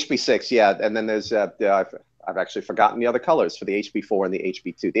they? The HB6, yeah, and then there's I've actually forgotten the other colors for the HB4 and the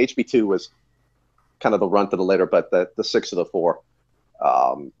HB2. The HB2 was kind of the runt of the litter, but the 6 of the 4,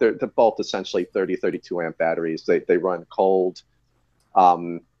 they're both essentially 30, 32 amp batteries. They run cold.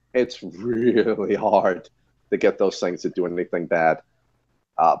 It's really hard to get those things to do anything bad.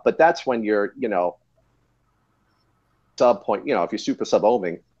 But that's when you're, you know, if you're super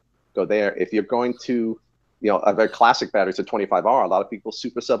sub-ohming, go there. If you're going to, you know, a very classic battery is a 25R. A lot of people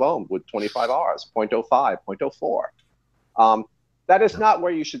super sub-ohm with 25Rs, 0.05, 0.04. That is not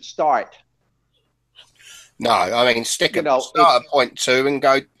where you should start. No, I mean, start at 0.2 and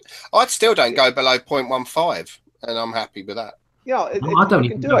go. I still don't go below 0.15, and I'm happy with that. I don't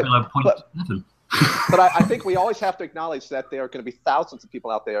even go below 0.7. But I think we always have to acknowledge that there are going to be thousands of people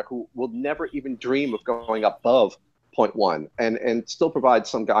out there who will never even dream of going above 0.1 and still provide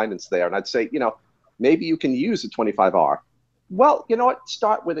some guidance there. And I'd say, maybe you can use a 25R. Well, you know what?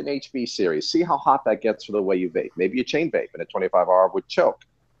 Start with an HB series. See how hot that gets for the way you vape. Maybe a chain vape and a 25R would choke.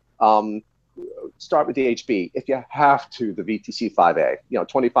 Start with the HB. If you have to, the VTC 5A,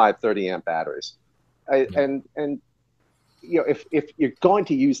 25, 30 amp batteries. And if you're going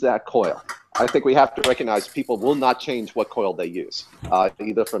to use that coil, I think we have to recognize people will not change what coil they use,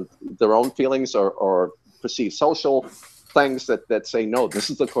 either from their own feelings or perceived social things that say, no, this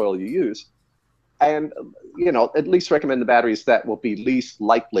is the coil you use. And, at least recommend the batteries that will be least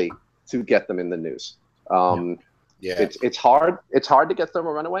likely to get them in the news. It's hard to get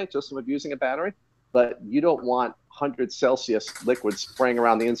thermal runaway just from using a battery, but you don't want 100 Celsius liquid spraying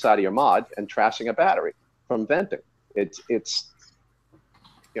around the inside of your mod and trashing a battery from venting. It's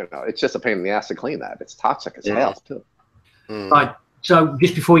just a pain in the ass to clean that. It's toxic as hell too. Right. So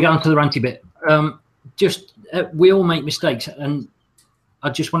just before we get on to the ranty bit, we all make mistakes, and I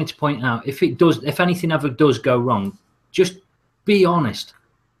just wanted to point out, if anything ever does go wrong, just be honest.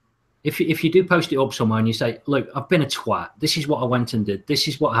 If you do post it up somewhere and you say, look, I've been a twat. This is what I went and did. This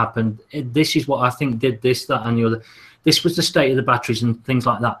is what happened. This is what I think did this, that, and the other. This was the state of the batteries and things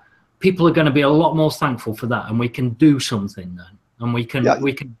like that. People are going to be a lot more thankful for that, and we can do something then. And we can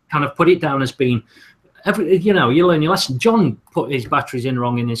kind of put it down as being, you learn your lesson. John put his batteries in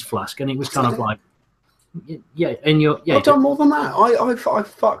wrong in his flask, and it was kind of like, I've done more than that. I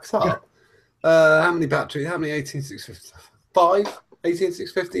fucked up. How many batteries? How many 18650s? 5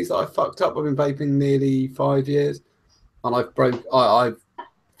 18650s that I fucked up. I've been vaping nearly 5 years, and I've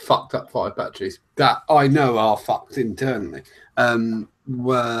fucked up 5 batteries that I know are fucked internally. 2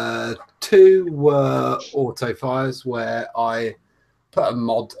 were auto fires where I put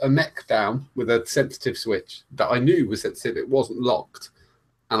a mech down with a sensitive switch that I knew was sensitive. It wasn't locked,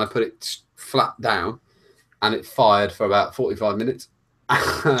 and I put it flat down, and it fired for about 45 minutes.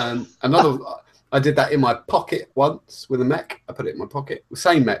 I did that in my pocket once with a mech. I put it in my pocket. The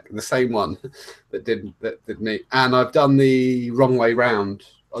same mech, the same one that did me. And I've done the wrong way round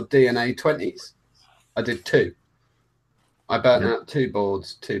of DNA 20s. I did 2. I burnt out 2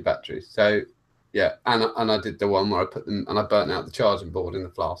 boards, 2 batteries. So yeah, and I did the one where I put them, and I burnt out the charging board in the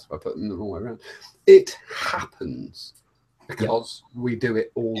flask. I put them the wrong way around. It happens because we do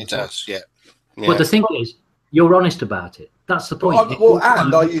it all the time. It does, yeah. But the thing is, you're honest about it. That's the point.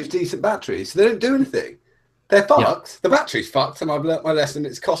 And I use decent batteries. So they don't do anything. They're fucked. Yeah. The battery's fucked, and I've learnt my lesson.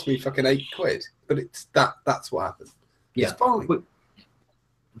 It's cost me fucking £8. But it's that's what happened. Yeah. It's fine.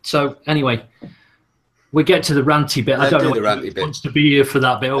 So anyway, we get to the ranty bit. I don't know who wants to be here for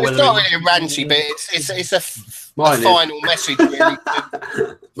that bit. Or it's not really a ranty bit. It's a final message, really.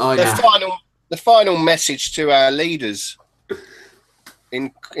 The final message to our leaders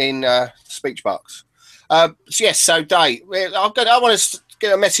in speech box. So Dave, I want to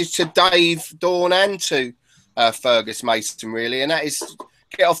get a message to Dave, Dawn, and to Fergus Mason, really, and that is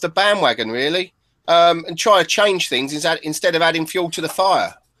get off the bandwagon, really, and try to change things instead of adding fuel to the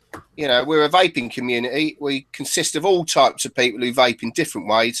fire. We're a vaping community. We consist of all types of people who vape in different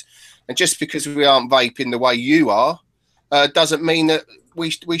ways, and just because we aren't vaping the way you are, doesn't mean that we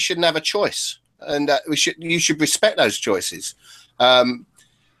shouldn't have a choice, and you should respect those choices.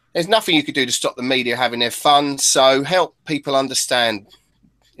 There's nothing you could do to stop the media having their fun. So help people understand,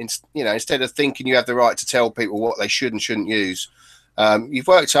 instead of thinking you have the right to tell people what they should and shouldn't use. You've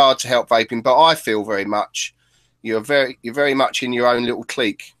worked hard to help vaping, but I feel very much you're very much in your own little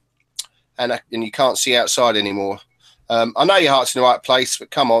clique, and you can't see outside anymore. I know your heart's in the right place,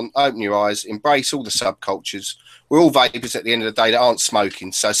 but come on, open your eyes, embrace all the subcultures. We're all vapers at the end of the day that aren't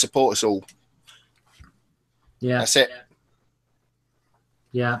smoking, so support us all. Yeah, that's it.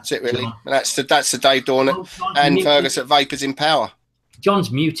 Yeah, that's it, really. And that's the Dave Dawn and Fergus at Vapors in Power. John's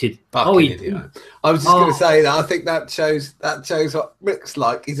muted. Idiot. I was just going to say that I think that shows what Rick's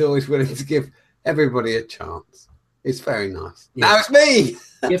like. He's always willing to give everybody a chance. It's very nice. Yeah. Now it's me.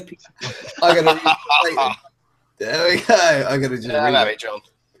 I'm going to. There we go. I'm going to just. Hello, John.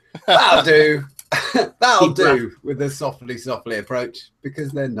 That'll do. That'll do with the softly approach,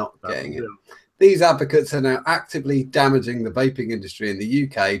 because they're not getting it. These advocates are now actively damaging the vaping industry in the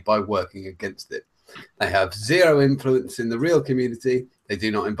UK by working against it. They have zero influence in the real community. They do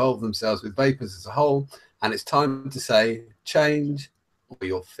not involve themselves with vapers as a whole. And it's time to say, change or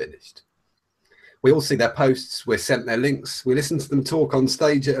you're finished. We all see their posts. We're sent their links. We listen to them talk on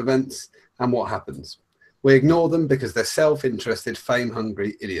stage at events. And what happens? We ignore them because they're self-interested,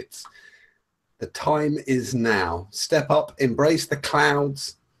 fame-hungry idiots. The time is now. Step up, embrace the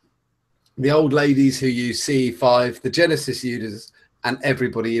clouds, the old ladies who use CE5, the Genesis users, and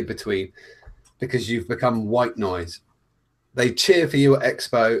everybody in between, because you've become white noise. They cheer for you at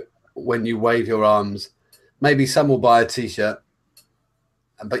Expo when you wave your arms. Maybe some will buy a T-shirt,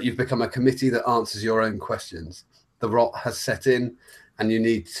 but you've become a committee that answers your own questions. The rot has set in, and you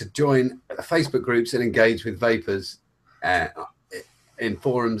need to join Facebook groups and engage with vapors in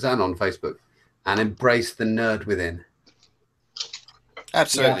forums and on Facebook, and embrace the nerd within.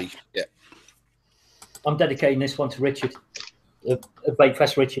 Absolutely, yeah. I'm dedicating this one to Richard, Vape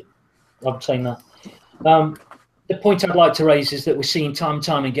Fest Richard. I'm saying that. The point I'd like to raise is that we're seeing time and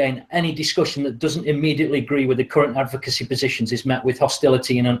time again, any discussion that doesn't immediately agree with the current advocacy positions is met with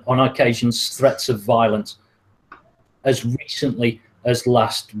hostility and on occasions threats of violence, as recently as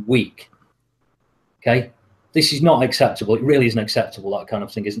last week. Okay? This is not acceptable. It really isn't acceptable, that kind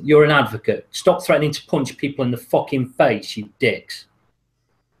of thing, isn't it? You're an advocate. Stop threatening to punch people in the fucking face, you dicks.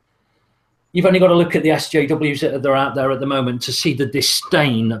 You've only got to look at the SJWs that are out there at the moment to see the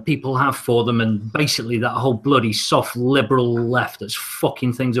disdain that people have for them, and basically that whole bloody soft liberal left that's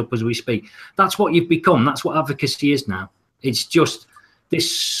fucking things up as we speak. That's what you've become. That's what advocacy is now. It's just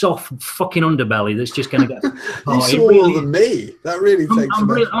this soft fucking underbelly that's just going to get... You saw really, more than me. That really takes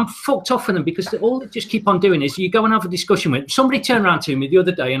I'm fucked off with them, because all they just keep on doing is you go and have a discussion with... Somebody turned around to me the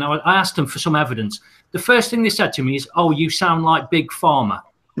other day and I asked them for some evidence. The first thing they said to me is, oh, you sound like Big Pharma.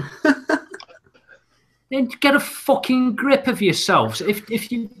 Then get a fucking grip of yourselves.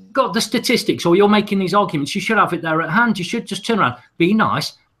 If you've got the statistics or you're making these arguments, you should have it there at hand. You should just turn around, be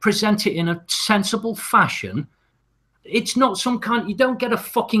nice, present it in a sensible fashion. It's not some kind... You don't get a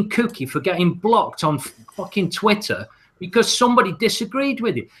fucking cookie for getting blocked on fucking Twitter because somebody disagreed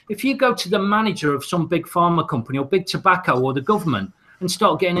with you. If you go to the manager of some big pharma company or big tobacco or the government and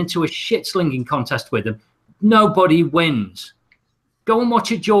start getting into a shit-slinging contest with them, nobody wins. Go and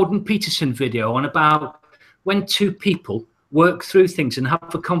watch a Jordan Peterson video on about when two people work through things and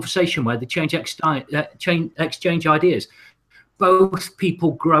have a conversation where they exchange ideas. Both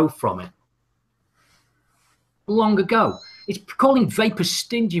people grow from it. Long ago. It's calling vapors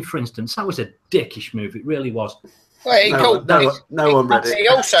stingy, for instance. That was a dickish move. It really was. Well, no one read it. He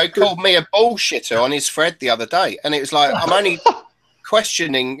also called me a bullshitter on his thread the other day. And it was like, I'm only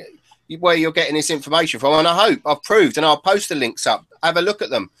questioning where you're getting this information from. And I hope I've proved, and I'll post the links up. Have a look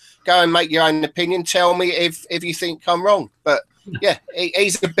at them. Go and make your own opinion. Tell me if you think I'm wrong. But yeah,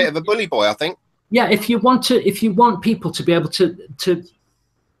 he's a bit of a bully boy, I think. Yeah, if you want people to be able to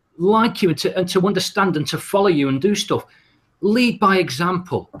like you and to understand and to follow you and do stuff, lead by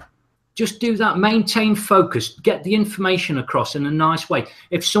example. Just do that. Maintain focus. Get the information across in a nice way.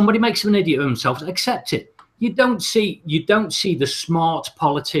 If somebody makes an idiot of themselves, accept it. You don't see the smart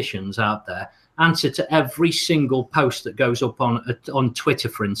politicians out there answer to every single post that goes up on Twitter,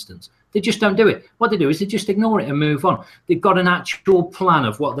 for instance. They just don't do it. What they do is they just ignore it and move on. They've got an actual plan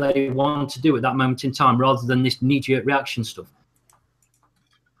of what they want to do at that moment in time, rather than this knee-jerk reaction stuff.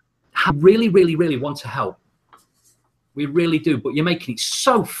 I really, really, really want to help. We really do, but you're making it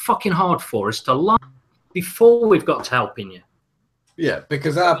so fucking hard for us to lie before we've got to helping you. Yeah,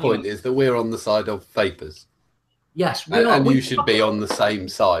 because our point is that we're on the side of vapors. Yes, and you should be on the same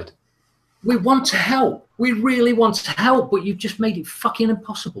side. We want to help. We really want to help, but you've just made it fucking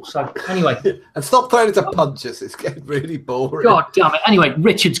impossible. So anyway. And stop trying to punch us. It's getting really boring. God damn it. Anyway,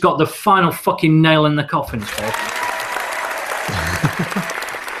 Richard's got the final fucking nail in the coffin.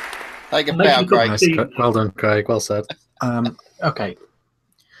 Take a bow, Craig. Nice. Well done, Craig. Well said. Okay.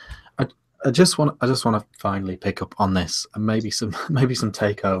 I just want to finally pick up on this, and maybe some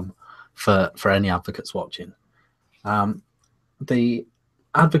take home for any advocates watching. The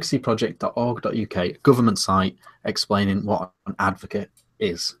advocacyproject.org.uk government site explaining what an advocate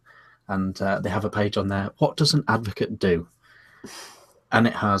is, and they have a page on there. What does an advocate do? And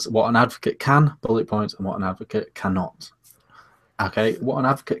it has what an advocate can, bullet points, and what an advocate cannot. Okay, what an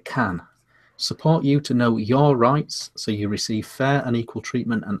advocate can: support you to know your rights so you receive fair and equal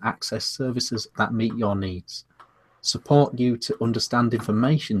treatment and access services that meet your needs. Support you to understand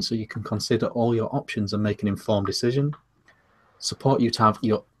information so you can consider all your options and make an informed decision. Support you to have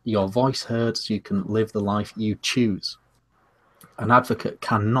your voice heard so you can live the life you choose. An advocate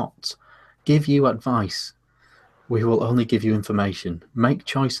cannot give you advice. We will only give you information. Make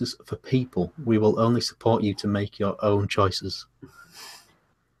choices for people. We will only support you to make your own choices.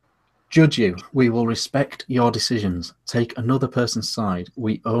 Judge you. We will respect your decisions. Take another person's side.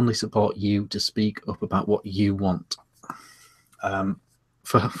 We only support you to speak up about what you want.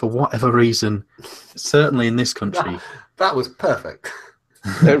 for whatever reason, certainly in this country, That was perfect.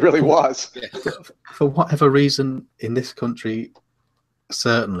 It really was. for whatever reason in this country,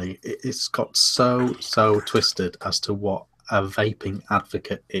 certainly it's got so twisted as to what a vaping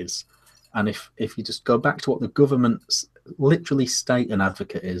advocate is. And if you just go back to what the government literally state an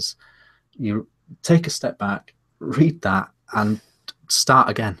advocate is, you take a step back, read that, and start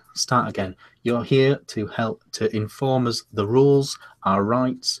again. You're here to help to inform us the rules, our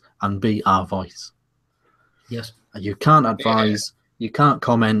rights, and be our voice. Yes. You can't advise, you can't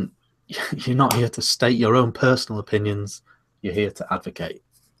comment, you're not here to state your own personal opinions, you're here to advocate.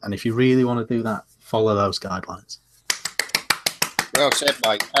 And if you really want to do that, follow those guidelines. Well said,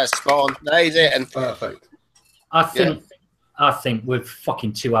 mate. That's spot on. That is it. And Perfect. I think we're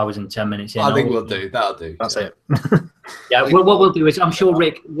fucking 2 hours and 10 minutes in. I think we'll do. That'll do. That's it. Yeah, well, what we'll do is, I'm sure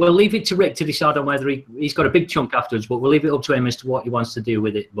Rick, we'll leave it to Rick to decide on whether he's got a big chunk afterwards, but we'll leave it up to him as to what he wants to do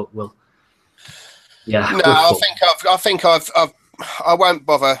with it. But we'll, yeah. no, I think I won't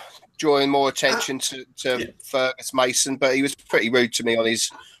bother drawing more attention to Fergus Mason, but he was pretty rude to me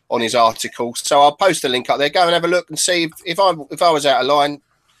on his article. So I'll post a link up there. Go and have a look and see if I was out of line.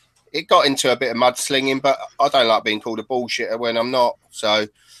 It got into a bit of mudslinging, but I don't like being called a bullshitter when I'm not. So,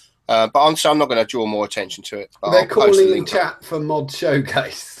 but I'm not going to draw more attention to it. They're calling in chat for Mod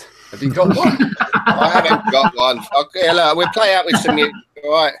Showcase. Have you got one? I haven't got one. Okay, look, we'll play out with some music.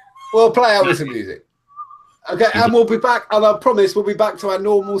 All right. We'll play out with some music. Okay, and we'll be back. And I promise we'll be back to our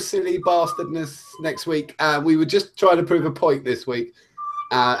normal silly bastardness next week. We were just trying to prove a point this week.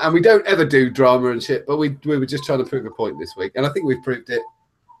 And we don't ever do drama and shit, but we were just trying to prove a point this week. And I think we've proved it.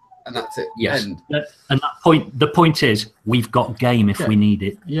 And that's it. Yes. End. And the point is, we've got game if we need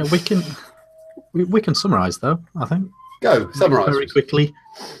it. Yeah, we can summarise though, I think. Go, summarise. Very quickly.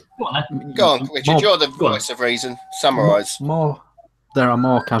 Go on, Richard, you're the voice of reason. Summarise. There are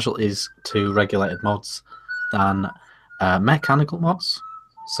more casualties to regulated mods than mechanical mods.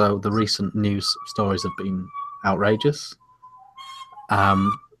 So the recent news stories have been outrageous.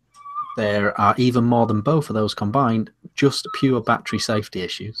 There are even more than both of those combined, just pure battery safety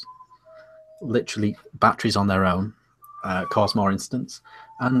issues. Literally, batteries on their own cause more incidents.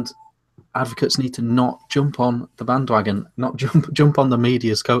 And advocates need to not jump on the bandwagon, not jump on the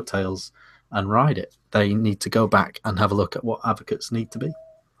media's coattails and ride it. They need to go back and have a look at what advocates need to be.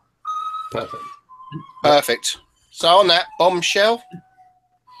 Perfect. So on that bombshell,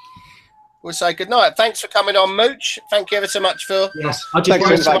 we'll say good night. Thanks for coming on, Mooch. Thank you ever so much, Phil. Yes. Thanks for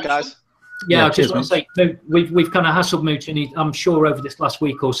the invite, guys. Yeah, I just want to say, we've kind of hassled Mooch, and I'm sure over this last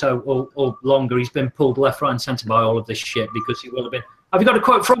week or so, or longer, he's been pulled left, right, and centre by all of this shit, because he will have been. Have you got a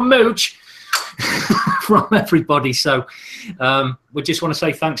quote from Mooch? From everybody. So we just want to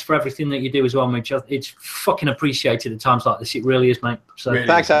say thanks for everything that you do as well, Mooch. It's fucking appreciated at times like this. It really is, mate. So Really.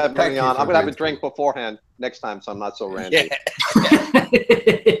 Thanks for having me on. I'm going to have a drink beforehand next time, so I'm not so randy. Yeah.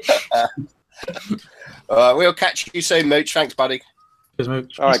 All right, we'll catch you soon, Mooch. Thanks, buddy. Cheers,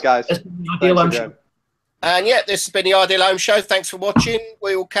 Mooch. All right, guys. And yeah, this has been the Ideal Home Show. Thanks for watching.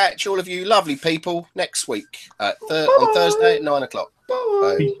 We will catch all of you lovely people next week on Thursday at 9 o'clock.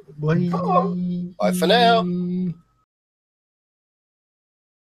 Bye for now.